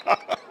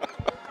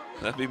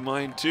 That'd be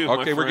mine too.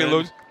 Okay, we're getting a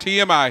little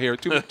TMI here.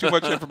 Too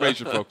much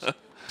information, folks.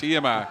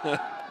 TMI.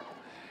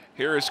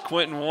 Here is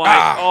Quentin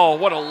White. Oh,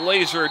 what a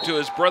laser to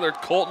his brother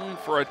Colton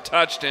for a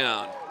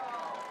touchdown.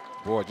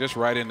 Boy, just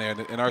right in there.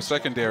 In our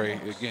secondary,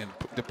 again,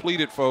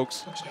 depleted,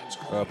 folks.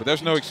 But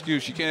there's no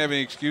excuse. You can't have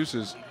any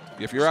excuses.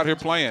 If you're out here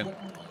playing,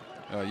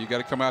 you got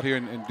to come out here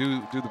and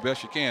do the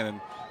best you can.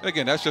 And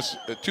again, that's just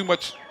too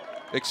much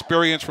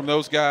experience from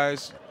those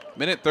guys.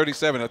 Minute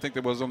 37, I think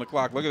that was on the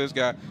clock. Look at this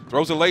guy.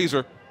 Throws a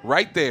laser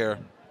right there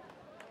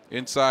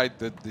inside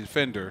the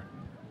defender.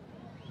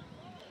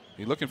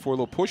 He's looking for a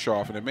little push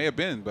off, and it may have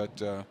been, but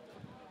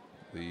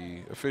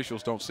the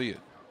officials don't see it.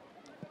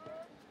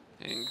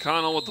 And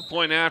Connell with the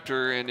point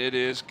after, and it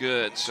is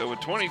good. So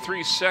with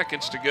 23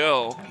 seconds to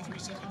go,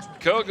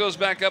 Co goes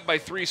back up by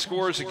 3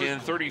 scores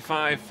again,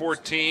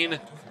 35-14.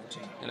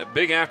 And a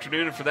big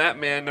afternoon for that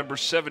man, number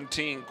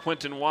 17,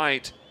 Quentin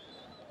White.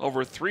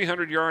 Over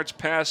 300 yards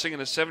passing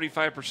and a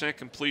 75%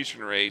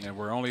 completion rate. And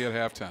we're only at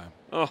halftime.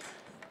 Oh.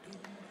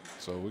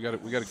 So we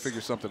got to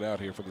figure something out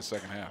here for the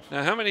second half.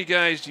 Now, how many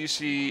guys do you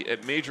see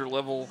at major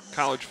level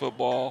college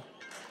football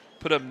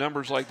put up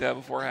numbers like that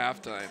before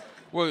halftime?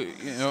 Well,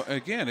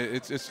 again,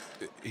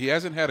 he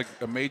hasn't had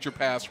a major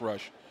pass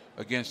rush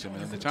against him,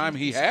 and at the time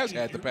he has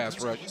had the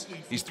pass rush,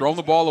 he's thrown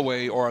the ball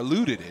away or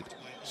eluded it.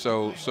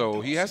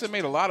 So he hasn't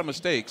made a lot of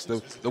mistakes.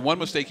 The one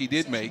mistake he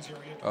did make,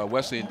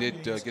 Wesleyan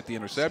did get the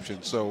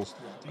interception. So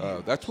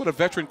that's what a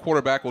veteran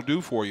quarterback will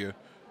do for you.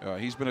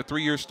 He's been a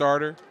 3-year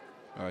starter.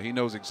 He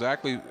knows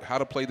exactly how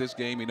to play this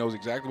game. He knows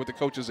exactly what the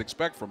coaches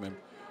expect from him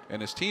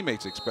and his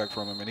teammates expect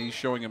from him, and he's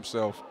showing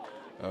himself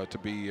to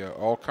be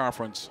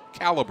all-conference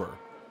caliber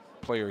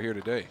player here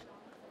today.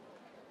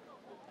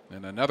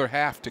 And another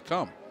half to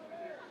come.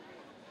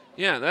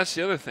 Yeah, that's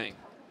the other thing.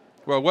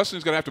 Well,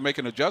 Wesleyan's going to have to make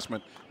an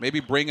adjustment. Maybe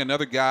bring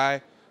another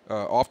guy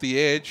off the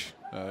edge.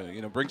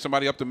 Bring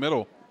somebody up the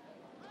middle.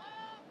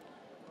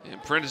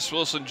 And Prentice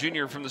Wilson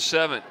Jr. from the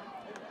 7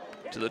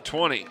 to the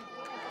 20,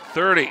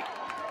 30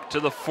 to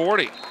the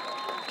 40.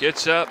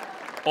 Gets up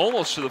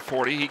almost to the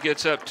 40. He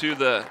gets up to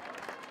the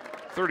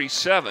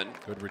 37.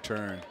 Good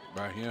return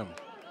by him.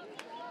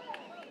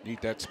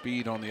 Need that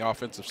speed on the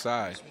offensive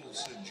side.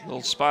 A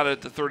little spot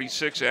at the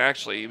 36,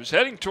 actually. He was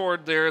heading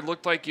toward there. It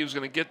looked like he was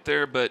going to get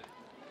there, but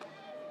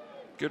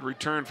good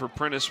return for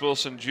Prentice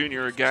Wilson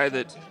Jr., a guy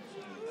that,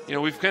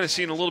 we've kind of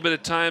seen a little bit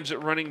of times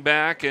at running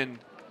back, and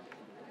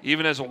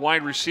even as a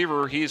wide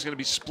receiver, he's going to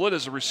be split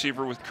as a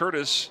receiver with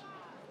Curtis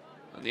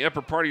on the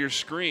upper part of your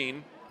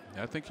screen.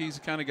 I think he's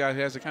the kind of guy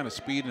who has the kind of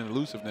speed and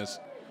elusiveness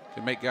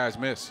to make guys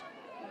miss.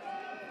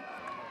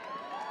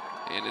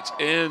 And it's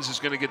Enns who's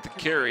going to get the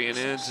carry, and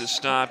Enns is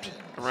stopped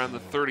around the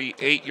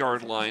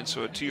 38-yard line,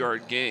 so a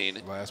 2-yard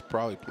gain. Last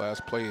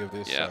play of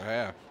this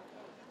half.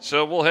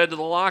 So we'll head to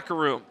the locker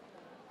room.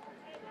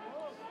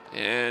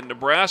 And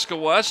Nebraska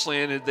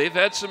Wesleyan, they've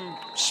had some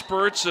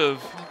spurts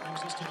of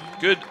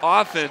good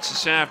offense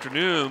this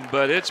afternoon,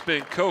 but it's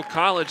been Co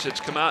College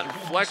that's come out and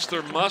flexed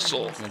their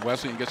muscle. And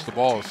Wesleyan gets the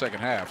ball in the second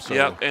half. So.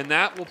 Yep, and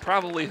that will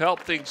probably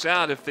help things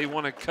out if they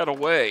want to cut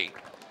away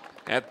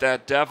at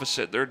that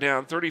deficit. They're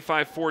down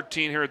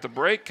 35-14 here at the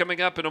break.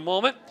 Coming up in a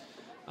moment,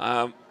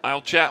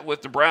 I'll chat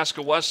with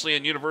Nebraska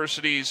Wesleyan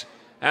University's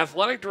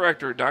athletic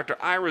director, Dr.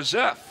 Ira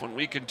Zeff, when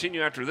we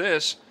continue after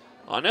this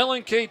on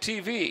LNK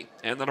TV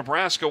and the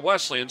Nebraska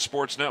Wesleyan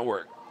Sports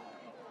Network.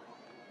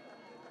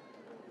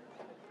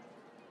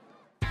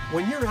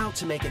 When you're out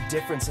to make a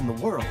difference in the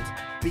world,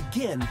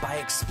 begin by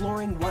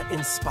exploring what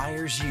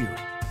inspires you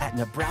at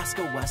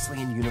Nebraska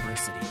Wesleyan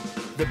University.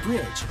 The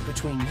bridge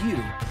between you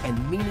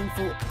and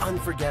meaningful,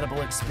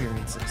 unforgettable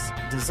experiences.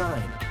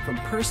 Designed from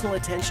personal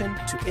attention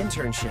to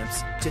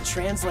internships to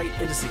translate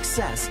into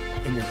success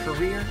in your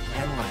career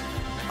and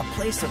life. A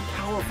place of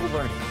powerful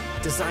learning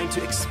designed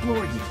to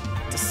explore you,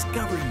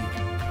 discover you,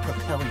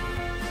 propel you.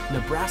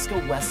 Nebraska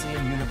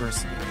Wesleyan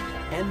University.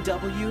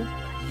 NWU.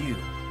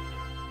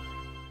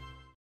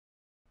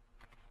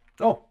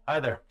 Oh, hi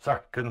there. Sorry,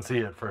 couldn't see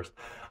you at first.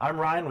 I'm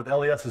Ryan with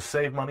LES's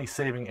Save Money,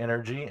 Saving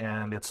Energy,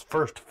 and it's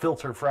first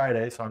filter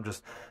Friday, so I'm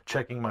just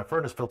checking my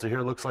furnace filter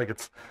here. Looks like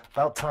it's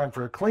about time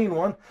for a clean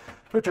one,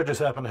 which I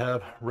just happen to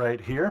have right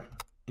here.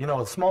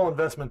 A small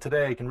investment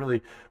today can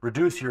really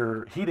reduce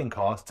your heating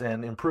costs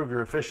and improve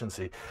your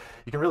efficiency.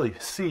 You can really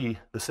see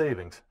the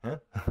savings.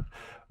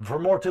 For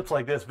more tips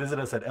like this, visit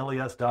us at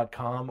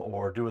les.com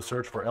or do a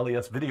search for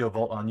LES Video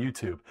Vault on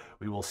YouTube.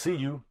 We will see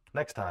you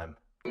next time.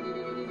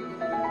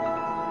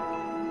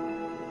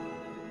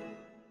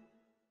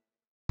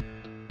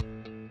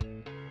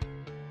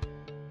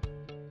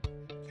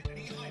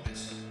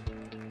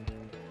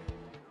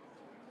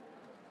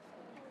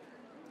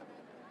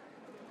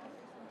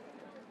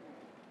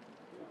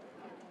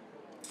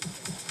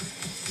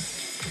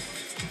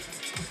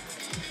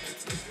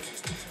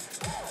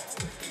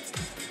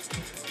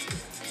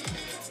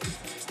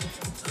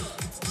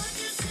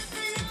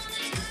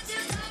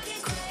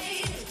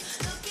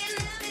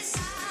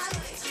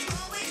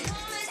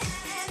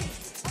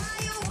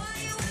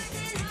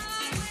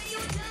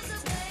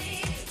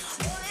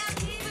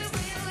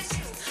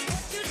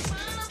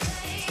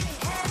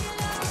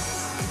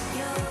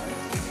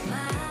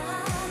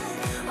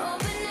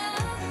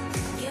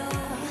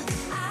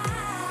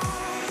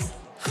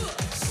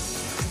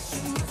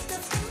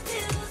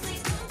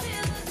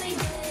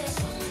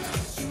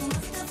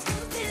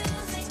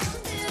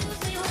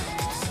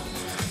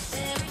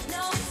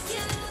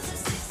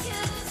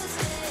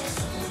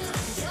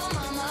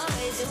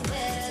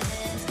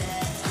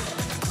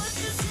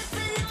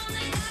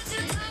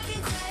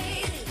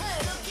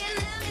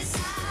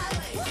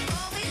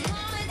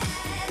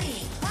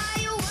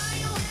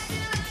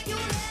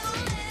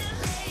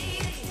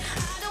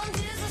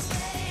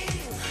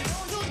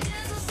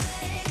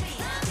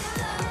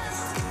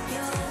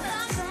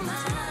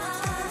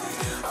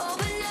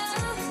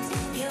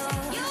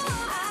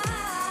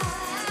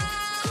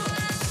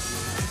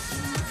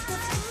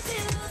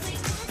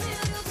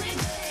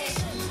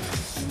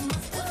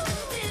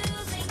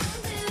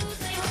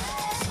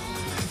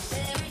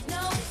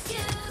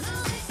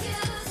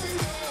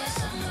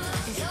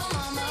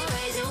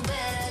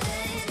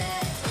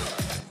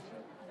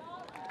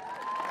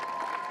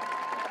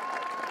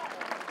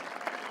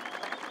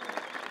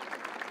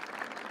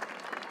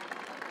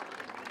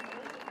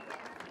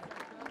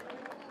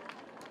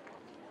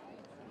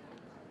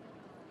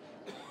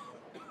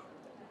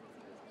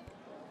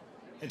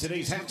 And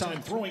today's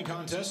halftime throwing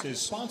contest is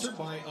sponsored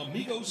by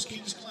Amigo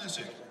Skis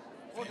Classic.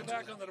 Welcome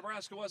back on the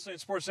Nebraska Wesleyan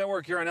Sports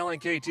Network here on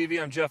LNK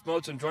TV. I'm Jeff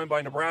Moats. I'm joined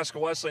by Nebraska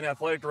Wesleyan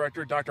Athletic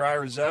Director Dr.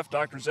 Ira Zeff.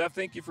 Dr. Zeff,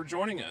 thank you for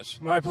joining us.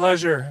 My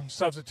pleasure. I'm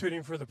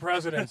substituting for the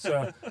president,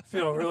 so I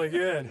feel really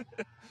good.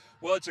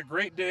 Well, it's a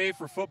great day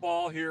for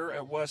football here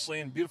at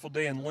Wesleyan, beautiful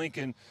day in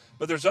Lincoln,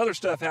 but there's other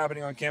stuff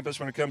happening on campus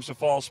when it comes to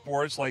fall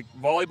sports, like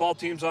volleyball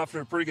team's off to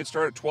a pretty good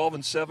start at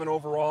 12-7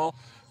 overall.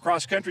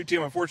 Cross-country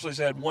team, unfortunately, has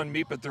had one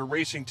meet, but they're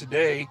racing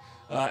today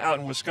out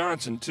in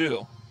Wisconsin,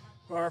 too.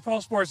 Well, our fall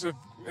sports,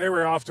 they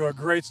were off to a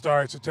great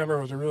start. September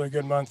was a really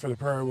good month for the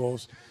Prairie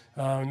Wolves.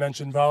 We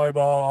mentioned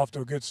volleyball, off to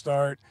a good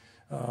start.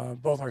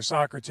 Both our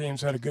soccer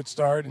teams had a good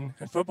start, and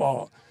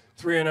football,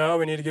 3-0.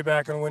 We need to get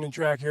back on the winning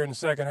track here in the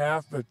second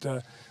half,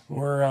 but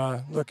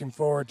we're looking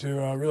forward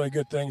to really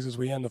good things as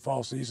we end the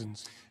fall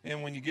seasons.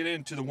 And when you get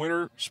into the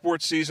winter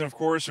sports season, of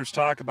course, there's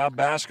talk about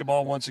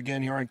basketball once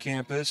again here on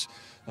campus.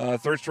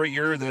 Third straight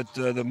year that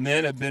the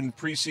men have been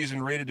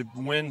preseason rated to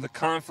win the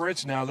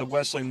conference. Now the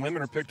Wesleyan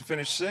women are picked to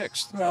finish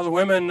sixth. Well, the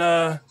women,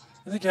 I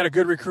think, had a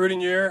good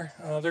recruiting year.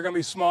 They're going to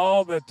be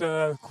small but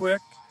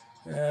quick,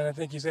 and I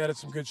think he's added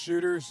some good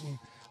shooters. And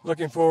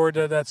looking forward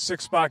to that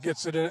sixth spot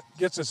gets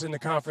us in the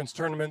conference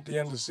tournament at the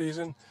end of the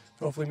season.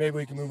 Hopefully maybe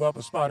we can move up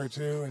a spot or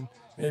two and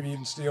maybe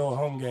even steal a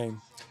home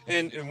game.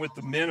 And with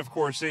the men, of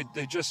course,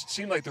 they just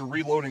seem like they're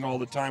reloading all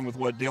the time with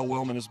what Dale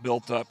Willman has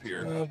built up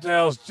here.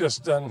 Dale's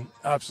just done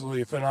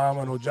absolutely a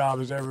phenomenal job,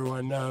 as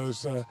everyone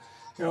knows.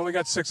 We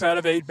got 6 out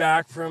of 8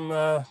 back from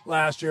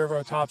last year of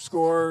our top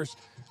scorers.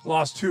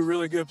 Lost 2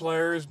 really good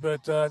players,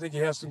 but I think he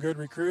has some good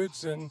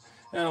recruits and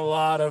a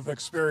lot of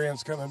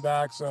experience coming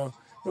back. So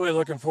really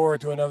looking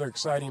forward to another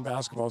exciting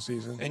basketball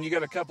season. And you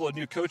got a couple of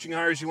new coaching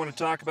hires you want to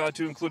talk about,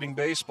 too, including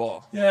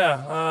baseball. Yeah,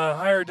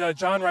 hired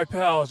John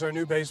Ripel as our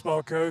new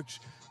baseball coach.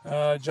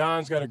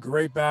 John's got a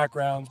great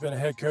background. He's been a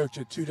head coach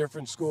at 2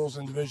 different schools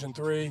in Division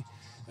III.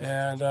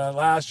 And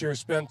last year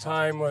spent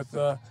time with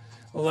a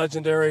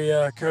legendary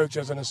coach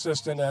as an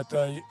assistant at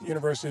the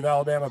University of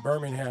Alabama,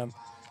 Birmingham.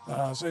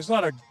 So he's a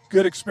lot of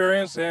good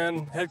experience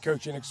and head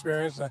coaching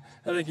experience. I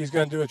think he's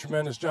going to do a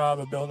tremendous job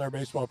of building our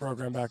baseball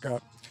program back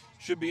up.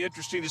 Should be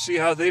interesting to see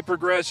how they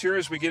progress here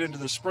as we get into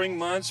the spring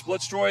months.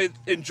 Let's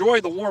enjoy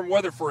the warm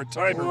weather for a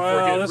time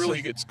before it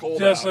really gets cold out.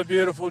 Just a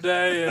beautiful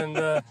day,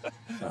 and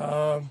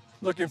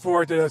looking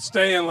forward to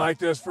staying like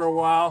this for a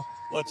while.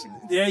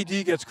 The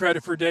AD gets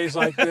credit for days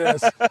like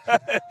this.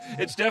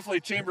 It's definitely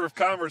Chamber of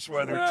Commerce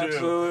weather, too.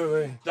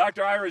 Absolutely.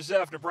 Dr. Ira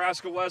Zeff,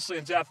 Nebraska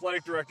Wesleyan's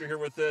athletic director, here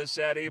with us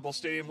at Able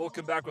Stadium. We'll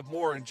come back with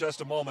more in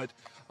just a moment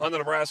on the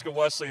Nebraska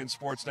Wesleyan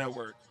Sports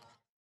Network.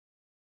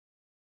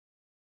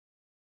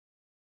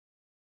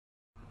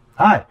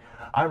 Hi,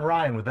 I'm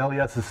Ryan with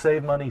LES's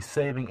Save Money,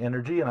 Saving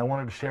Energy, and I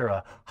wanted to share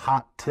a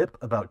hot tip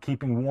about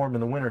keeping warm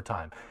in the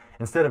wintertime.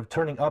 Instead of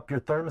turning up your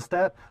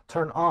thermostat,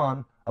 turn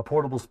on a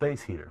portable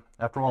space heater.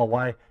 After all,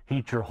 why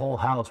heat your whole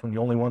house when you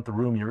only want the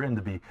room you're in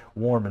to be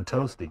warm and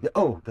toasty?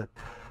 Oh,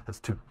 that's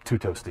too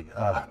toasty.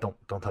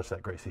 Don't touch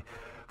that, Gracie.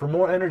 For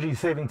more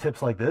energy-saving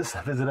tips like this,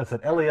 visit us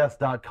at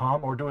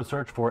les.com or do a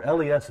search for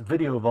LES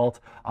Video Vault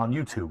on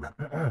YouTube.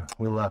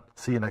 We'll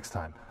see you next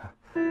time.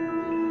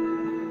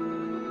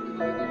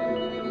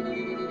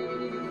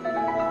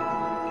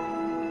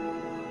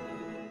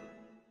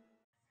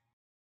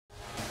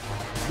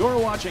 You're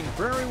watching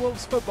Prairie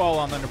Wolves football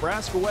on the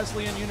Nebraska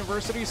Wesleyan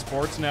University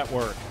Sports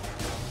Network.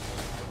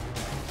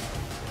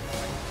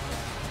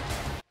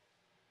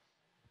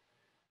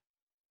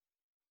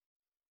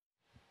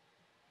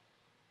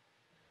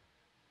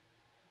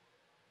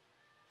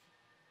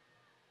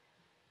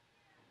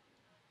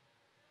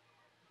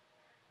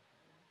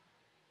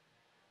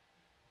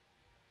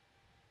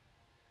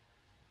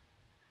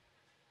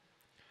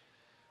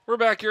 We're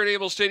back here at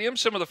Able Stadium.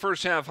 Some of the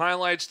first half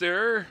highlights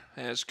there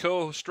as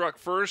Coe struck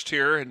first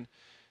here, and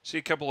see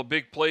a couple of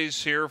big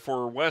plays here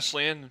for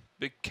Wesleyan.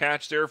 Big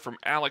catch there from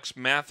Alex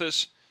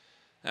Mathis.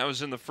 That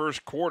was in the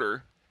first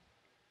quarter.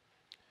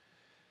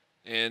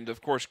 And, of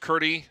course,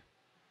 Curdy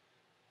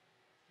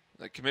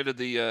that committed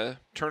the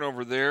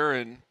turnover there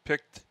and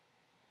picked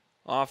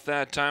off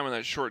that time on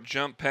that short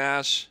jump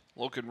pass.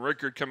 Logan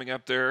Rickard coming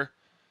up there.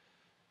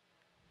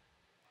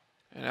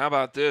 And how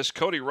about this?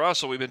 Cody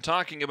Russell, we've been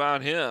talking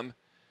about him.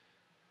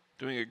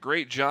 Doing a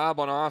great job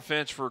on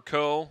offense for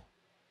Coe.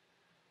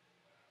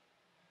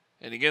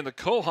 And again, the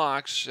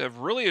Cohawks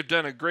have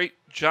done a great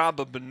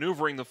job of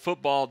maneuvering the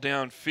football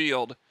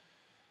downfield,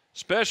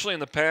 especially in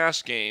the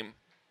pass game.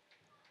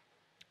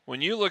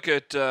 When you look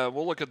at,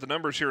 we'll look at the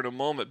numbers here in a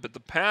moment, but the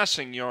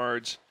passing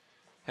yards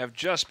have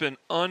just been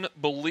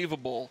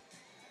unbelievable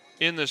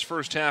in this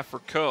first half for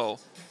Coe.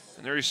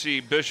 And there you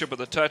see Bishop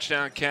with a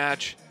touchdown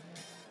catch.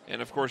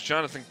 And, of course,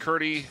 Jonathan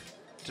Curdy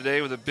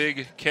today with a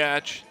big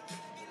catch.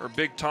 Or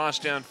big toss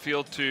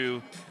downfield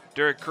to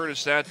Derek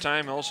Curtis that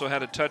time. Also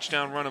had a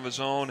touchdown run of his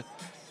own.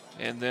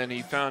 And then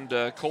he found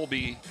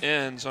Colby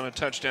Enns on a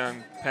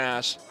touchdown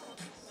pass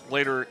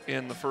later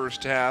in the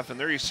first half. And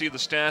there you see the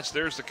stats.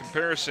 There's the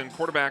comparison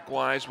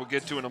quarterback-wise we'll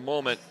get to in a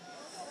moment.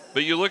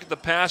 But you look at the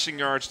passing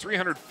yards,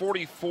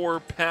 344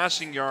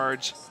 passing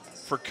yards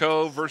for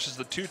Coe versus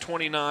the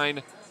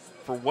 229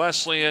 for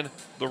Wesleyan.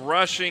 The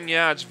rushing,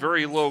 yeah, it's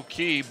very low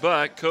key,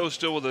 but Coe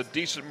still with a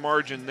decent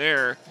margin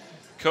there.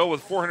 Coe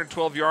with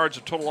 412 yards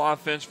of total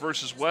offense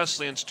versus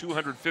Wesleyan's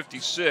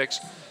 256.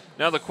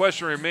 Now the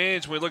question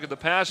remains, when we look at the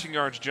passing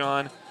yards,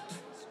 John,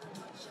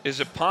 is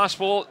it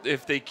possible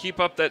if they keep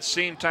up that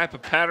same type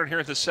of pattern here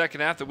in the second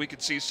half that we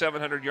could see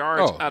 700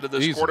 yards out of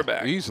this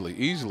quarterback?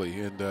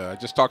 Easily. And I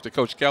just talked to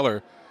Coach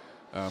Keller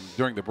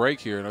during the break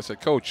here, and I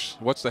said, Coach,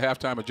 what's the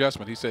halftime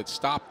adjustment? He said,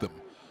 stop them.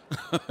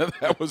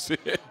 That was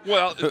it.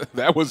 Well,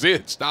 that was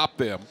it. Stop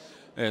them.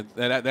 And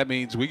that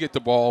means we get the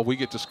ball, we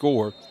get to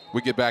score,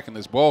 we get back in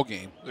this ball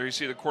game. There you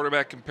see the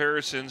quarterback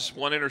comparisons.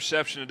 1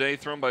 interception today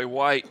thrown by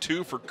White,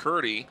 2 for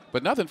Curdy.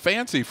 But nothing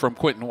fancy from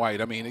Quentin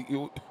White. I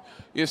mean,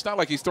 it's not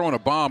like he's throwing a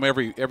bomb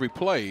every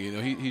play. You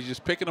know, he's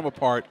just picking them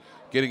apart,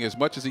 getting as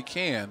much as he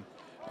can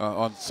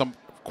on some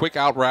quick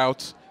out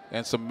routes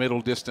and some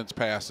middle distance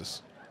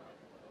passes.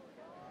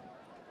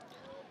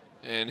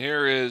 And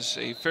here is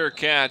a fair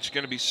catch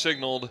going to be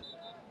signaled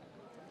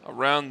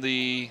around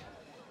the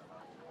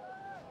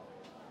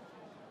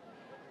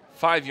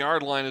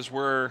 5-yard line is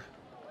where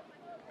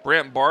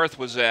Brant Barth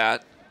was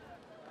at.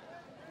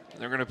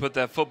 They're going to put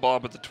that football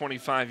up at the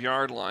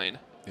 25-yard line.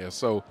 Yeah,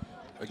 so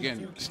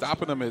again,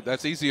 stopping them,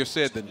 that's easier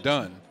said than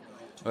done.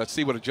 Let's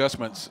see what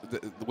adjustments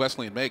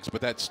Wesleyan makes,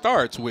 but that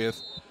starts with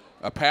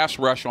a pass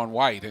rush on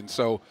White. And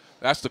so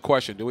that's the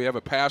question. Do we have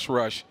a pass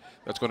rush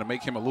that's going to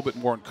make him a little bit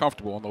more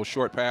uncomfortable on those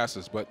short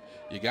passes? But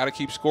you got to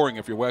keep scoring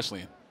if you're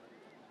Wesleyan.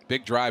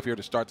 Big drive here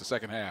to start the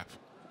second half.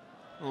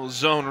 Little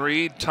zone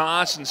read,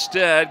 toss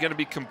instead, going to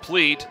be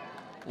complete.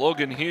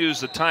 Logan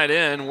Hughes, the tight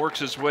end, works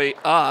his way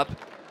up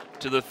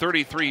to the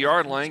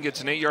 33-yard line,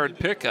 gets an 8-yard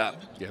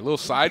pickup. Yeah, a little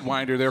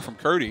sidewinder there from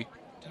Curdy.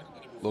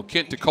 A little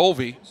Kent to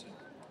Colvey.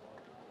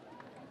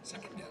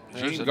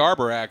 Gene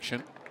Garber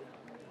action.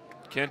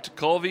 Kent to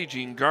Colvey,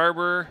 Gene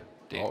Garber,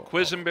 Dave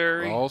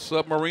Quisenberry. All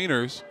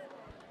Submariners.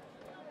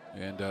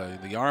 And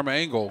the arm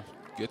angle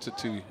gets it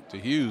to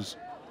Hughes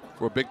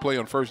for a big play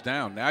on first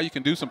down. Now you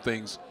can do some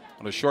things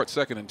on a short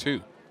 2nd and 2.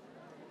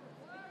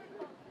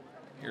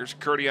 Here's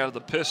Curdy out of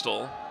the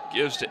pistol.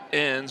 Gives to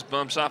Enns,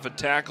 bumps off a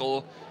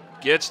tackle,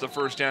 gets the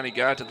first down he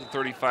got to the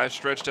 35,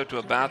 stretched up to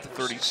about the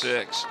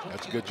 36.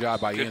 That's a good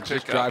job by Enns.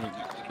 Just driving.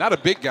 Not a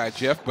big guy,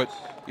 Jeff, but,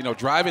 you know,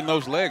 driving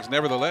those legs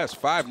nevertheless.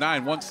 5'9",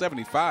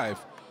 175,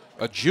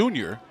 a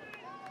junior.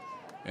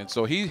 And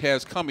so he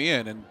has come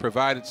in and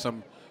provided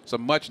some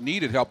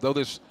much-needed help, though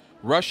this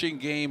rushing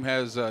game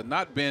has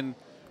not been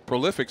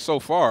prolific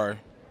so far.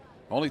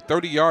 Only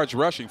 30 yards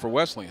rushing for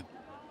Wesleyan.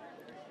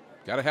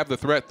 Got to have the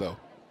threat, though.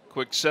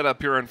 Quick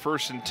setup here on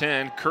 1st and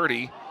 10.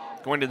 Curdy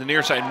going to the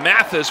near side.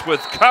 Mathis with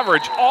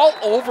coverage all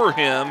over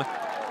him.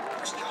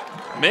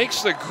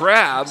 Makes the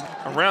grab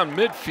around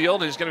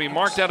midfield. He's going to be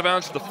marked out of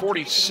bounds to the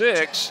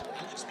 46.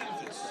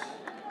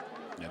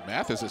 And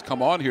Mathis has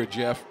come on here,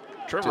 Jeff.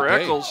 Trevor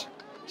Eccles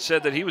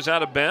said that he was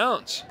out of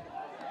bounds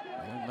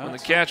when the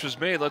catch was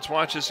made. Let's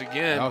watch this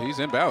again. No, he's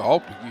inbound.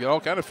 Oh, you get all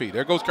kind of feet.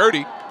 There goes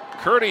Curdy.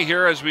 Curdy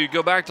here, as we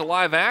go back to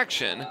live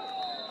action,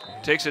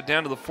 takes it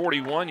down to the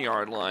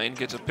 41-yard line,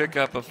 gets a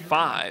pickup of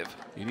 5.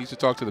 He needs to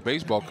talk to the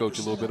baseball coach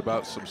a little bit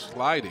about some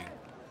sliding.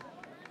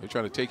 They're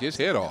trying to take his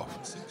head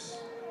off.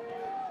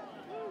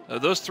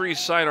 Those 3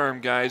 sidearm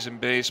guys in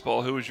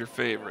baseball, who was your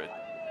favorite?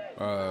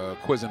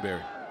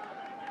 Quisenberry.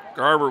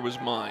 Garber was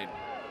mine,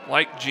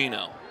 like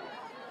Gino.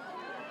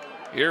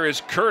 Here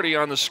is Curdy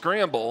on the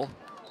scramble,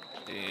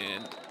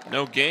 and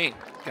no gain.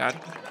 Got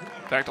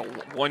back to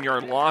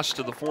 1-yard loss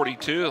to the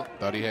 42.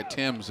 Thought he had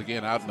Timms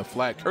again out in the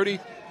flat. Curdy,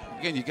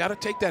 again, you got to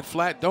take that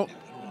flat. Don't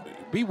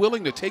be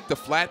willing to take the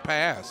flat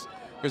pass.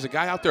 There's a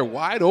guy out there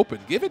wide open.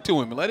 Give it to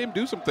him and let him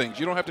do some things.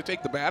 You don't have to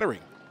take the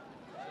battering.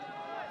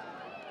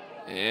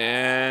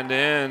 And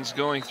Enns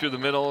going through the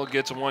middle,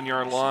 gets a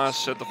 1-yard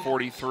loss at the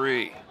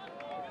 43.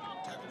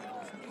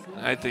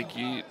 I think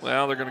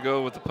they're going to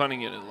go with the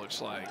punting unit, it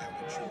looks like.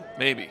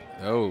 Maybe.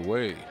 No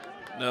way.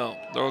 No,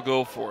 they'll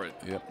go for it.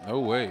 Yep, no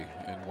way.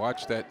 And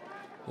watch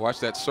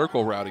that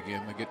circle route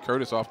again to get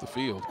Curtis off the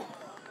field.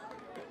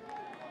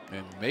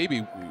 And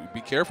maybe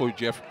be careful,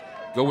 Jeff.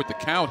 Go with the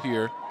count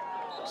here.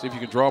 See if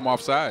you can draw them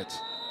off sides.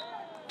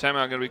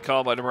 Timeout going to be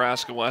called by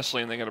Nebraska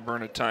Wesleyan. They got to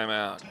burn a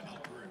timeout.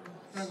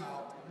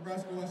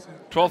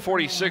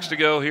 12:46 to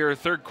go here,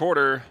 third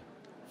quarter.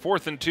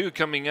 4th and 2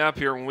 coming up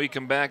here when we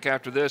come back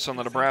after this on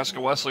the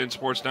Nebraska Wesleyan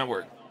Sports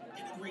Network.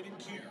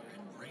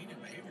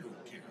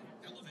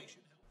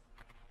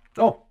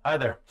 Oh, hi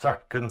there. Sorry,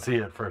 couldn't see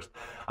you at first.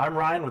 I'm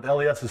Ryan with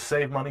LES's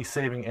Save Money,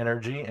 Saving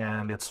Energy,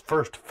 and it's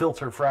first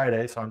filter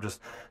Friday, so I'm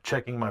just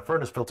checking my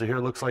furnace filter here.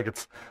 Looks like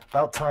it's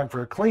about time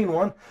for a clean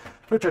one,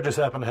 which I just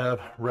happen to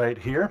have right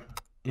here.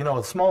 You know,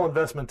 a small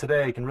investment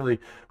today can really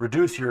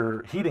reduce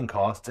your heating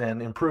costs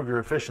and improve your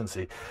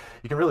efficiency.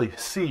 You can really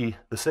see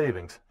the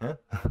savings. Yeah?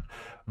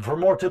 For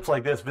more tips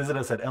like this, visit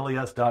us at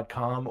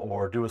les.com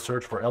or do a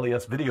search for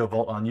LES Video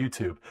Vault on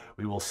YouTube.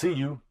 We will see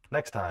you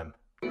next time.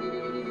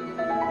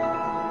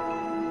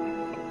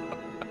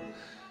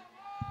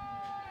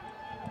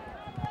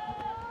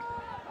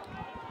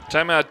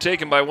 Timeout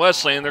taken by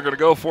Wesleyan. They're going to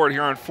go for it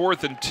here on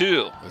 4th and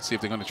 2. Let's see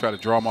if they're going to try to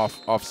draw them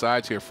off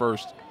sides here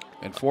first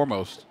and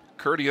foremost.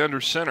 Curdy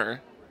under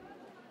center.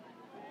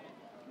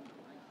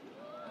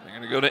 They're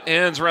going to go to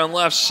ends around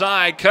left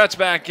side. Cuts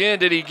back in.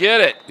 Did he get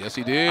it? Yes,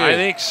 he did. I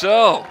think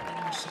so.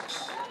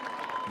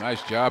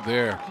 Nice job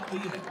there.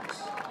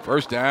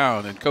 First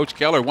down. And Coach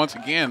Keller, once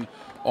again,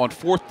 on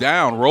 4th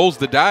down, rolls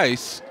the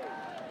dice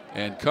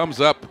and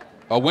comes up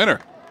a winner.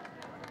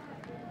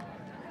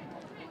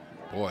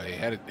 Boy,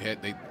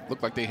 they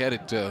looked like they had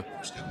it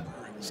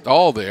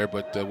stalled there,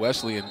 but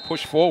Wesleyan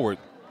pushed forward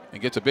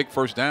and gets a big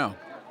first down.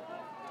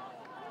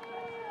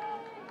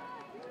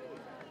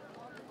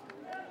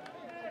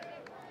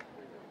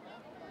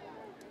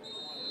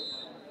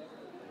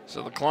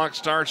 So the clock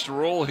starts to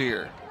roll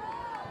here.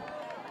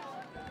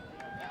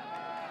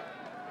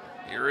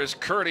 Here is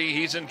Curdy.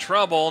 He's in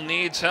trouble,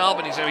 needs help,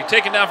 and he's going to be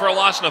taken down for a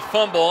loss and a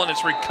fumble, and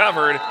it's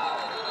recovered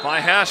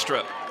by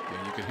Hastrup.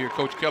 Yeah, you can hear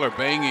Coach Keller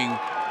banging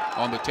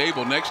on the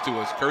table next to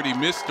us. Curdy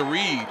missed the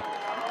read.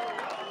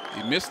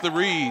 He missed the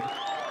read.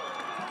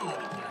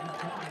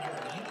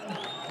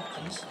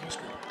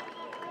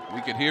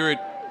 We could hear it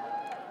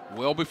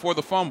well before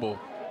the fumble.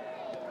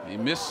 He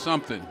missed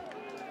something.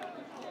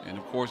 And,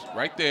 of course,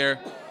 right there,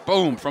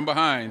 boom, from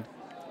behind.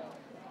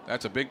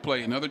 That's a big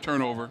play, another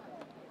turnover.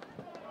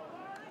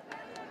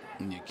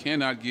 And you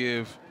cannot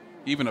give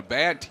even a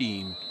bad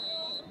team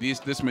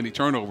this many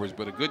turnovers,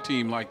 but a good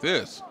team like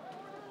this,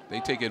 they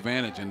take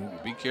advantage. And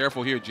be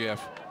careful here,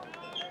 Jeff.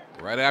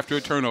 Right after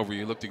a turnover,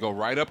 you look to go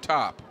right up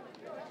top.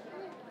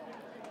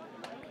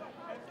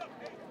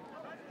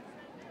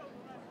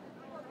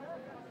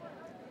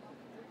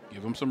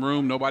 Give them some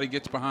room. Nobody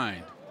gets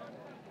behind.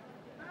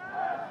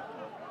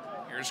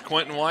 Here's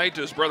Quentin White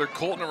to his brother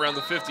Colton around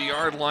the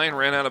 50-yard line,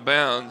 ran out of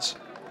bounds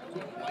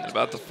at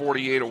about the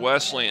 48 of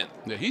Wesleyan.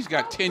 Yeah, he's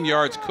got 10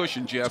 yards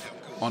cushion, Jeff,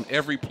 on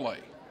every play.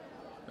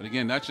 But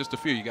again, that's just a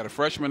fear. You got a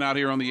freshman out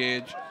here on the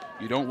edge.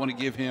 You don't want to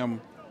give him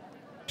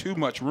too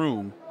much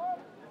room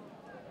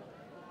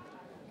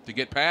to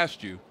get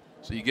past you.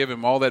 So you give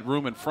him all that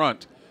room in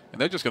front,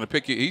 and they're just going to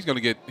pick you. He's going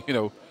to get,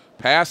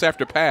 pass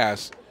after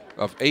pass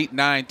of 8,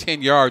 9,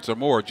 10 yards or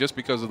more just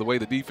because of the way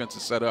the defense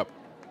is set up.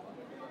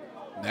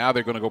 Now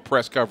they're going to go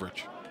press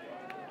coverage.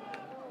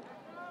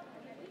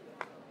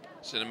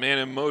 Send a man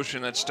in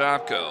motion at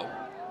Stopko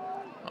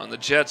on the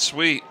jet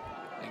sweep.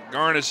 And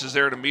Garnis is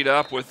there to meet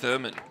up with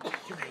them, and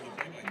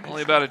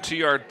only about a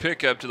 2-yard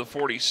pickup to the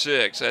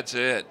 46. That's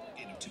it.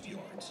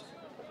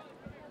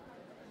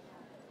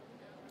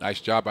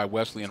 Nice job by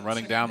Wesleyan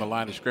running down the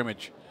line of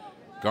scrimmage.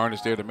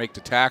 Garnis there to make the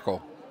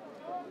tackle.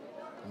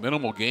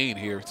 Minimal gain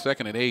here,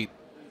 2nd and 8,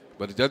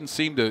 but it doesn't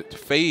seem to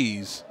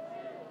phase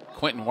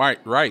Quentin White,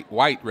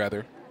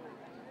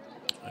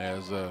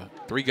 as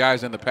 3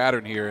 guys in the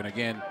pattern here. And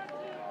again,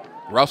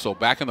 Russell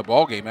back in the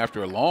ball game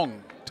after a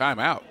long time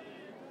out.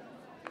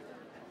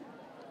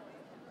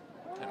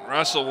 And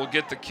Russell will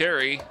get the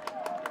carry.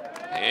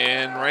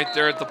 And right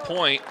there at the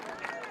point,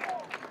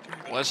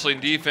 Wesleyan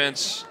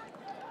defense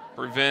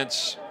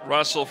prevents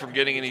Russell from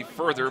getting any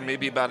further,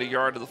 maybe about a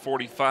yard to the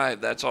 45.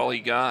 That's all he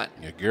got.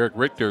 Yeah, Garrick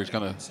Richter is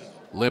going to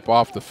limp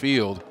off the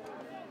field.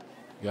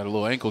 Got a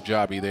little ankle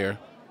jobby there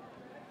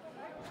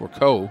for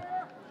Coe.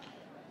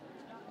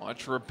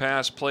 Watch for a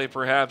pass play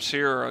perhaps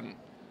here on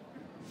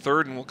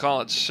 3rd, and we'll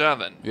call it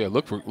 7. Yeah,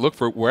 look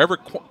for wherever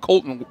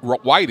Colton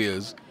White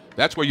is.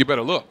 That's where you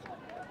better look.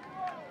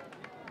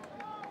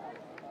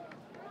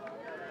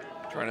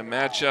 Trying to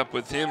match up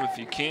with him if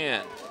you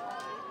can.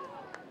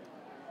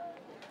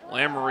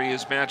 Lamory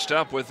is matched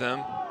up with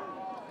him.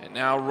 And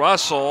now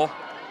Russell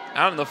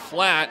out in the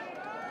flat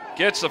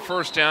gets the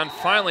first down,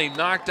 finally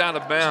knocked out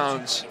of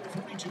bounds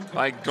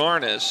by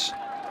Garnis.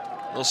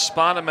 They'll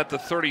spot him at the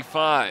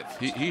 35.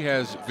 He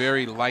has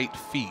very light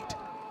feet.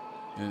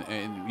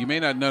 And you may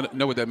not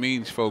know what that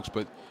means, folks,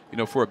 but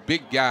for a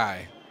big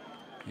guy,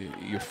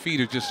 your feet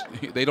are just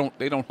they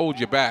don't hold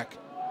you back.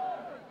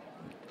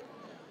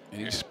 And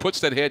he just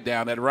puts that head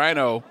down. That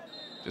Rhino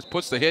just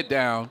puts the head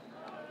down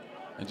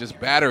and just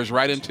batters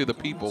right into the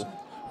people,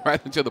 right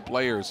into the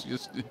players,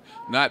 just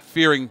not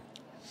fearing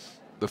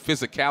the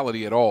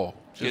physicality at all,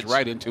 just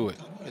right into it.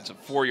 It's a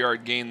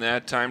 4-yard gain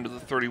that time to the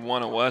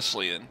 31 of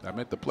Wesleyan. I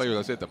meant the players.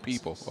 I said the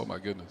people. Oh, my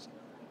goodness.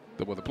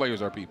 The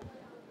players are people.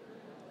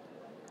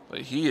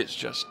 But he is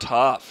just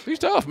tough. He's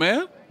tough,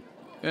 man.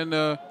 And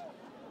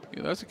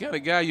that's the kind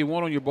of guy you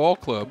want on your ball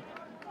club.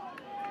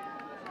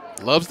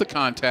 Loves the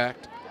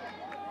contact,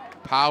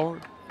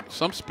 power,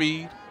 some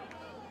speed.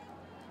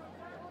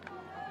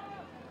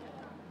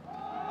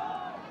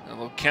 A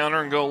little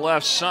counter and go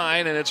left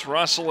side, and it's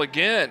Russell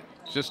again.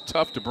 Just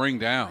tough to bring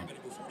down.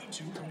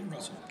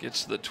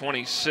 Gets to the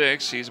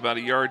 26. He's about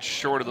a yard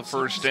short of the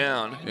first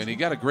down. And he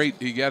got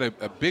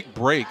a big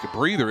break, a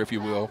breather, if you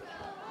will,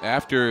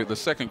 after the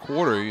second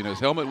quarter. His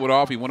helmet went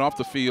off. He went off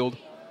the field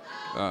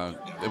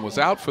and was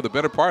out for the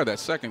better part of that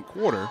second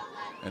quarter.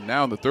 And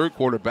now in the third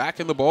quarter, back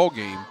in the ball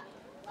game,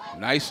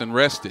 nice and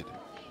rested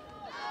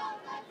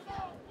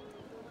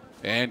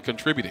and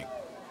contributing.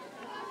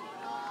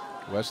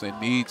 Wesleyan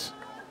needs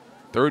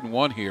 3rd and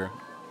 1 here.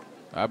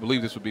 I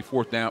believe this would be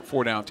four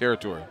down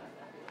territory.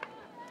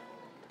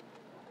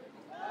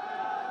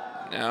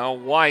 Now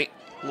White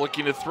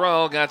looking to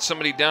throw, got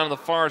somebody down on the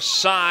far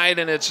side,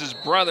 and it's his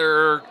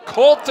brother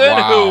Colton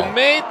who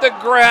made the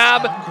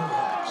grab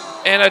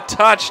and a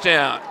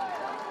touchdown.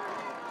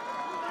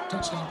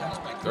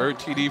 3rd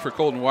TD for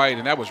Colton White,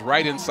 and that was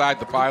right inside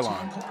the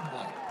pylon.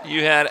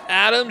 You had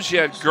Adams, you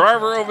had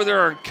Garver over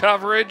there in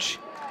coverage,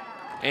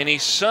 and he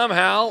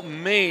somehow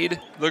made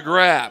the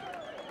grab.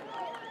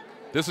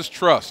 This is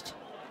trust.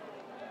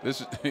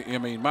 This is, I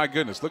mean, my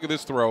goodness, look at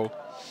this throw,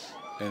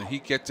 and he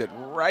gets it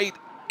right.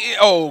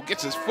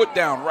 Gets his foot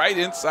down right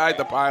inside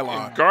the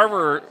pylon. And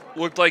Garver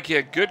looked like he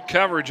had good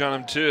coverage on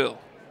him too.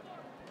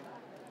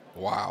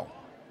 Wow.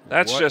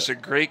 That's just a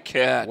great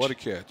catch. What a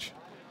catch.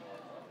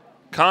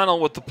 Connell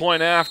with the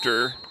point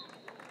after.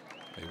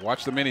 Hey,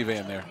 watch the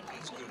minivan there.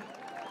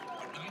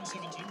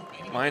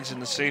 Mine's in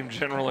the same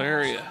general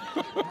area.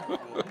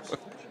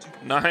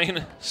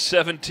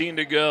 9:17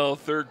 to go,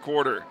 3rd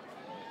quarter.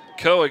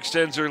 Co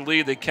extends their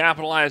lead. They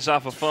capitalize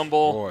off a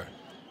fumble. Boy.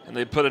 And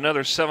they put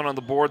another 7 on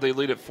the board. They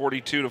lead at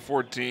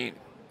 42-14.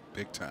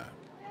 Big time.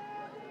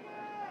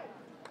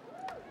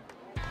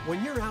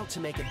 When you're out to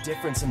make a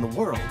difference in the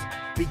world,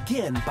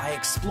 begin by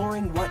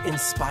exploring what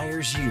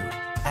inspires you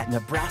at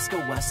Nebraska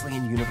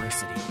Wesleyan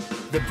University.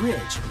 The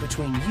bridge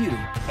between you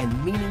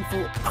and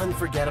meaningful,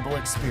 unforgettable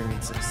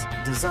experiences.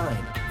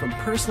 Designed from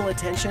personal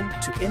attention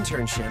to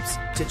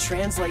internships to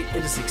translate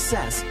into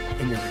success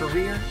in your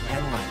career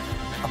and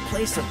life. A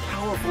place of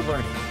powerful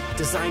learning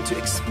designed to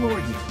explore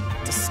you,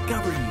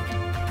 discover you,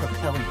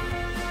 propel you.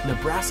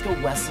 Nebraska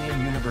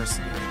Wesleyan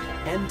University,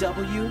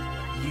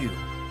 NWU.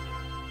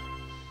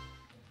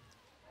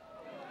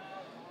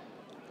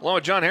 Along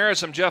with John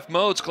Harris, I'm Jeff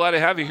Moats. Glad to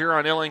have you here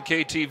on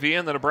LNK TV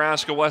and the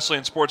Nebraska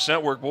Wesleyan Sports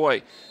Network.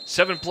 Boy,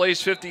 7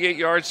 plays, 58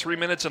 yards, 3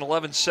 minutes and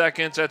 11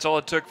 seconds. That's all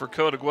it took for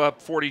Co to go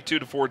up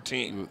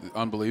 42-14.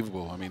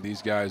 Unbelievable. I mean,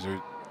 these guys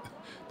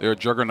they're a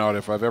juggernaut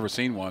if I've ever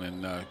seen one.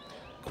 And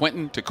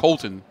Quentin to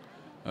Colton,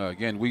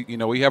 again,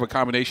 we have a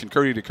combination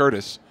Curdy to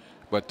Curtis,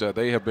 but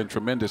they have been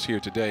tremendous here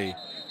today.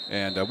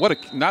 And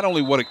not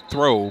only what a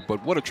throw,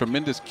 but what a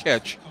tremendous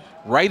catch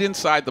right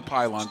inside the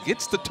pylon.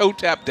 Gets the toe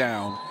tap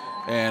down.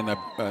 And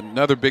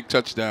another big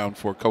touchdown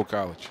for Co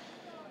College.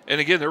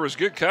 And again, there was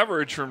good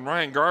coverage from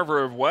Ryan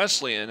Garver of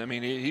Wesleyan. I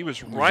mean, he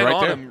was right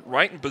on him,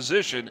 right in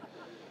position.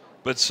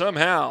 But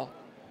somehow,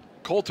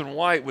 Colton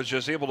White was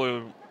just able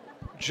to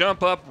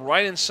jump up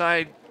right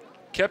inside,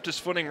 kept his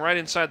footing right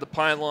inside the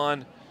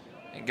pylon,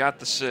 and got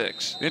the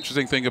 6. The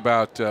interesting thing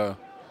about the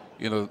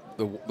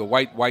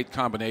White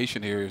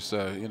combination here is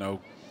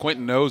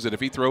Quentin knows that if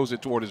he throws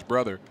it toward his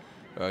brother,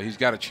 he's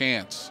got a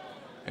chance.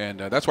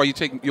 And that's why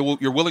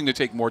you're willing to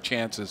take more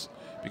chances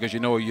because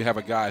you have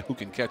a guy who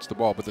can catch the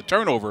ball. But the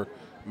turnover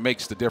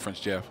makes the difference,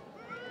 Jeff.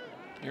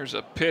 Here's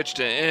a pitch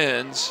to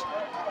Enns.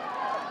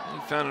 He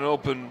found an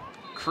open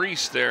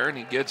crease there, and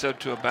he gets up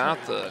to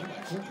about the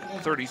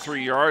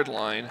 33-yard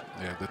line.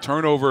 Yeah, the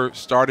turnover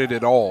started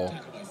it all.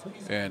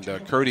 And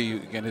Curdy,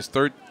 again, his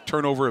 3rd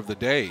turnover of the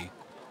day.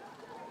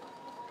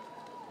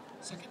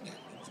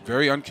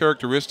 Very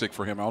uncharacteristic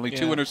for him. Only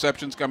 2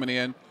 interceptions coming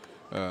in.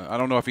 I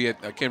don't know if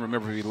I can't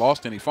remember if he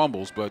lost any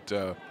fumbles, but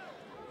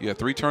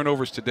 3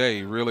 turnovers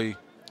today really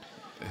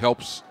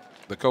helps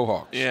the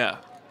Cohawks. Yeah,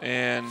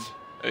 and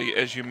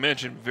as you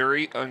mentioned,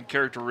 very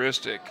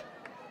uncharacteristic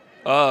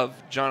of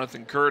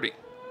Jonathan Curdy.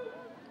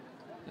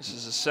 This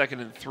is a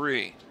 2nd and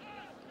 3.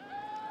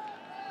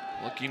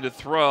 Looking to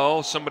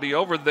throw, somebody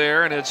over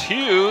there, and it's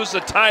Hughes,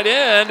 the tight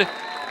end,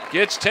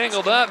 gets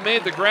tangled up,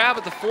 made the grab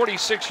at the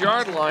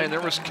 46-yard line.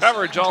 There was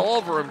coverage all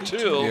over him,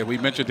 too. Yeah, we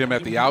mentioned him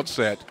at the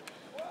outset.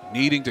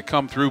 Needing to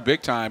come through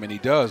big time, and he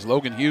does.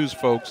 Logan Hughes,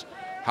 folks,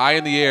 high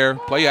in the air,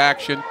 play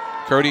action.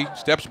 Curdy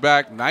steps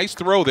back, nice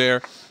throw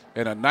there,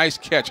 and a nice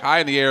catch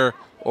high in the air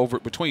over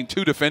between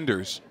 2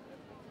 defenders.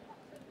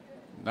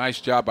 Nice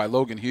job by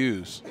Logan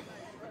Hughes.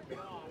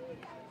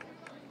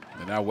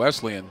 And now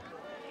Wesleyan.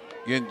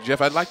 Again, Jeff,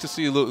 I'd like to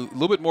see a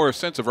little bit more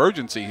sense of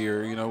urgency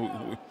here.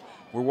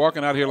 We're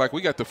walking out here like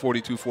we got the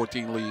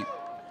 42-14 lead.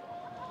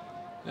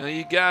 Now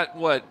you got,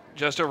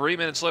 just over 8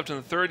 minutes left in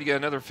the 3rd. You got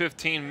another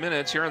 15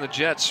 minutes here on the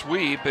jet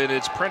sweep, and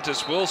it's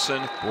Prentice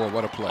Wilson. Boy,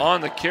 what a play. On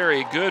the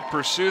carry. Good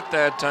pursuit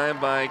that time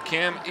by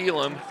Cam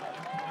Elam,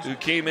 who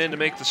came in to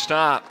make the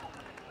stop.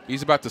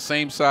 He's about the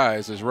same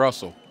size as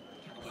Russell.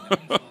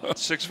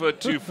 6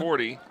 foot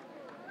 240.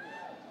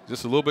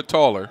 Just a little bit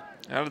taller.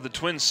 Out of the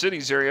Twin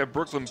Cities area,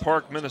 Brooklyn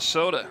Park,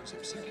 Minnesota.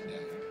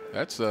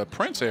 That's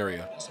Prince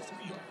area.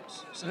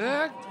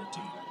 Yeah,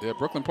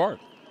 Brooklyn Park.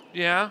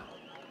 Yeah.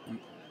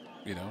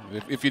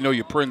 If you know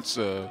your Prince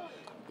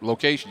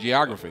location,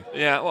 geography.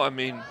 Yeah, well, I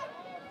mean,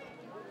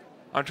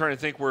 I'm trying to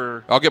think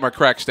where. I'll get my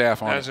crack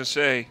staff on As I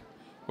say.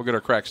 We'll get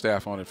our crack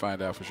staff on and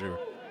find out for sure.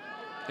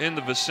 In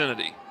the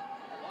vicinity.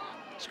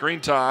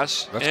 Screen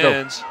toss. Let's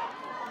ends. Go.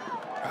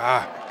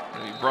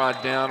 And he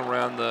brought down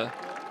around the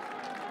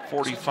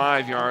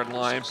 45-yard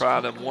line,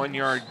 about a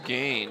 1-yard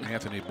gain.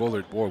 Anthony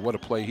Bullard, boy, what a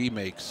play he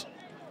makes.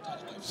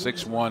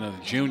 6'1" and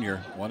a junior,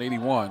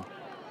 181.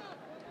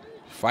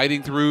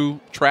 fighting through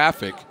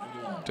traffic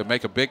to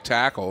make a big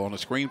tackle on a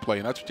screen play.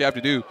 And that's what you have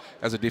to do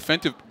as a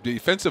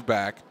defensive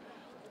back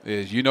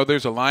is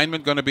there's a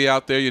lineman going to be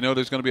out there.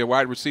 There's going to be a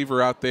wide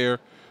receiver out there.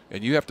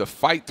 And you have to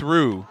fight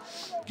through,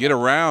 get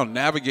around,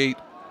 navigate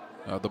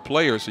the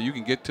player so you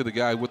can get to the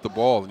guy with the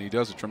ball. And he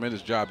does a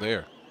tremendous job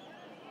there.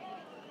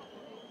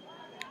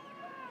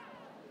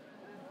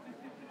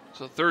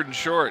 So 3rd and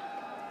short.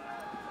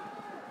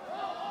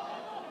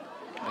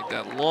 Make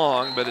that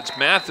long, but it's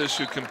Mathis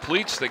who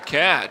completes the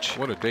catch.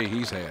 What a day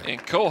he's had. In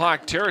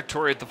Quahog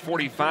territory at the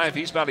 45,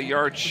 he's about a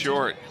yard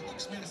short.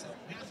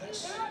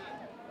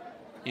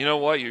 You know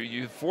what?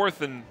 You 4th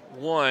and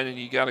 1, and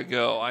you got to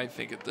go, I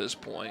think, at this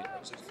point.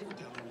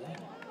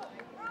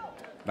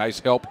 Nice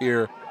help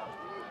here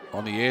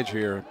on the edge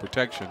here,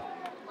 protection.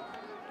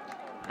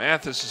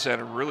 Mathis has had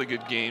a really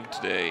good game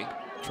today.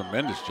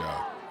 Tremendous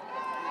job.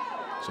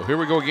 So here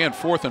we go again,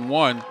 4th and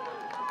 1.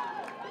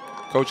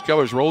 Coach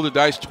Keller's rolled the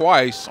dice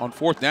twice on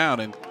 4th down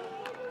and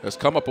has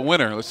come up a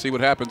winner. Let's see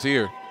what happens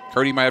here.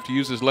 Curdy might have to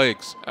use his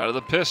legs. Out of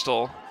the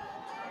pistol.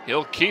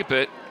 He'll keep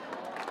it.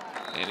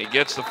 And he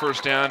gets the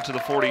first down to the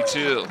 42.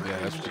 Yeah,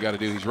 that's what you got to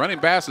do. He's running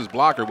past his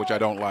blocker, which I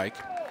don't like.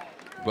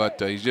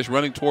 But he's just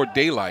running toward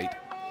daylight.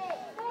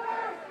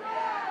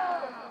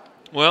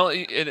 Well,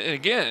 and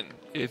again,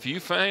 if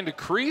you find a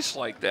crease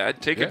like that,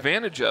 take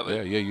advantage of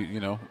it. Yeah, you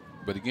know.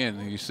 But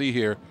again, you see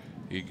here,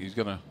 he's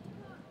going to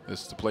 –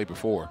 this is the play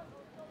before.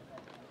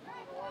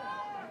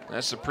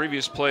 That's the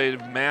previous play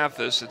of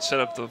Mathis that set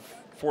up the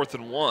 4th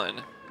and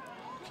 1.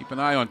 Keep an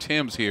eye on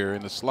Timms here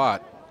in the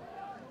slot.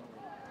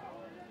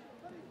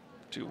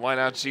 2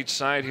 wideouts each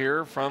side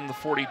here from the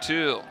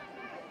 42.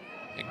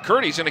 And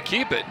Curdy's going to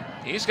keep it.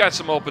 He's got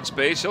some open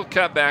space. He'll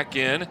cut back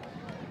in.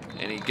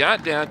 And he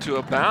got down to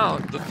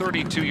about the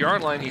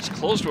 32-yard line. He's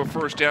close to a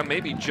first down,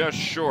 maybe just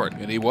short.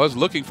 And he was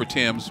looking for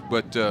Timms,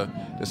 but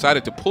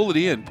decided to pull it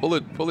in, pull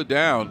it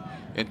down,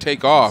 and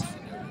take off.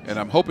 And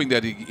I'm hoping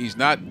that he's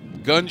not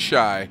gun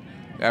shy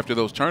after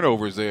those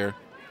turnovers there.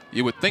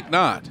 You would think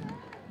not.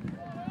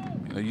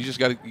 You just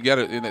got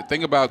to. And the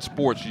thing about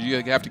sports,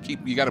 you got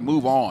to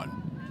move on.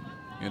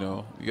 You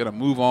got to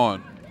move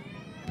on,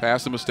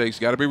 past the mistakes.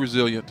 You got to be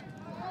resilient.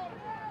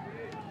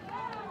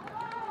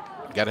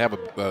 You got to have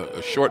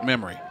a short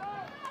memory.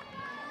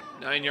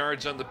 9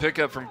 yards on the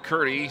pickup from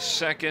Curdy.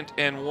 2nd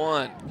and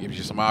 1. Gives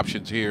you some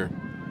options here.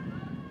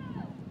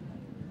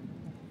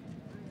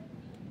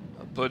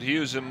 Put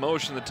Hughes in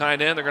motion, the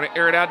tight end. They're going to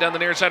air it out down the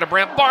near side of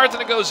Brant Barth,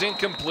 and it goes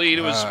incomplete.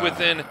 It was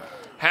within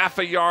half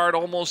a yard,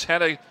 almost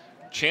had a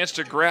chance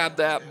to grab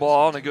that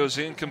ball, and it goes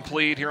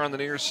incomplete here on the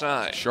near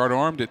side.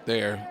 Short-armed it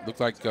there. Looked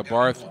like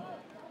Barth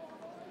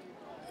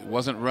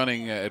wasn't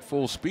running at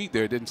full speed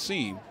there. It didn't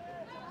seem.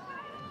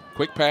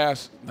 Quick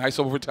pass, nice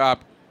over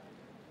top.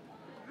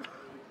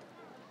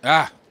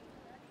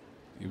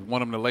 You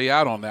want him to lay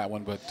out on that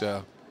one,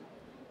 but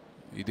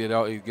he did.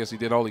 I guess he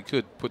did all he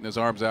could, putting his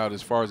arms out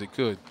as far as he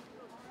could.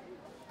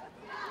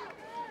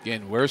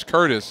 Again, where's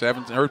Curtis?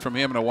 Haven't heard from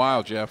him in a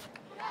while, Jeff.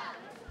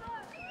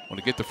 Want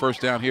to get the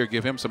first down here,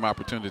 give him some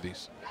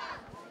opportunities.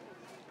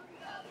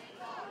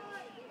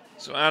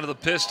 So out of the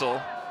pistol,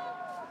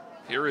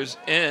 here is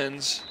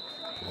Enns.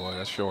 Boy,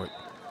 that's short.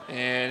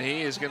 And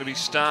he is going to be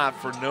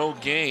stopped for no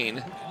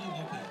gain.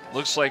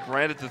 Looks like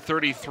right at the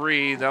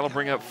 33. That'll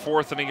bring up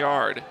 4th and a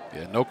yard.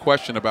 Yeah, no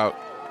question about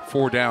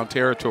 4-down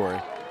territory.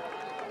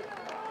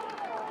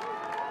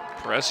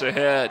 Press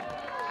ahead.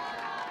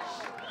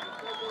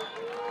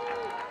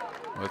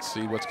 Let's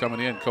see what's coming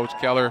in. Coach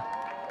Keller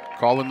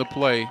calling the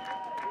play.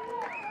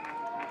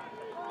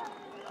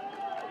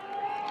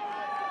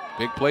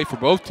 Big play for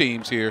both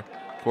teams here.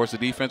 Of course, the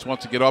defense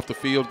wants to get off the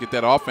field, get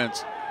that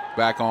offense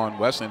back on.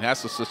 Wesleyan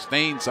has to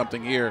sustain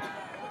something here.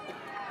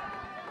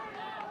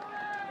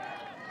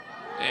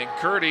 And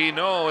Curdy,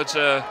 no, it's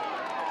a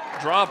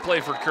draw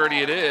play for Curdy.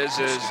 It is,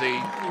 as he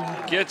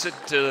gets it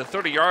to the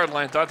 30-yard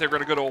line. Thought they were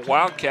going to go to a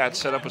Wildcat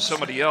setup with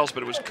somebody else,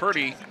 but it was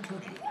Curdy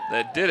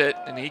that did it,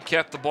 and he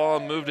kept the ball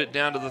and moved it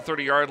down to the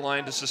 30-yard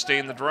line to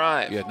sustain the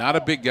drive. Yeah, not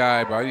a big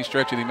guy by any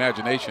stretch of the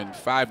imagination,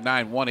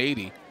 5'9",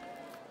 180,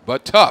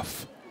 but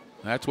tough.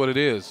 That's what it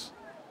is.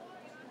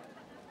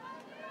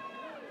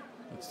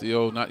 It's the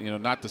old,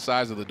 not the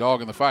size of the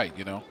dog in the fight,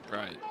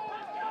 Right.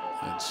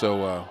 And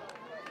so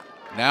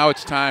now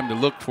it's time to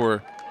look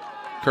for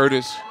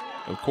Curtis.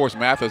 Of course,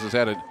 Mathis has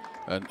had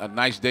a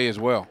nice day as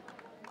well.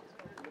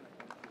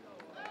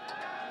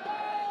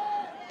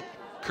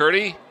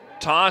 Curdy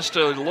tossed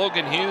to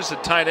Logan Hughes, the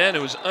tight end,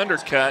 who was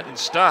undercut and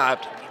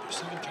stopped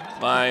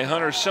by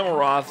Hunter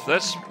Simmelroth.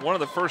 That's one of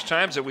the first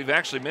times that we've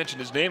actually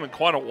mentioned his name in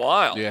quite a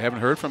while. Yeah, I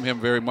haven't heard from him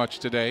very much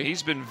today.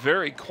 He's been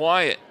very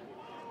quiet.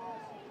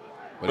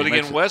 But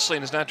again,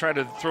 Wesleyan is not trying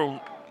to throw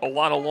a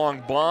lot of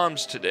long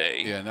bombs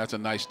today. Yeah, and that's a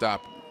nice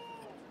stop.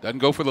 Doesn't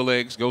go for the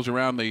legs, goes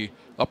around the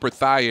upper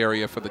thigh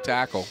area for the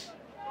tackle.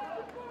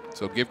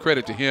 So give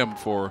credit to him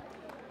for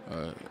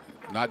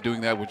not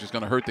doing that, which is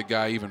going to hurt the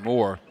guy even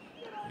more.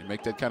 You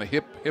make that kind of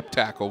hip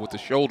tackle with the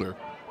shoulder.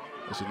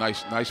 It's a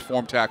nice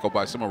form tackle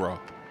by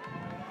Simmelroth.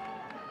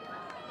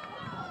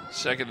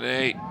 2nd and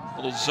 8.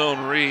 Little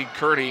zone read.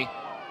 Curdy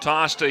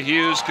toss to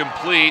Hughes,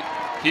 complete.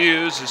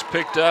 Hughes is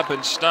picked up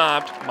and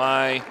stopped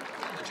by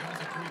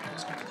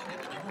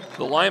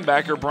the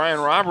linebacker, Brian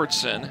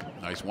Robertson.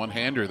 Nice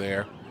one-hander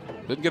there.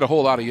 Didn't get a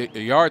whole lot of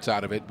yards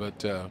out of it,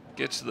 but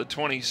gets to the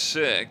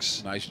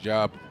 26. Nice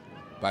job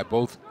by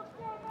both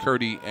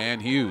Curdy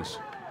and Hughes.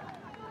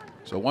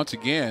 So once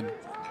again,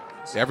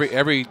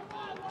 every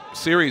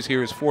series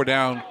here is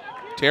 4-down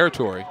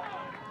territory.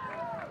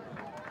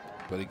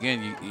 But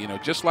again, you know,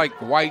 just like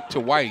White to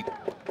White,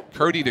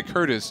 Curdy to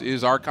Curtis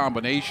is our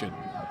combination,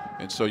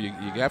 and so you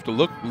have to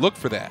look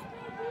for that.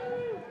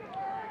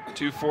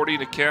 2:40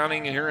 to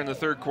counting here in the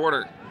third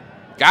quarter.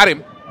 Got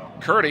him.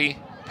 Curdy,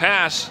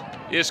 pass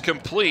is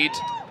complete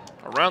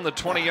around the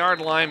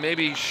 20-yard line,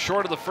 maybe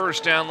short of the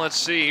first down. Let's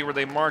see where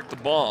they marked the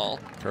ball.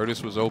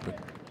 Curtis was open.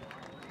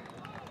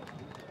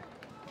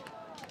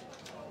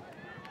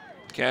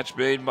 Catch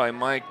made by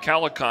Mike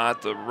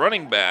Calicott, the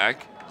running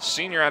back,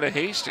 senior out of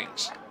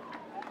Hastings.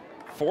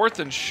 4th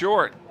and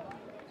short.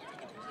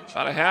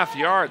 About a half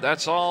yard.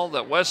 That's all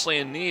that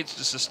Wesleyan needs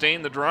to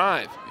sustain the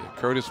drive. Yeah,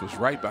 Curtis was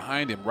right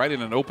behind him, right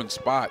in an open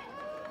spot,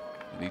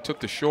 and he took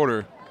the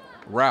shorter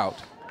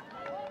route.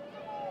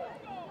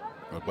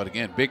 But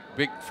again, big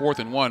 4th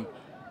and 1.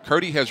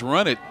 Curdy has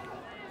run it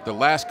the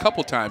last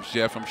couple times,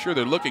 Jeff. I'm sure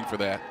they're looking for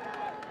that.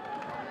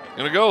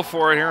 Going to go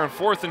for it here on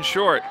 4th and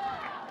short.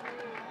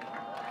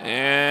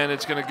 And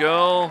it's going to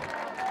go,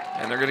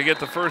 and they're going to get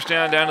the first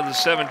down to the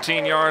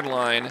 17-yard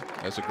line.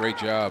 That's a great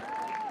job.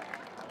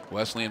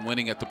 Wesleyan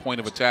winning at the point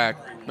of attack.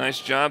 Nice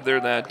job there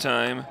that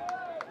time.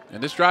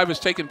 And this drive has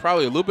taken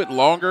probably a little bit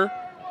longer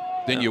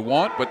than you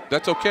want, but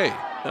that's okay.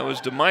 That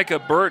was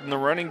DeMicah Burton, the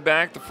running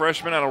back, the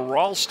freshman out of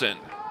Ralston,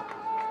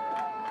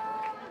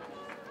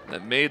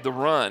 that made the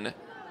run.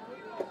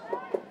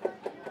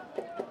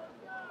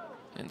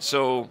 And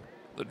so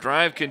the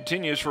drive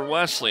continues for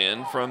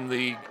Wesleyan from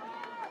the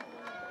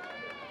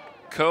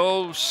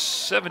Co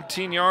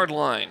 17-yard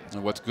line.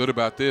 And what's good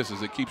about this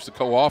is it keeps the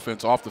Co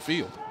offense off the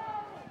field.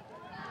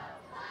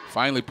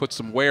 Finally put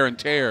some wear and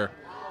tear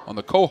on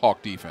the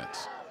Co-Hawk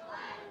defense.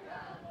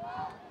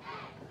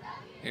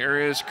 Here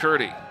is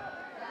Curdy.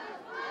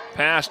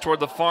 Pass toward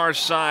the far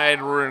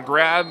side. We're in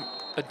grab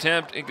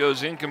attempt. It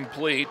goes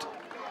incomplete.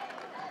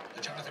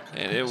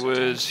 And it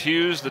was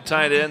Hughes, the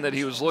tight end, that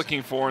he was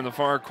looking for in the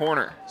far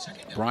corner.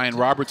 Brian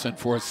Robertson,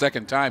 for a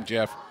second time,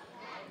 Jeff,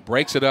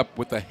 breaks it up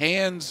with the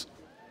hands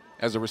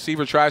as the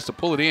receiver tries to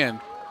pull it in.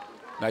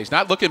 Now he's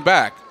not looking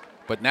back,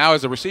 but now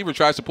as the receiver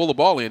tries to pull the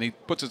ball in, he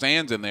puts his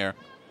hands in there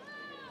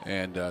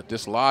and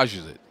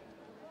dislodges it.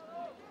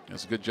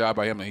 That's a good job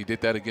by him. He did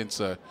that against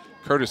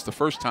Curtis the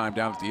first time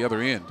down at the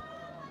other end.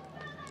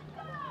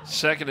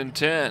 2nd and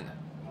 10.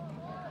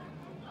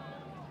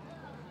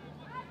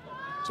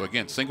 So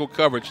again, single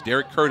coverage,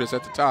 Derek Curtis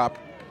at the top.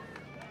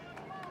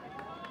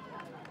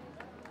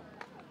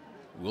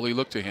 Will he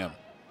look to him?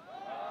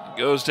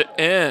 Goes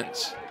to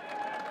Enns.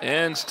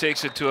 Enns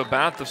takes it to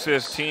about the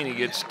 15. He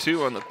gets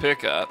 2 on the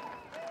pickup.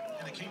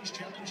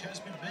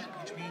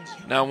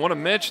 Now, I want to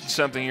mention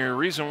something here. The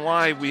reason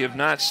why we have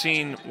not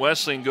seen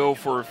Wesleyan go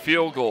for a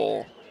field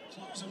goal,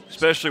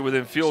 especially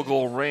within field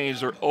goal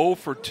range, they're 0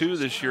 for 2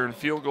 this year in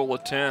field goal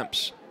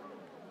attempts.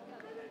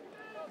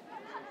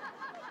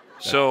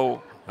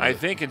 So I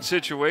think in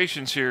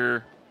situations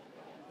here,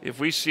 if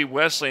we see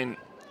Wesleyan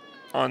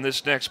on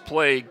this next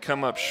play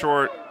come up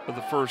short of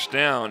the first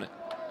down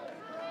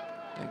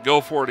and go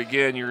for it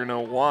again, you're going to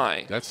know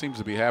why. That seems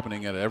to be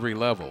happening at every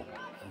level.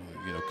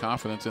 You know,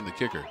 confidence in the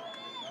kicker.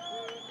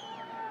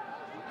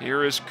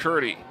 Here is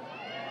Curdy.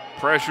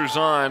 Pressure's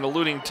on,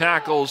 eluding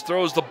tackles,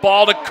 throws the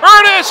ball to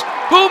Curtis,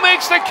 who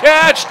makes the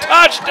catch.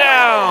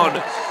 Touchdown,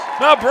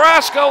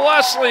 Nebraska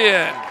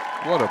Wesleyan.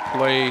 What a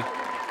play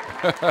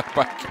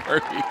by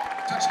Curdy.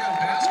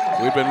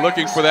 We've been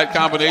looking for that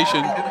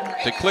combination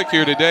to click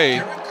here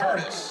today.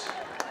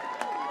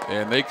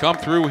 And they come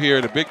through here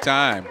at a big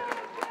time.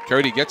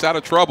 Curdy gets out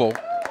of trouble,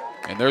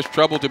 and there's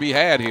trouble to be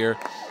had here.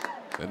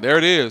 And there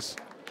it is.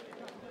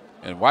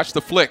 And watch the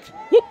flick.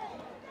 Whoop.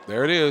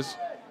 There it is.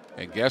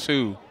 And guess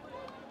who?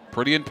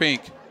 Pretty in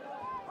pink.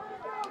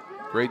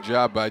 Great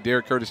job by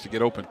Derek Curtis to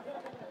get open.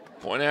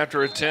 Point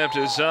after attempt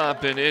is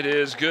up, and it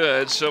is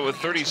good. So with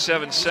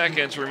 37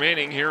 seconds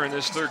remaining here in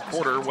this third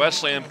quarter,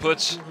 Wesleyan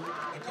puts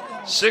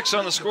 6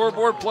 on the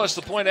scoreboard plus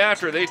the point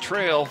after. They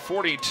trail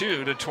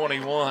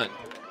 42-21.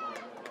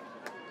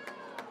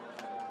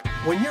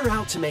 When you're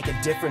out to make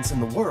a difference in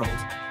the world,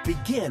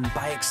 begin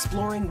by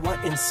exploring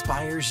what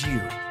inspires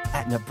you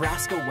at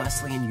Nebraska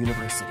Wesleyan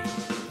University.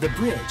 The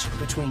bridge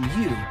between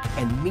you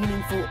and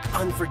meaningful,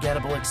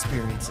 unforgettable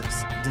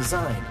experiences.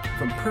 Designed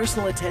from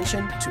personal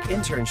attention to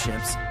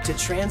internships to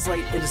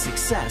translate into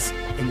success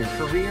in your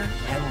career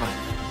and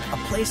life. A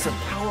place of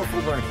powerful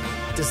learning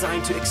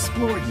designed to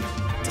explore you,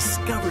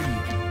 discover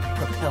you,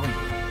 propel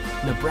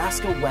you.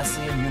 Nebraska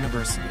Wesleyan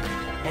University.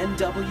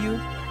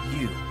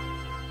 NWU.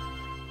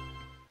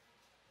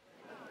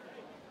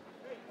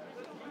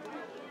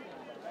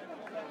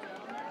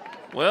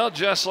 Well,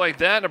 just like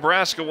that,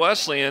 Nebraska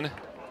Wesleyan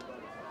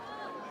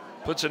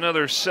puts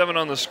another 7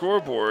 on the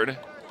scoreboard.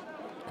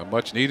 A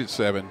much-needed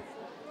 7.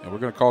 And we're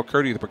going to call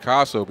Curdy the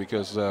Picasso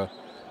because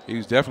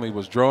he definitely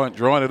was drawing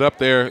it up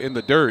there in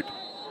the dirt.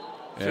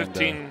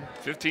 And,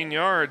 15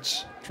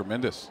 yards.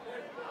 Tremendous.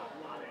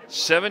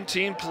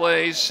 17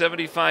 plays,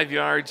 75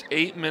 yards,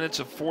 8 minutes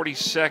of 40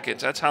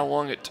 seconds. That's how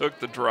long it took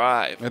the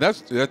drive. And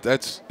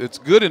it's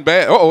good and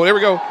bad. Oh, there we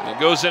go. It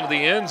goes into the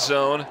end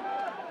zone.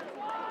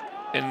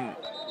 And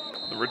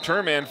the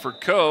return man for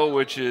Co.,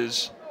 which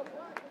is,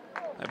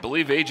 I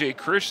believe, A.J.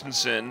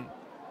 Christensen,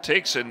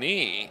 takes a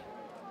knee.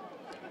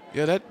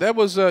 Yeah, that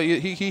was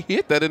he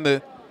hit that in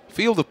the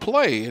field of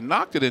play and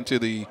knocked it into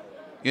the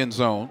end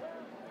zone.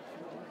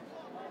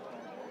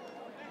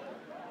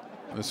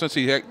 And since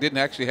he didn't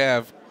actually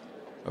have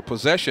a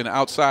possession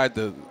outside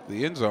the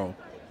end zone.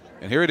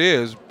 And here it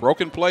is,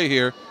 broken play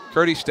here.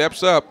 Curdy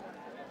steps up,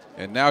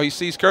 and now he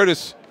sees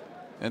Curtis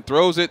and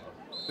throws it.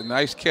 A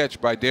nice catch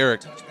by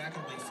Derek.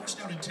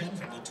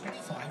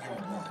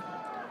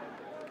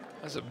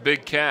 That's a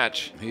big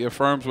catch. He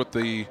affirms what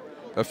the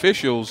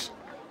officials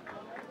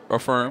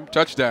affirm,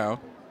 touchdown.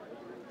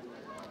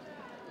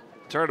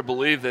 It's hard to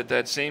believe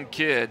that same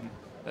kid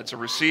that's a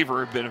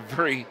receiver, been a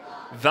very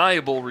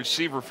valuable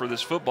receiver for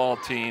this football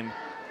team,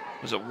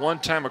 was at one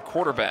time a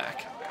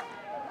quarterback.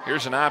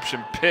 Here's an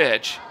option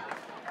pitch.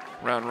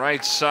 Around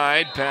right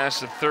side,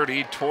 past the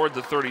 30, toward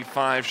the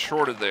 35,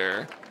 short of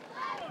there.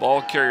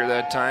 Ball carrier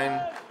that time.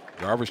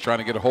 Garver's trying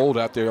to get a hold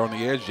out there on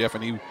the edge, Jeff,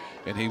 and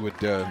he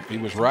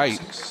was right.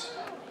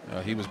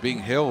 He was being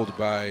held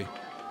by,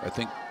 I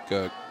think,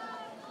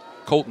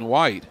 Colton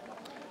White,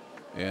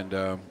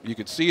 and you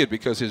could see it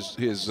because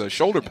his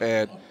shoulder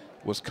pad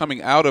was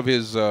coming out of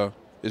his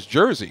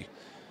jersey.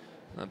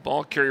 The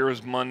ball carrier was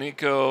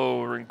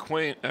Monico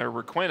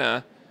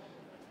Requena,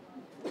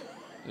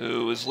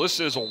 who is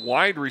listed as a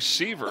wide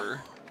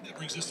receiver.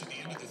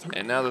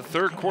 And now the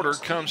third quarter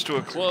comes to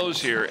a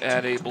close here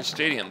at Able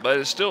Stadium. But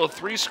it's still a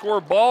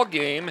 3-score ball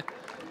game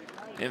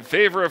in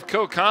favor of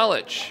Coe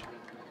College.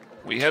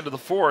 We head to the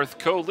fourth.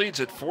 Coe leads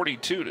at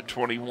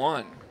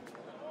 42-21.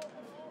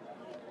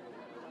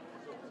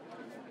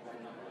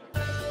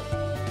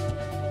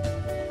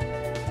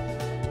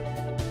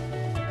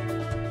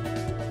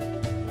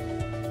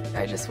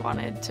 I just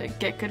wanted to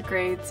get good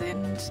grades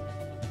and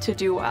to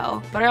do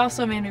well. But it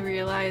also made me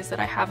realize that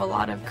I have a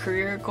lot of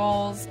career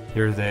goals.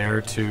 You're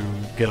there to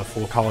get a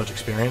full college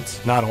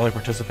experience, not only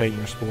participate in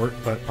your sport,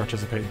 but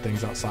participate in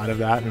things outside of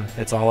that. And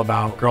it's all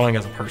about growing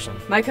as a person.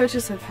 My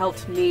coaches have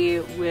helped me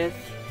with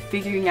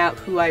figuring out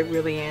who I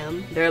really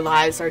am. Their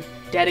lives are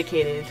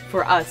dedicated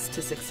for us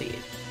to succeed.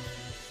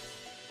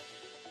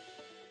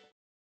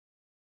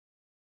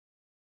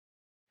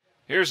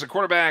 Here's the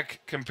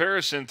quarterback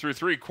comparison through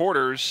 3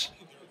 quarters.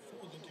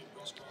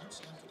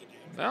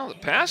 Well, the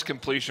pass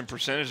completion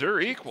percentage,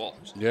 they're equal.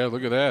 Yeah,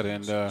 look at that.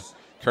 And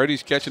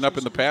Curdy's catching up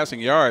in the passing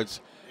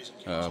yards.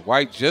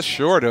 White just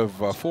short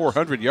of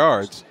 400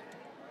 yards.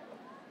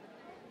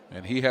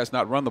 And he has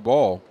not run the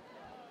ball.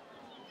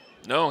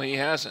 No, he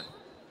hasn't.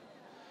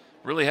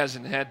 Really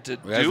hasn't had to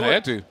do it. Hasn't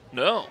had to.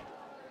 No.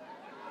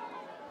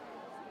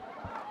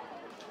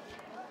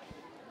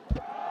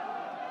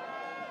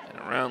 And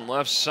around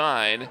left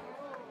side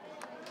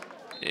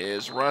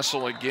is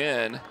Russell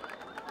again.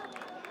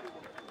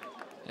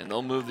 And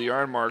they'll move the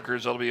yard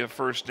markers. That'll be a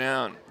first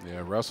down.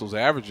 Yeah, Russell's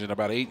averaging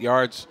about 8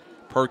 yards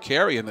per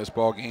carry in this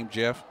ball game,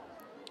 Jeff.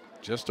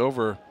 Just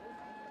over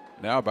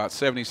now about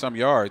 70-some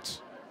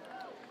yards.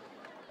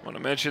 I want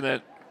to mention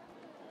that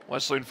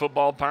Wesleyan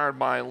football powered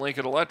by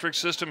Lincoln Electric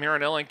System here on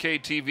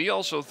LNK TV.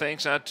 Also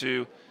thanks out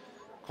to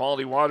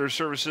Quality Water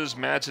Services,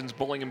 Madsen's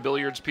Bowling and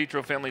Billiards,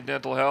 Petro Family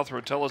Dental Health,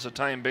 Rotella's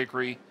Italian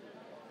Bakery,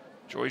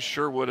 Joyce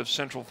Sherwood of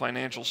Central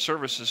Financial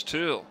Services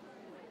too.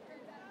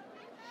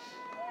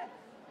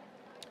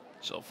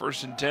 So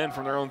 1st and 10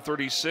 from their own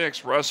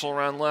 36. Russell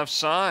around left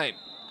side.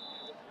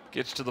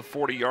 Gets to the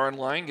 40-yard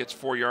line, gets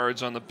 4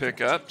 yards on the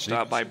pickup.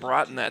 Stopped by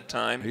Broughton that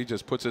time. He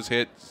just puts his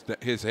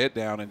head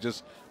down and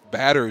just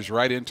batters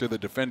right into the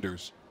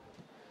defenders.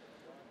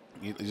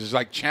 He's just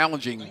like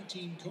challenging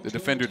the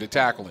defender to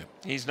tackle him.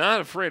 He's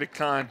not afraid of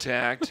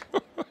contact.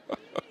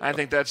 I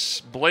think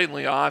that's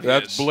blatantly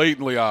obvious. That's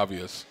blatantly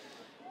obvious.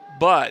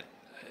 But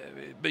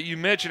you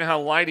mentioned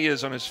how light he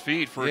is on his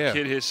feet for a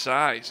kid his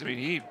size. I mean,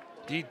 he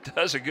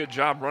does a good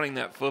job running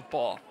that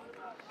football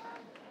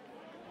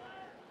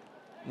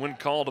when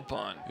called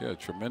upon. Yeah,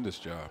 tremendous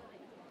job.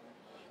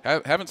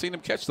 Haven't seen him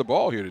catch the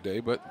ball here today,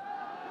 but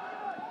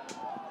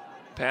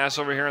pass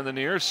over here on the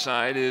near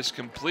side is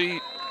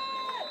complete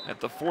at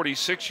the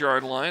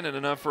 46-yard line and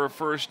enough for a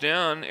first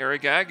down.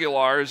 Eric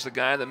Aguilar is the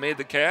guy that made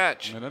the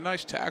catch. And a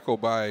nice tackle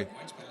by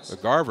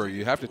Garver.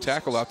 You have to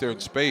tackle out there in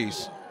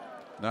space,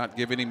 not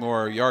give any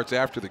more yards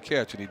after the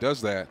catch, and he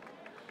does that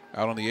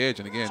out on the edge.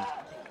 And again,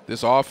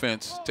 this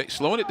offense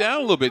slowing it down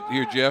a little bit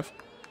here, Jeff.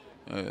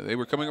 They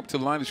were coming up to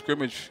the line of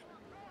scrimmage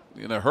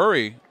in a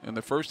hurry in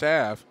the first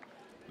half,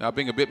 now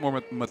being a bit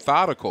more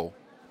methodical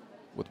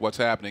with what's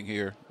happening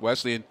here.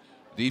 Wesleyan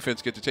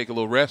defense get to take a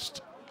little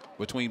rest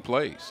between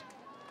plays.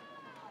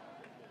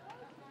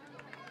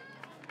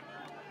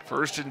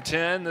 First and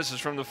 10. This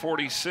is from the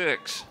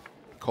 46.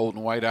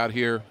 Colton White out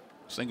here,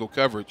 single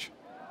coverage.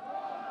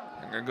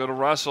 They're going to go to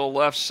Russell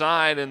left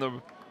side, and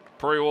the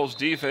Prairie Wolves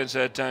defense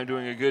that time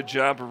doing a good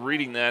job of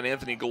reading that.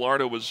 Anthony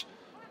Gallardo was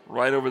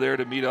right over there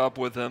to meet up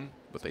with him.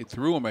 But they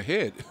threw him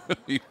ahead.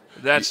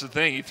 That's the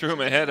thing. He threw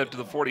him ahead up to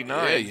the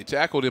 49. Yeah, you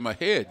tackled him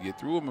ahead. You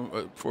threw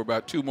him for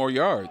about 2 more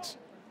yards.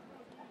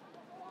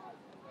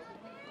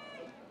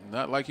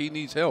 Not like he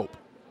needs help.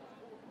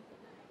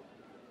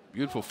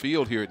 Beautiful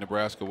field here at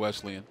Nebraska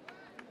Wesleyan.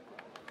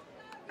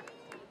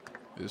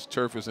 This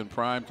turf is in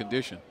prime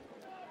condition.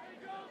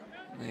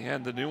 They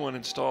had the new one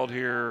installed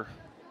here,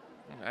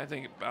 I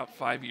think about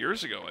 5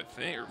 years ago,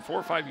 or 4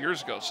 or 5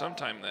 years ago,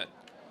 sometime in that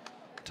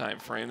time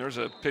frame. There's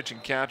a pitch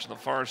and catch on the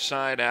far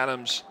side.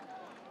 Adams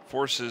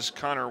forces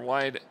Colton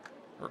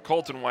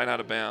White out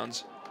of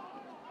bounds.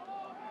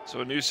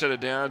 So a new set of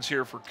downs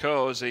here for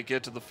Co as they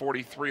get to the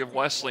 43 of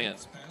Wesleyan.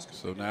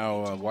 So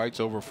now White's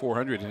over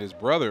 400, and his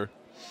brother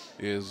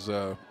is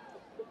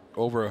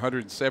over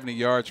 170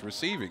 yards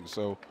receiving.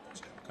 So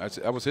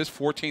that was his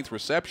 14th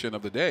reception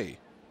of the day.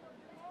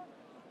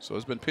 So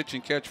it's been pitch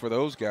and catch for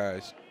those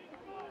guys.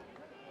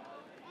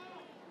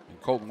 And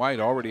Colton White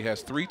already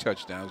has 3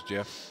 touchdowns,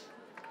 Jeff.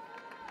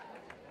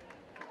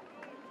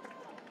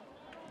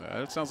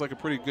 That sounds like a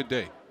pretty good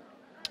day.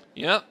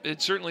 Yep,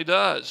 it certainly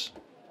does.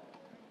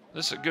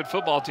 This is a good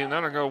football team.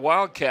 They're going to go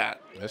Wildcat.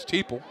 That's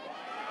Teeple.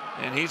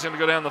 And he's going to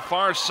go down the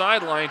far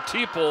sideline.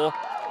 Teeple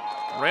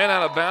ran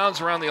out of bounds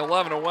around the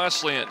 11 of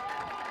Wesleyan.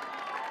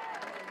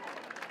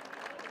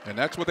 And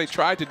that's what they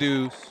tried to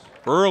do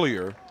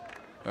earlier.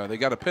 They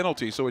got a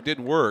penalty, so it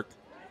didn't work.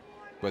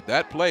 But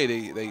that play,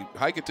 they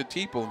hike it to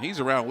Teeple, and he's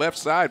around left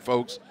side,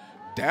 folks,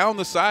 down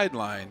the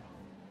sideline.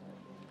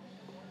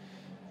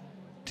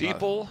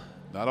 Teeple.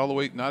 Not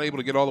able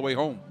to get all the way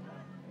home.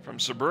 From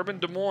suburban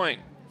Des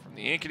Moines, from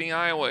the Ankeny,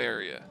 Iowa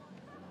area.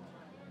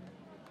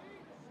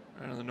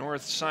 Right on the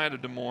north side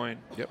of Des Moines.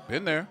 Yep,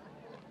 been there.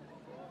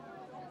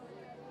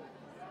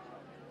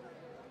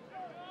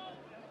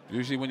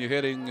 Usually when you're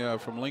heading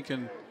from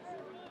Lincoln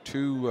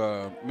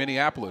to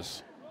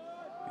Minneapolis,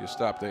 you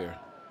stop there.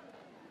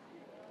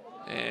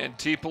 And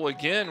Teeple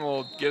again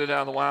will get it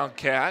out of the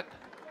Wildcat.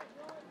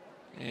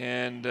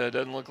 And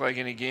doesn't look like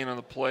any gain on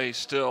the play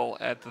still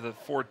at the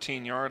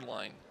 14-yard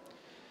line.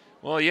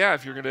 Well, yeah,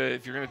 if you're gonna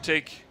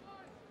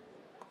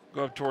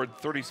go up toward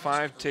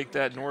 35, take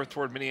that north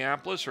toward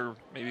Minneapolis, or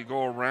maybe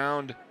go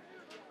around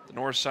the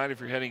north side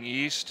if you're heading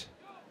east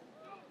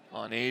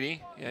on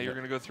 80. Yeah, you're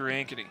gonna go through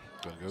Ankeny.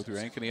 Gonna go through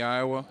Ankeny,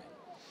 Iowa.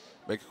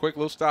 Make a quick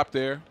little stop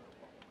there.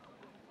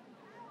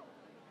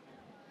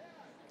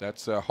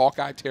 That's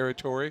Hawkeye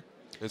territory.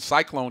 It's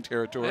Cyclone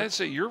territory. I'd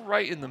say you're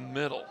right in the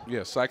middle.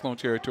 Yeah, Cyclone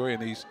territory.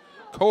 And these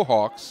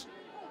Cohawks,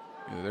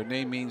 their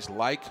name means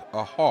like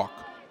a hawk.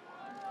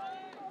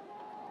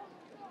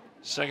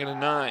 2nd and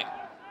 9.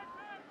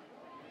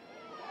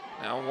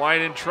 Now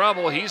White in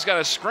trouble. He's got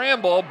a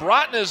scramble.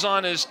 Broughton is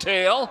on his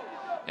tail,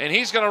 and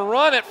he's going to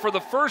run it for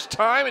the first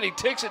time, and he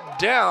takes it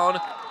down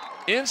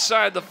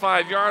inside the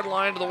 5-yard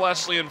line to the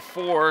Wesleyan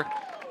 4.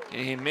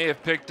 And he may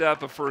have picked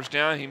up a first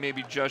down. He may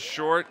be just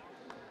short.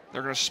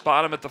 They're going to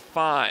spot him at the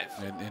 5.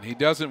 And he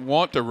doesn't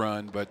want to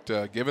run, but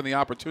given the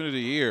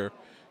opportunity here,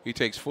 he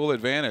takes full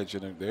advantage.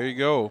 And there you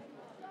go.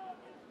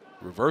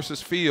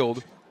 Reverses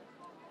field.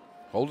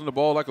 Holding the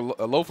ball like a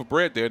loaf of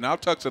bread there. Now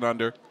tucks it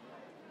under.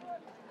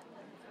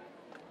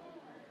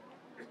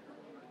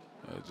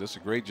 Just a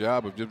great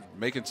job of just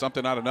making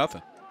something out of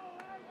nothing.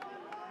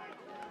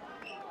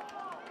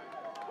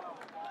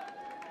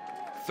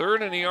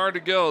 3rd and a yard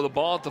to go. The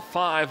ball at the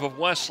 5 of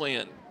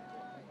Wesleyan.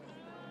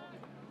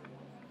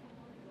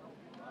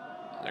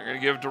 They're going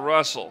to give it to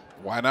Russell.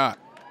 Why not?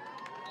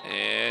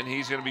 And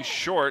he's going to be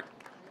short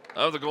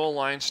of the goal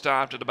line,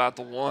 stopped at about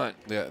the 1.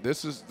 Yeah,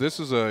 this is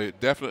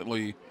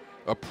definitely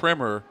a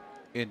primer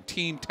in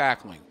team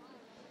tackling,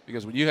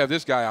 because when you have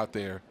this guy out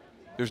there,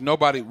 there's no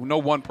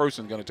one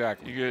person going to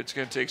tackle. It's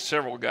going to take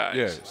several guys.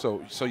 Yeah,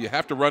 so you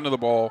have to run to the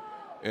ball,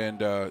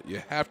 and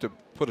you have to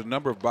put a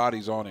number of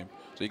bodies on him.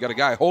 So you got a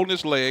guy holding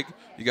his leg,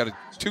 you got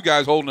 2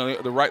 guys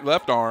holding the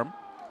left arm,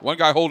 1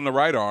 guy holding the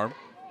right arm.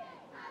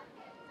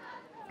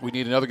 We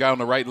need another guy on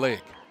the right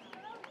leg.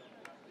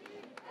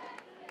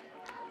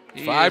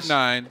 5'9",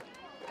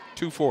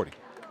 240.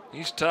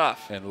 He's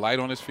tough. And light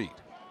on his feet.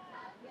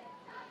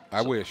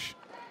 I wish.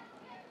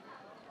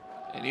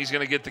 And he's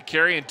going to get the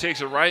carry and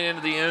takes it right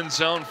into the end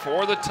zone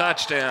for the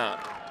touchdown.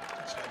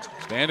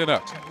 Standing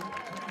up.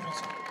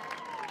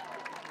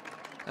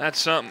 That's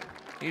something.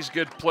 He's a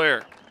good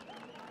player.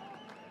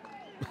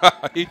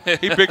 he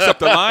picks up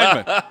the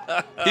lineman.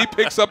 He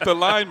picks up the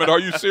lineman. Are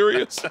you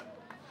serious?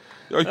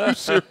 Are you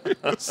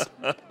serious?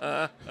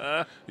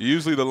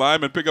 Usually the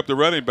linemen pick up the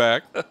running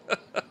back,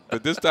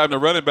 but this time the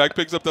running back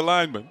picks up the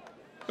lineman.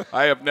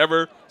 I have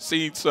never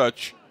seen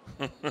such.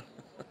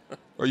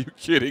 Are you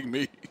kidding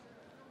me?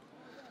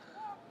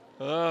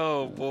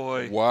 Oh,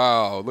 boy.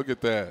 Wow, look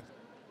at that.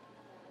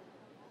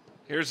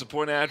 Here's the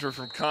point after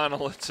from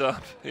Connell. It's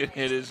up. It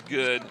is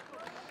good.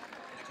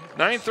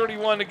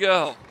 9:31 to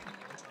go.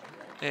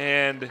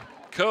 And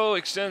Co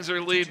extends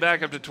their lead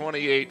back up to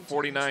 28,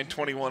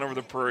 49-21 over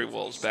the Prairie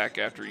Wolves. Back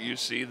after you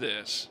see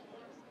this.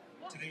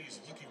 Today's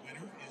lucky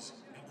winner is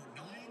number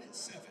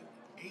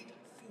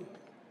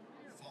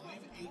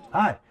 978458.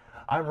 Hi,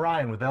 I'm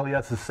Ryan with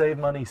LES's Save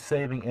Money,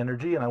 Saving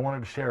Energy, and I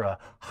wanted to share a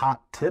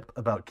hot tip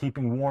about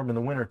keeping warm in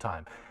the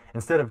wintertime.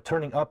 Instead of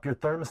turning up your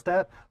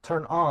thermostat,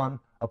 turn on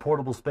a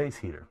portable space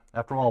heater.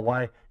 After all,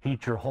 why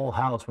heat your whole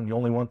house when you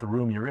only want the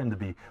room you're in to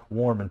be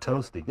warm and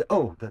toasty?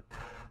 Oh,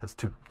 that's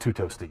too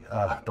toasty.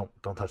 Don't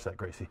touch that,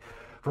 Gracie.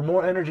 For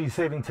more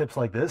energy-saving tips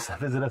like this,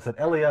 visit us at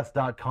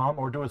les.com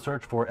or do a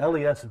search for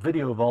LES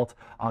Video Vault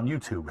on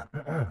YouTube.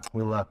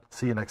 We'll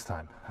see you next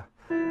time.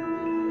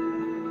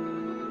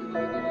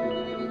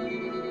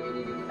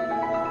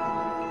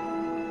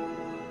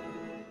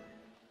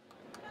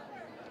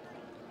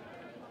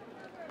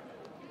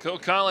 Co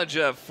College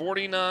up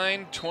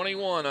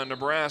 49-21 on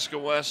Nebraska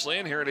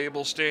Wesleyan here at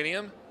Able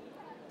Stadium.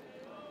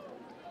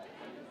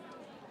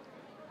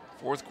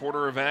 Fourth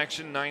quarter of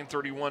action,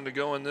 9:31 to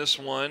go in this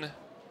one.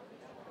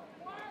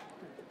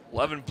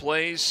 11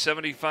 plays,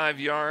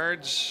 75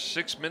 yards,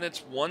 6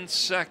 minutes, 1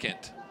 second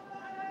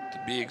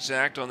to be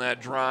exact on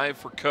that drive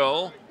for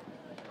Co.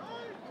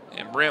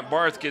 And Brant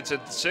Barth gets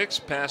it to 6,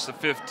 past the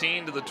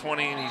 15 to the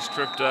 20, and he's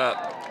tripped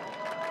up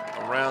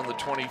around the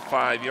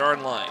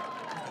 25-yard line.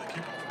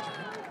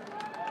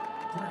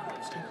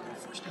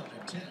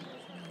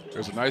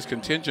 There's a nice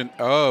contingent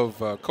of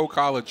Co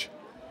Hawk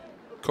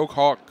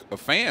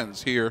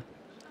fans here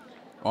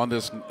on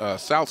this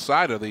south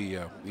side of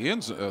the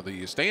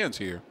stands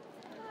here.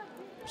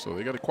 So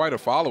they got quite a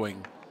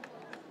following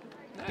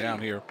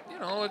down here. You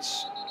know,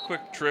 it's a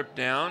quick trip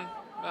down,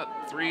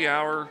 about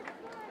 3-hour,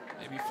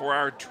 maybe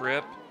 4-hour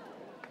trip.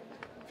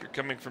 If you're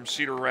coming from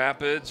Cedar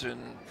Rapids,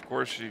 and of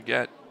course you've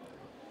got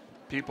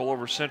people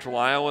over central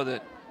Iowa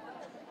that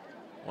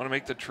want to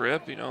make the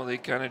trip, you know, they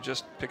kind of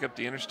just pick up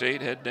the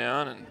interstate, head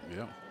down, and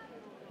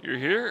you're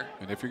here.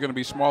 And if you're going to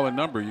be small in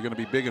number, you're going to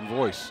be big in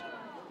voice.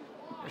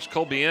 There's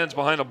Colby Enns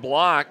behind a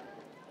block,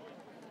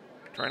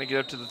 trying to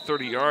get up to the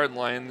 30-yard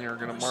line. They're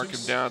going to mark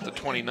him down at the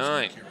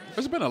 29.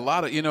 There's been a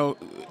lot of, you know,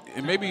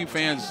 and maybe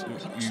fans,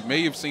 you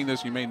may have seen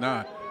this, you may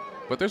not,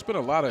 but there's been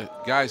a lot of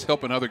guys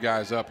helping other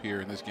guys up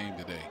here in this game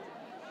today.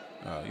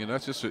 You know,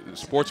 that's just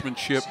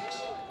sportsmanship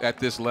at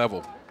this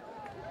level.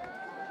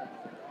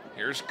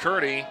 Here's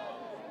Curdy.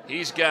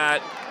 He's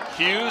got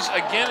Hughes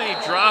again, and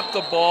he dropped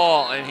the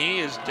ball, and he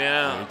is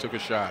down. Yeah, he took a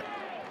shot.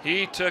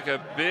 He took a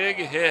big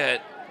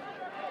hit,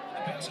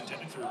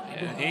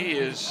 and he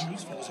is.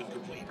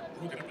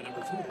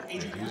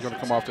 He's going to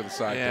come off to the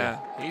side. Yeah,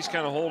 there. He's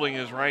kind of holding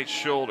his right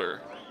shoulder.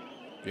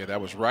 Yeah,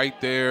 that was right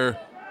there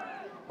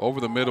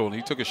over the middle, and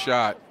he took a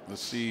shot.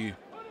 Let's see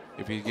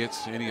if he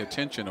gets any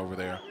attention over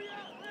there.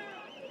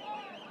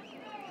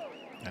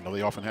 I know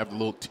they often have the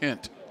little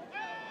tent.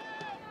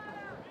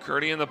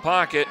 Curdy in the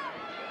pocket,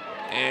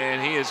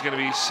 and he is going to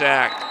be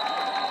sacked.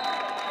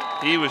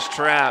 He was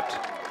trapped.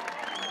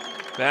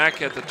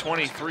 Back at the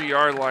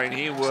 23-yard line,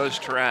 he was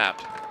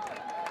trapped.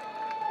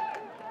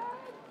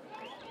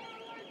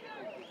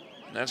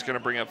 And that's going to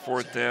bring up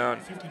fourth down.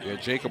 Yeah,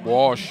 Jacob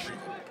Walsh,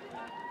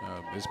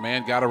 his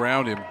man got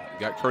around him,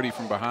 got Curdy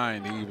from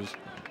behind.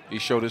 He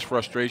showed his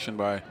frustration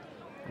by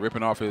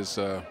ripping off his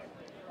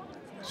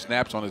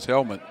snaps on his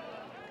helmet.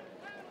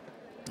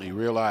 He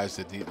realized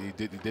that he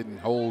didn't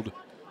hold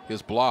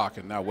his block,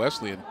 and now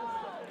Wesleyan,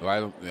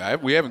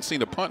 we haven't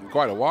seen a punt in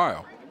quite a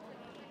while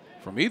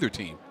from either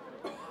team.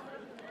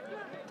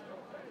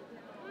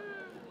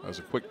 That was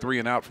a quick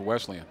 3-and-out for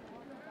Wesleyan.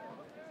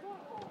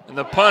 And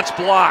the punt's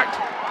blocked.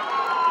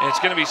 And it's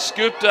going to be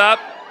scooped up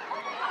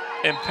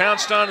and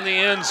pounced on in the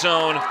end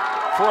zone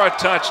for a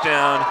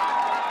touchdown.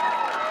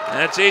 And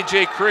that's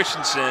A.J.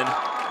 Christensen,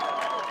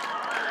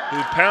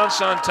 who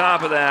pounced on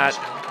top of that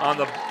on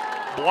the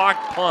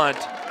blocked punt.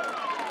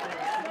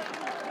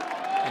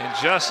 And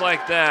just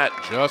like that.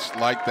 Just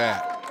like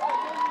that.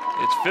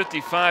 It's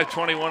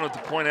 55-21 with the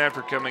point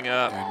after coming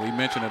up. And we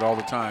mention it all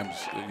the time.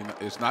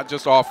 It's not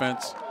just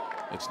offense.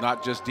 It's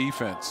not just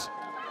defense.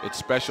 It's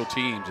special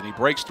teams. And he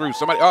breaks through.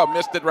 Somebody,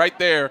 missed it right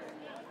there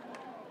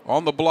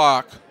on the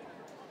block.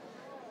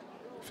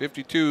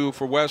 52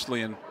 for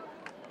Wesleyan.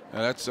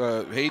 That's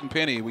Hayden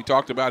Penny. We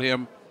talked about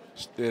him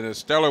in a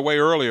stellar way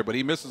earlier, but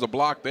he misses a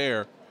block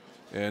there.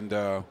 And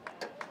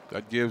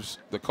that gives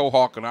the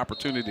Cohawk an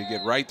opportunity to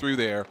get right through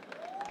there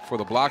for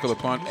the block of the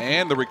punt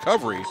and the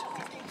recovery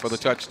for the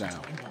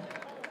touchdown.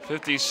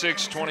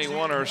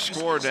 56-21 our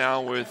score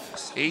now with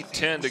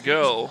 8:10 to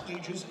go.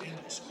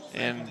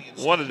 And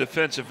what a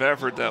defensive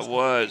effort that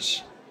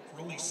was.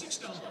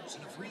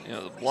 You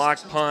know, the block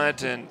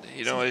punt, and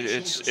you know,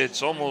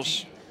 it's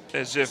almost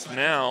as if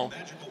now,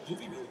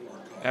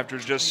 after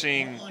just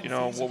seeing, you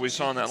know, what we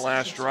saw in that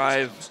last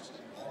drive,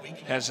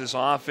 has his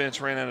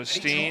offense ran out of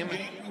steam?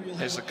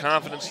 Has the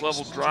confidence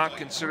level dropped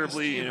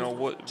considerably? You know,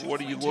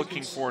 what are you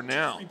looking for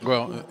now?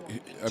 Well,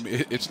 I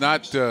mean, it's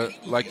not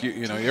like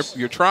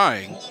you're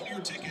trying,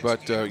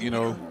 but you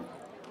know,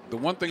 the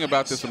one thing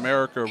about this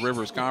America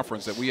Rivers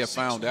Conference that we have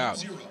found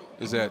out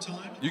is that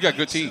you got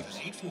good teams.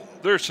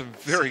 There's some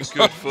very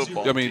good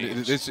football I mean,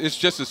 teams. it's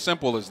just as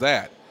simple as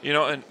that. You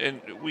know,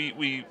 and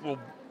we will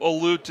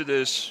allude to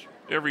this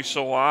every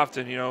so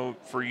often, you know,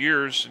 for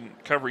years and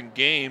covering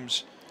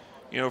games,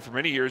 you know, for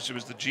many years it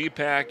was the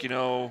GPAC, you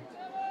know,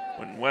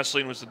 when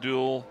Wesleyan was the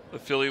dual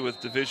affiliate with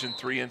Division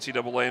III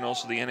NCAA and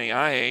also the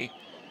NAIA.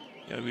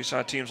 You know, we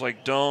saw teams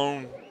like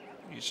Doane,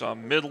 you saw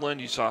Midland,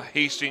 you saw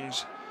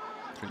Hastings,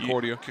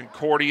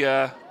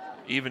 Concordia,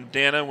 even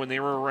Dana when they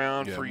were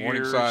around for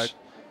years.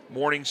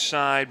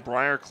 Morningside,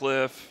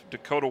 Briarcliff,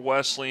 Dakota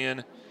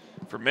Wesleyan,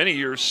 for many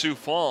years Sioux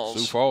Falls.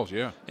 Sioux Falls,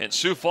 yeah. And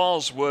Sioux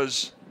Falls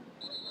was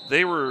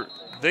they were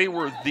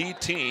the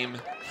team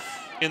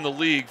in the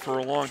league for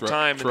a long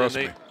time,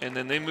 and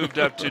then they moved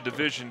up to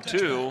Division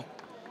II,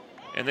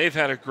 and they've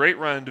had a great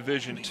run in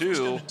Division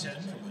II.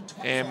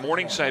 And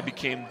Morningside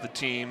became the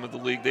team of the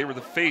league. They were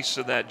the face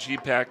of that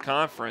GPAC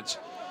conference.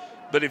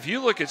 But if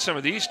you look at some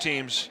of these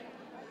teams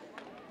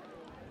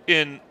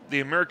in the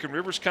American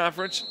Rivers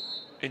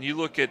Conference and you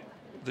look at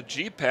the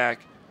GPAC,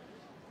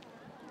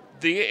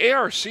 the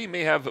ARC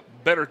may have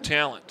better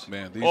talent.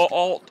 Man,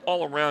 all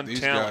around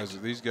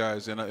talent. These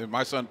guys, and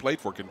my son played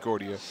for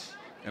Concordia,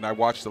 and I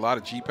watched a lot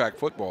of GPAC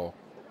football.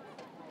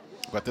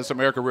 But this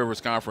American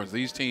Rivers Conference,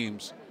 these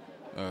teams,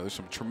 there's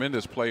some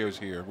tremendous players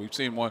here. We've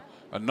seen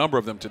a number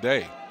of them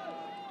today.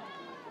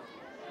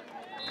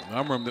 A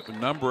number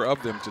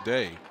of them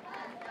today.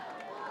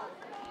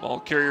 Ball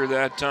carrier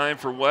that time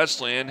for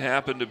Wesleyan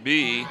happened to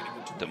be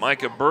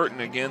DeMicah Burton,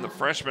 again, the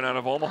freshman out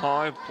of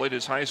Omaha, played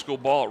his high school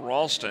ball at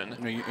Ralston.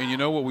 And you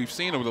know what we've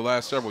seen over the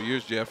last several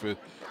years, Jeff? You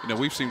know,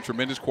 we've seen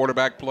tremendous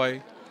quarterback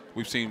play.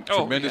 We've seen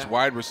tremendous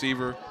wide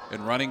receiver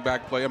and running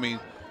back play. I mean,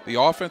 the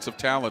offensive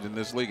talent in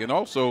this league, and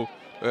also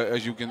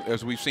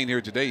as we've seen here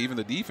today, even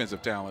the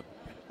defensive talent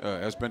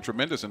has been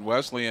tremendous. And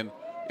Wesleyan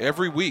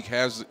every week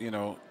has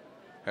a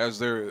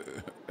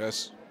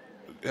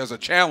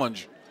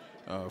challenge,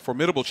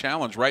 formidable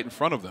challenge right in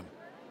front of them.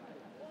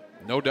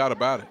 No doubt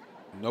about it.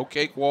 No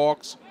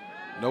cakewalks,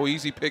 no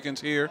easy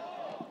pickings here.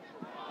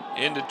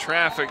 Into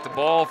traffic, the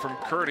ball from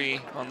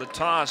Curdy on the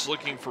toss,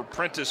 looking for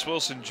Prentice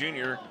Wilson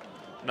Jr.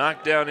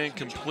 Knocked down,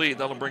 incomplete.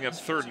 That'll bring up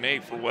 3rd and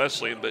 8 for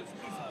Wesleyan. But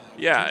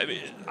yeah, I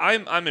mean,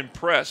 I'm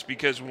impressed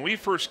because when we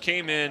first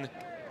came in,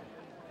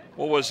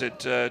 what was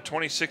it,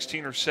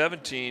 2016 or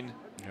 17?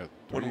 Yeah,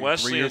 when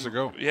Wesleyan, 3 years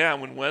ago. Yeah,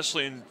 when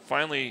Wesleyan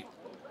finally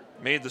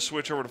made the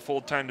switch over to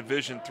full-time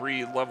Division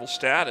III level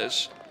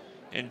status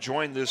and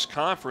joined this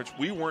conference,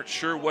 we weren't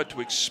sure what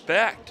to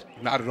expect.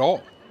 Not at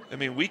all. I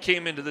mean, we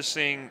came into this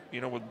thing,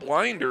 you know, with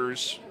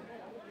blinders,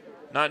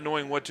 not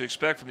knowing what to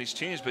expect from these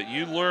teams, but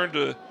you learn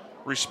to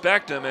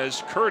respect them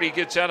as Curdy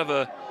gets out of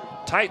a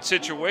tight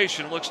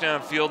situation, looks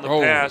downfield, and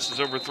the pass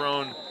is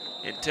overthrown,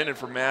 intended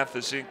for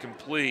Mathis,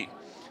 incomplete.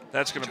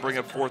 That's going to bring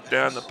up 4th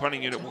down. The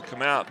punting unit will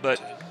come out,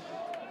 but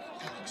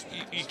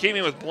you came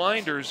in with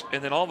blinders,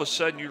 and then all of a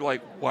sudden you're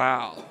like,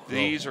 wow,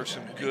 these are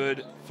some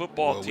good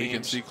football teams. We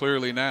can see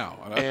clearly now.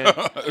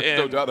 And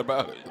no doubt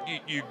about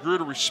it. You grew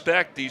to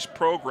respect these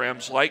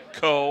programs like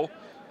Coe,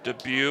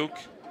 Dubuque,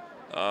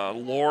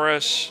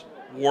 Loris,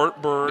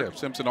 Wartburg. Yeah,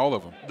 Simpson, all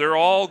of them. They're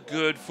all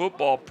good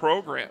football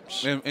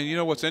programs. And you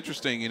know what's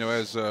interesting, you know,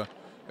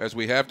 as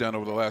we have done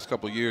over the last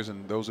couple of years,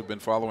 and those who have been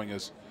following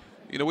us,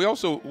 you know,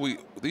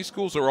 these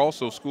schools are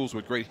also schools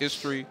with great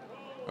history,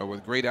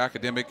 with great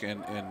academic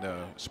and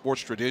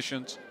sports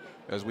traditions,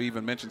 as we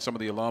even mentioned some of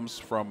the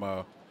alums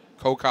from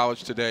Coe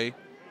College today.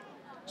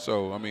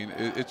 So, I mean,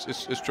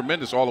 it's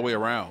tremendous all the way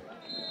around.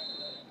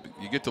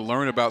 You get to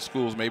learn about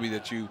schools maybe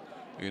that you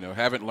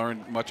haven't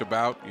learned much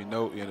about.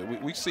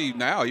 We see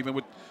now, even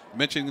with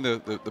mentioning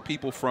the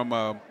people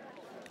from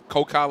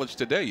Coe College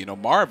today, you know,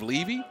 Marv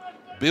Levy,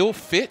 Bill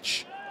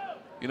Fitch,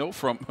 you know,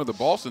 from the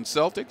Boston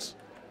Celtics.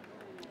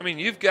 I mean,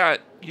 you've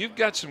got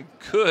some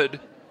good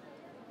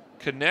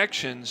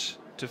connections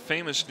to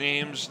famous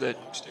names that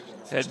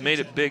had made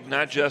it big,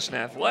 not just in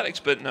athletics,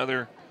 but in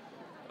other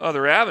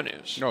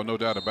avenues. No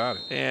doubt about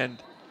it.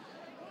 And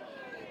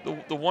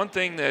the one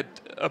thing that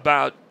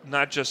about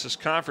not just this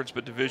conference,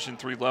 but Division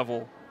III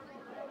level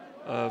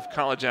of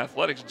college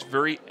athletics, it's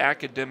very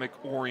academic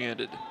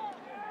oriented.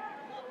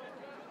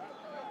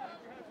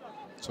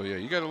 So yeah,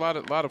 you got a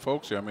lot of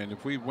folks here. I mean,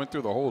 if we went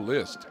through the whole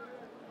list.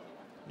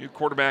 New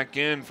quarterback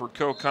in for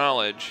Coe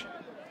College.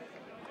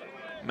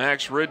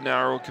 Max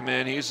Ridnour will come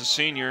in. He's a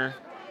senior.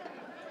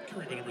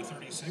 Carry by number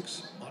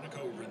 36,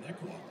 Monaco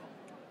Renekwa.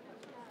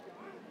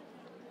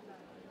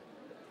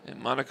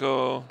 And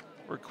Monaco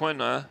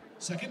Requena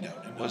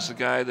was the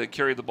guy that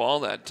carried the ball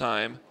that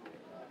time.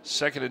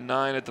 2nd and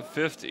 9 at the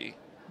 50.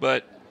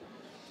 But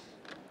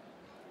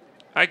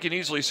I can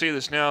easily say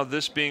this now,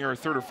 this being our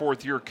 3rd or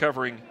 4th year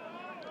covering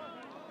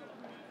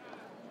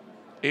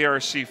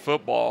ARC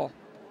football,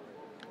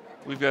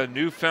 we've got a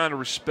newfound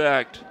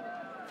respect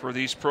for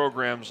these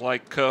programs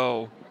like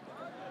Coe,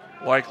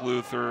 like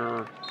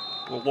Luther,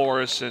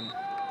 Loris, and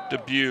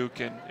Dubuque,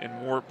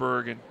 and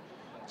Wartburg, and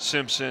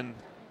Simpson.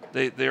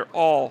 They're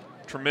all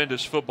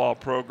tremendous football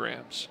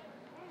programs.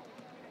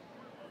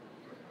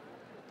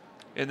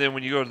 And then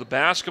when you go to the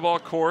basketball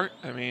court,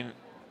 I mean,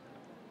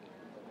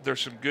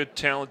 there's some good,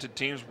 talented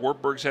teams.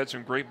 Wartburg's had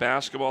some great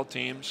basketball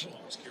teams.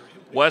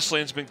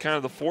 Wesleyan's been kind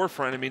of the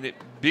forefront. I mean,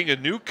 being a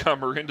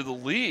newcomer into the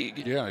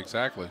league. Yeah,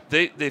 exactly.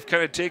 They've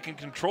kind of taken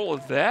control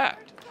of that.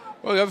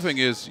 Well, the other thing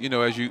is, you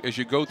know, as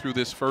you go through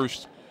this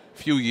first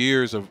few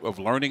years of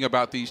learning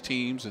about these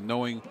teams and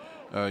knowing,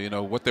 you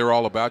know, what they're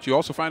all about, you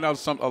also find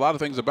out a lot of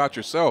things about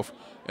yourself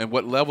and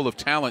what level of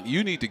talent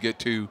you need to get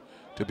to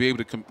be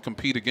able to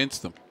compete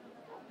against them.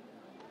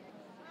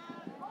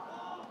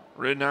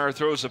 Ridenour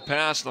throws a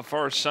pass on the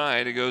far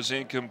side. It goes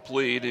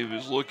incomplete. He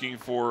was looking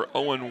for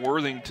Owen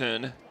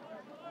Worthington,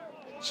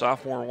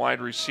 sophomore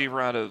wide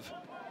receiver out of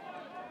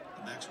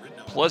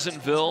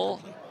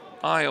Pleasantville,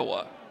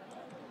 Iowa.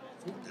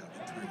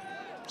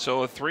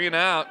 So a 3 and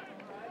out.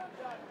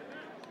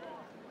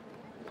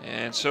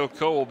 And so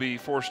SoCo will be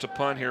forced to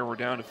punt here. We're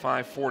down to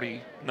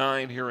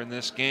 5:49 here in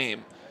this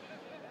game.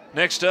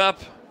 Next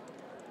up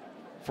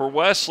for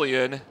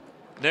Wesleyan,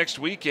 next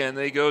weekend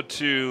they go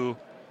to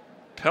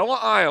Pella,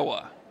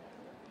 Iowa.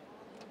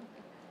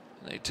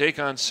 They take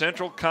on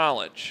Central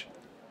College.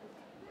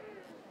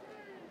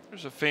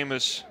 There's a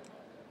famous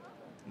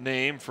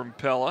name from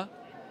Pella.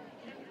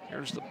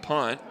 Here's the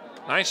punt.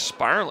 Nice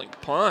spiraling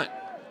punt.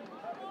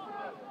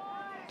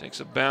 Takes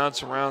a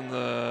bounce around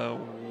the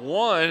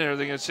 1. Are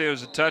they going to say it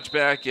was a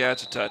touchback? Yeah,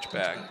 it's a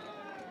touchback.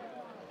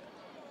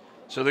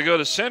 So they go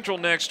to Central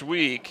next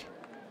week.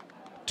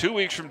 2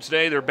 weeks from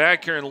today, they're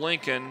back here in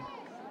Lincoln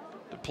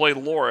to play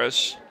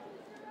Loris.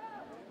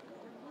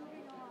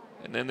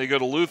 And then they go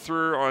to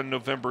Luther on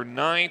November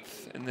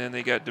 9th. And then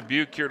they got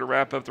Dubuque here to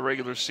wrap up the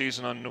regular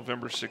season on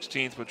November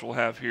 16th, which we'll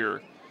have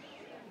here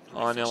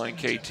on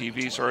LNK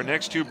TV. So our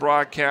next 2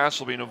 broadcasts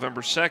will be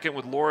November 2nd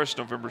with Loris,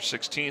 November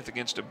 16th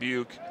against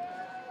Dubuque.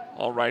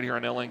 All right here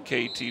on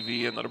LNK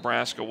TV and the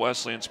Nebraska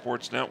Wesleyan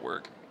Sports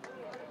Network.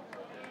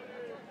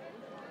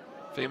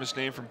 Famous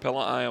name from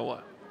Pella,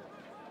 Iowa.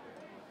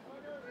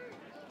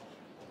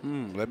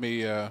 Let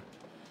me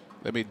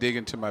dig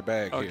into my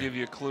bag I'll here. give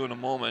you a clue in a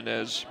moment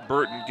as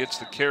Burton gets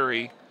the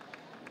carry.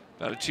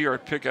 About a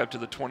 2-yard pickup to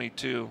the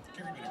 22.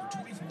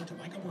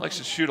 Likes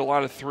to shoot a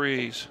lot of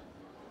threes.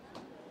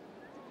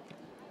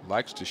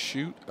 Likes to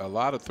shoot a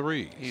lot of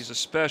threes. He's a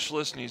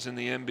specialist and he's in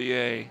the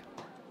NBA.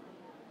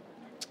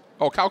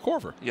 Oh, Kyle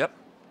Korver. Yep.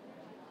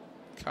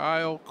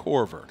 Kyle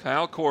Korver.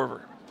 Kyle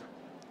Korver.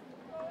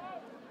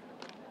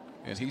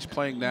 And he's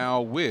playing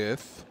now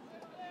with,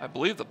 I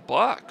believe, the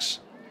Bucks.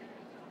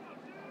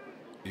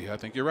 Yeah, I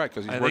think you're right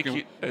because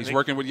he's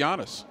working with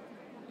Giannis.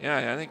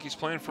 Yeah, I think he's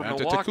playing for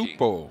Milwaukee.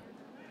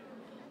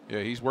 Yeah,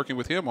 he's working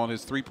with him on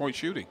his 3-point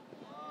shooting.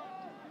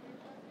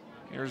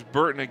 Here's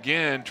Burton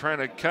again trying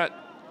to cut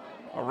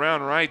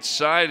around right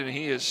side, and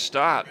he is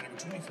stopped.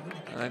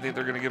 And I think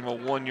they're going to give him a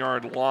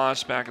 1-yard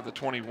loss back at the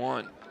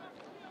 21.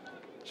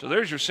 So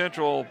there's your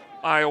Central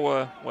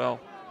Iowa, well,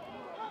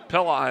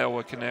 Pella,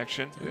 Iowa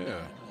connection.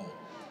 Yeah.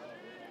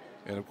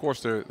 And of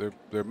course, there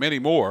are many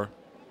more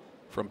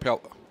from Pella,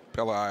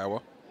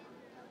 Iowa.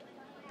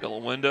 Pella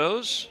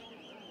Windows.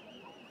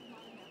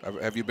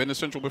 Have you been to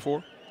Central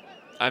before?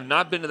 I've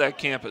not been to that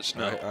campus,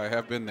 no. I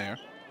have been there.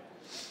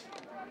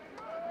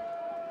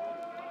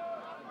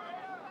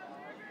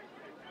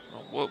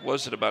 What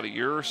was it, about a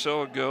year or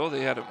so ago?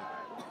 They had an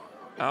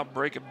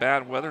outbreak of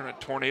bad weather and a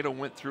tornado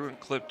went through and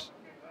clipped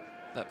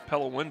that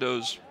Pella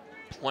Windows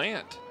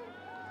plant.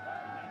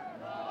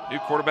 New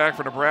quarterback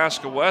for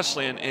Nebraska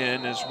Wesleyan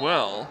in as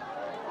well.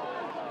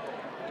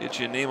 Get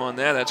you a name on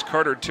that. That's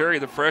Carter Terry,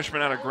 the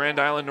freshman out of Grand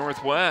Island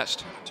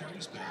Northwest.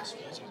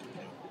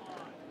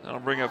 That'll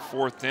bring up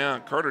 4th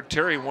down. Carter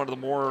Terry, one of the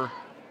more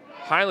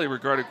highly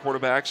regarded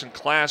quarterbacks in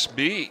Class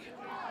B.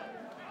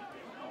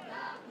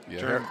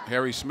 Yeah,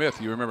 Harry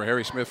Smith. You remember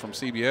Harry Smith from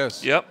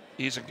CBS? Yep.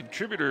 He's a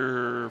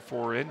contributor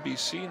for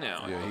NBC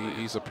now. Yeah,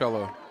 he's a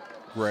Pella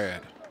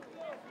grad.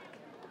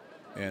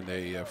 And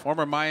a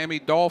former Miami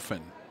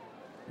Dolphin.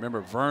 Remember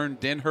Vern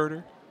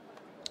Denherter?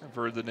 I've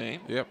heard the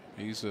name. Yep,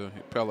 he's a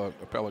Pella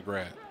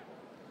grad.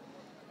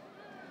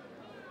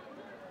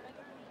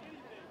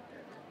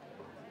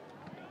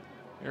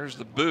 There's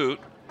the boot.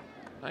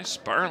 Nice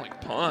spiraling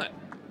punt.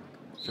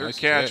 Fair Nice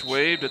catch catch.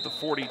 waved at the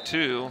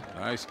 42.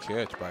 Nice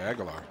catch by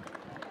Aguilar.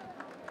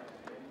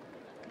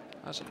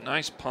 That's a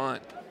nice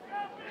punt.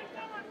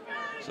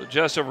 So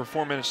just over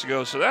 4 minutes to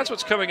go. So that's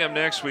what's coming up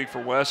next week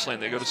for Wesleyan.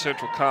 They go to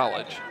Central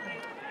College.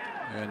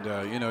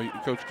 And, you know,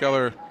 Coach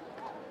Keller,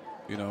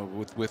 you know,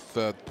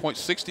 with point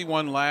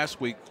 61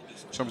 last week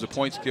in terms of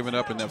points given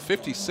up and then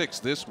 56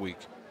 this week.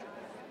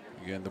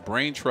 Again, the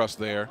brain trust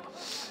there.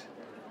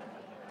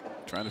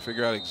 Trying to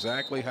figure out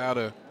exactly how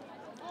to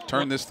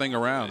turn this thing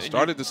around.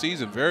 Started the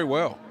season very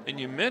well. And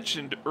you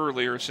mentioned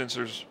earlier, since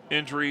there's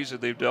injuries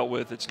that they've dealt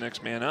with, it's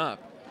next man up.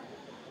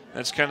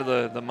 That's kind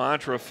of the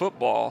mantra of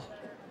football.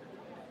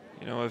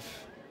 You know,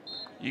 if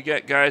you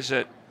got guys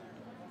that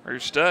are your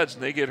studs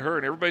and they get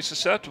hurt, everybody's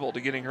susceptible to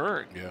getting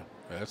hurt. Yeah,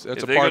 that's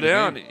if a they part go of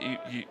down, the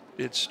game.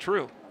 it's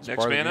true. It's next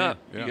part of the man game. up.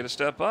 Yeah. You got to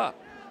step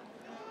up.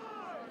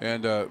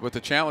 And with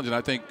the challenge, and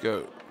I think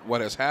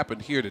what has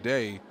happened here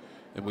today,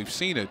 and we've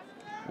seen it,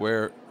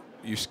 where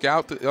you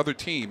scout the other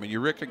team and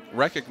you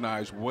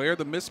recognize where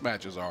the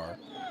mismatches are.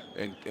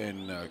 And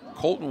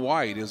Colton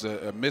White is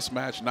a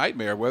mismatch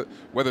nightmare,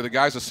 whether the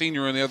guy's a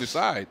senior on the other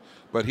side.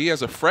 But he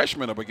has a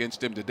freshman up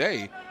against him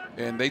today,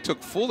 and they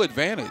took full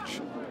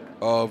advantage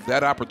of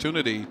that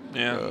opportunity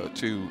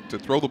to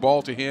throw the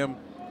ball to him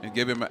and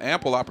give him an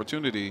ample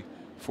opportunity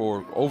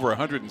for over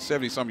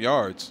 170-some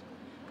yards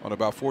on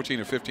about 14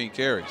 or 15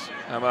 carries.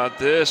 How about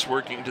this?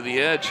 Working to the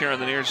edge here on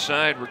the near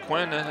side.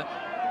 Requena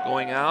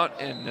going out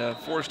and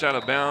forced out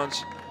of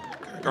bounds.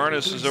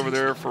 Garnis is over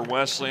there for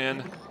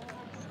Wesleyan.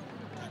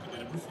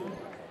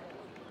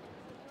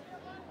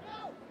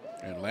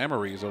 And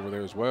Lamoury is over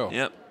there as well.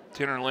 Yep,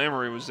 Tanner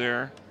Lamoury was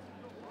there.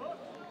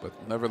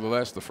 But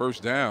nevertheless, the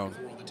first down.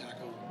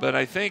 But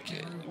I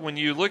think when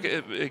you look at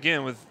it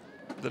again with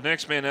the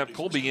next man up,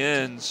 Colby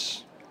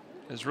Enns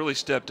has really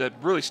stepped up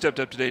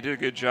today, did a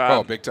good job.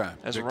 Oh, big time.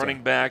 As big a running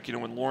time. back,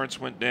 when Lawrence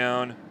went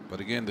down.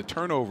 But again, the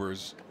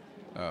turnovers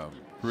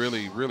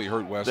really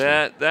hurt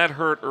Wesleyan. That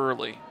hurt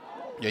early.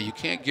 Yeah, you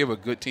can't give a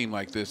good team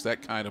like this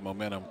that kind of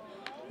momentum.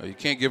 You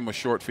can't give them a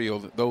short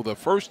field. Though the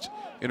first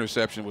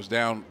interception was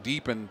down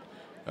deep and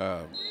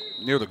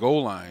near the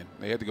goal line.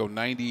 They had to go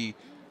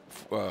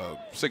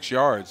 96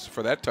 yards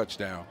for that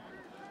touchdown.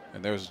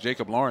 And there's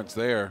Jacob Lawrence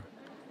there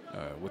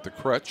with the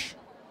crutch.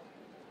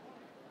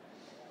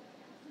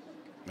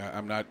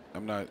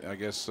 I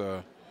guess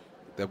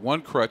that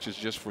one crutch is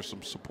just for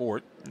some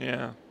support.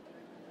 Yeah.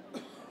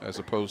 As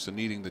opposed to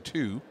needing the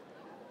two.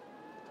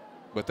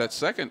 But that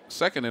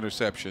second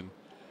interception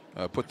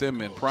put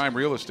them in prime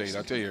real estate.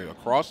 I tell you,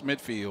 across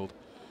midfield.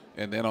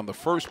 And then on the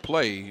first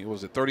play, it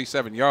was at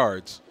 37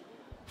 yards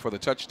for the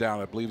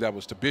touchdown. I believe that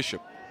was to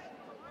Bishop.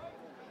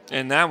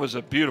 And that was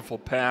a beautiful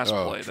pass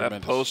play. Tremendous.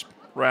 That post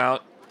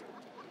route.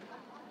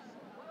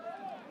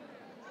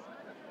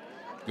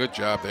 Good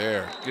job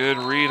there. Good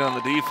read on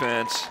the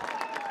defense.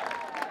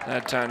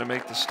 That time to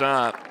make the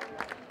stop.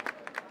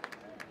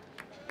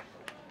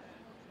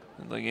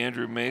 I think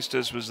Andrew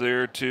Maestas was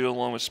there too,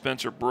 along with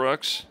Spencer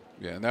Brooks.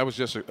 Yeah, and that was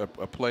just a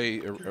play,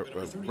 a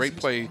great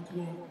play,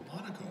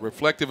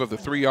 reflective of the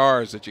 3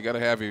 R's that you got to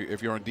have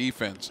if you're on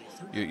defense.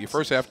 You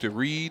first have to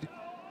read,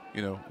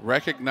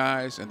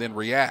 recognize, and then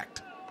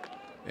react.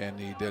 And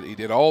he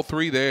did all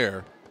 3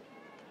 there,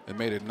 and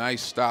made a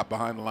nice stop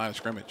behind the line of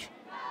scrimmage.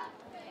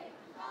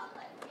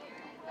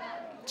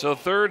 So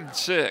 3rd and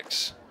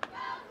 6.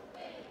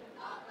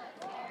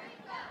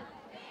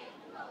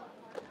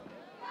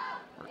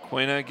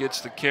 Requena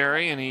gets the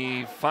carry, and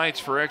he fights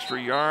for extra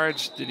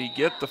yards. Did he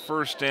get the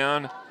first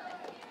down?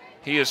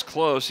 He is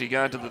close. He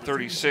got to the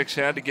 36,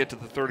 had to get to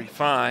the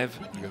 35.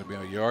 You're going to be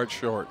a yard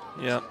short.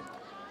 Yep.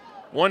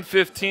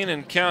 1:15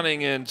 and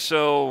counting, and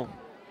so,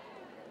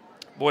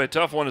 boy, a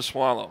tough one to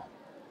swallow.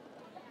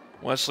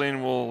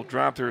 Wesleyan will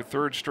drop their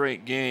 3rd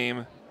straight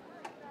game.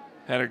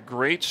 Had a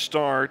great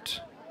start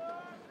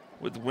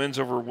with wins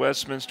over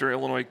Westminster,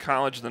 Illinois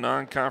College, the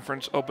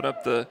non-conference. Opened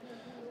up the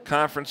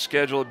conference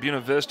schedule at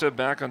Buena Vista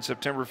back on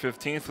September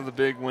 15th with a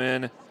big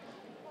win.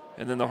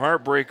 And then the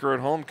heartbreaker at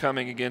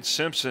homecoming against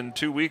Simpson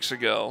 2 weeks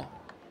ago.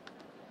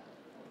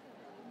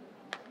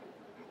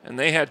 And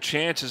they had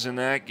chances in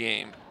that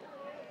game.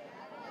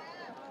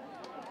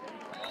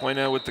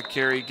 Quena with the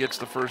carry gets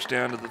the first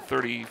down to the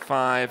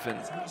 35, and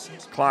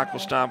clock will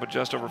stop with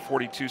just over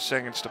 42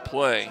 seconds to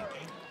play.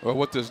 Well,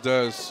 what this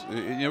does,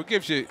 it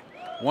gives you,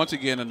 once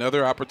again,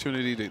 another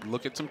opportunity to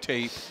look at some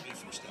tape,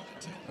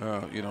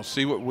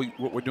 see what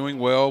we're doing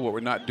well, what we're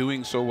not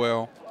doing so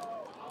well.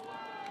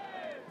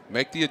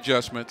 Make the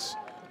adjustments.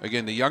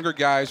 Again, the younger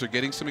guys are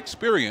getting some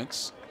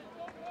experience,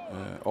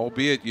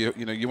 albeit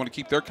you want to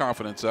keep their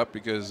confidence up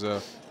because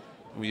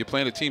when you're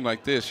playing a team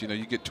like this,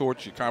 you get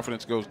torched, your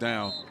confidence goes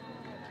down.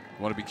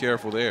 You want to be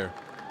careful there.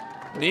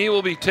 Knee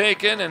will be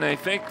taken, and I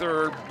think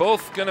they're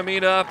both going to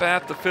meet up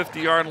at the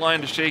 50-yard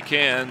line to shake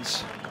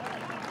hands.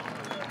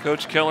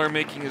 Coach Keller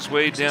making his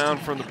way down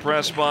from the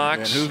press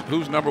box. And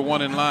who's number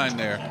 1 in line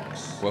there?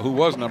 Well, who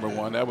was number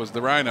 1? That was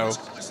the Rhino,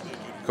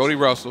 Cody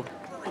Russell.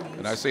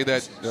 And I say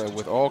that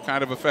with all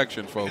kind of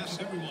affection, folks.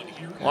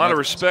 A lot of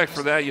respect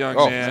for that young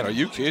man. Are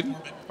you kidding?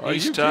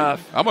 He's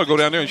tough. I'm going to go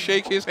down there and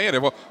shake his hand.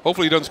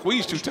 Hopefully he doesn't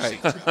squeeze too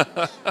tight.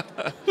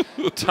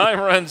 Time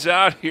runs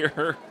out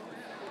here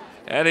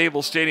at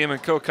Able Stadium,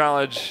 and Coe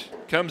College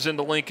comes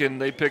into Lincoln.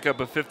 They pick up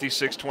a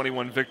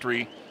 56-21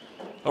 victory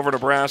over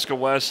Nebraska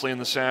Wesleyan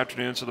this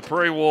afternoon. So the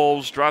Prairie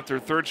Wolves drop their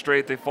 3rd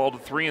straight. They fall to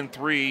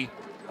 3-3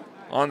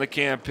 on the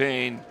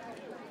campaign.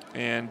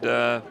 And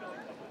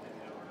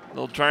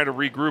they'll try to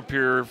regroup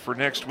here for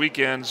next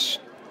weekend's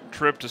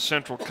trip to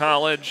Central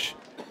College.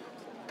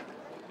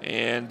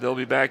 And they'll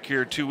be back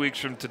here 2 weeks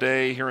from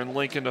today here in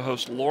Lincoln to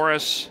host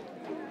Loras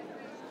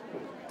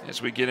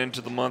as we get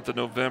into the month of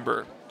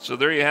November. So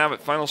there you have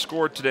it. Final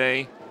score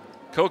today.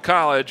 Coe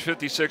College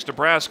 56,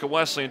 Nebraska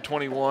Wesleyan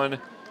 21.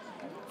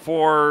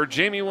 For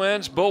Jamie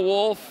Wenz, Bo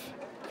Wolf,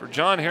 for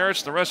John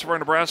Harris, and the rest of our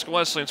Nebraska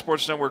Wesleyan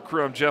Sports Network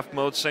crew, I'm Jeff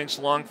Moats. Thanks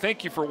so long.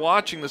 Thank you for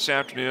watching this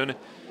afternoon.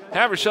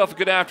 Have yourself a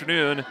good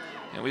afternoon.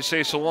 And we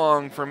say so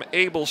long from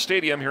Able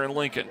Stadium here in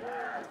Lincoln.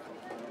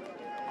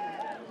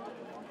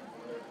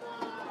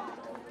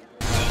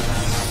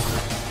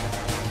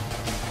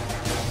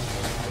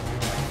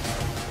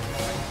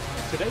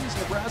 Today's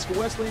Nebraska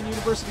Wesleyan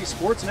University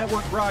Sports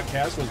Network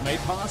broadcast was made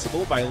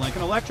possible by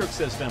Lincoln Electric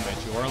System.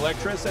 It's your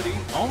electricity,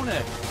 own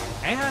it.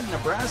 And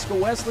Nebraska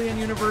Wesleyan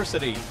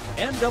University,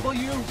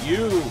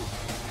 NWU.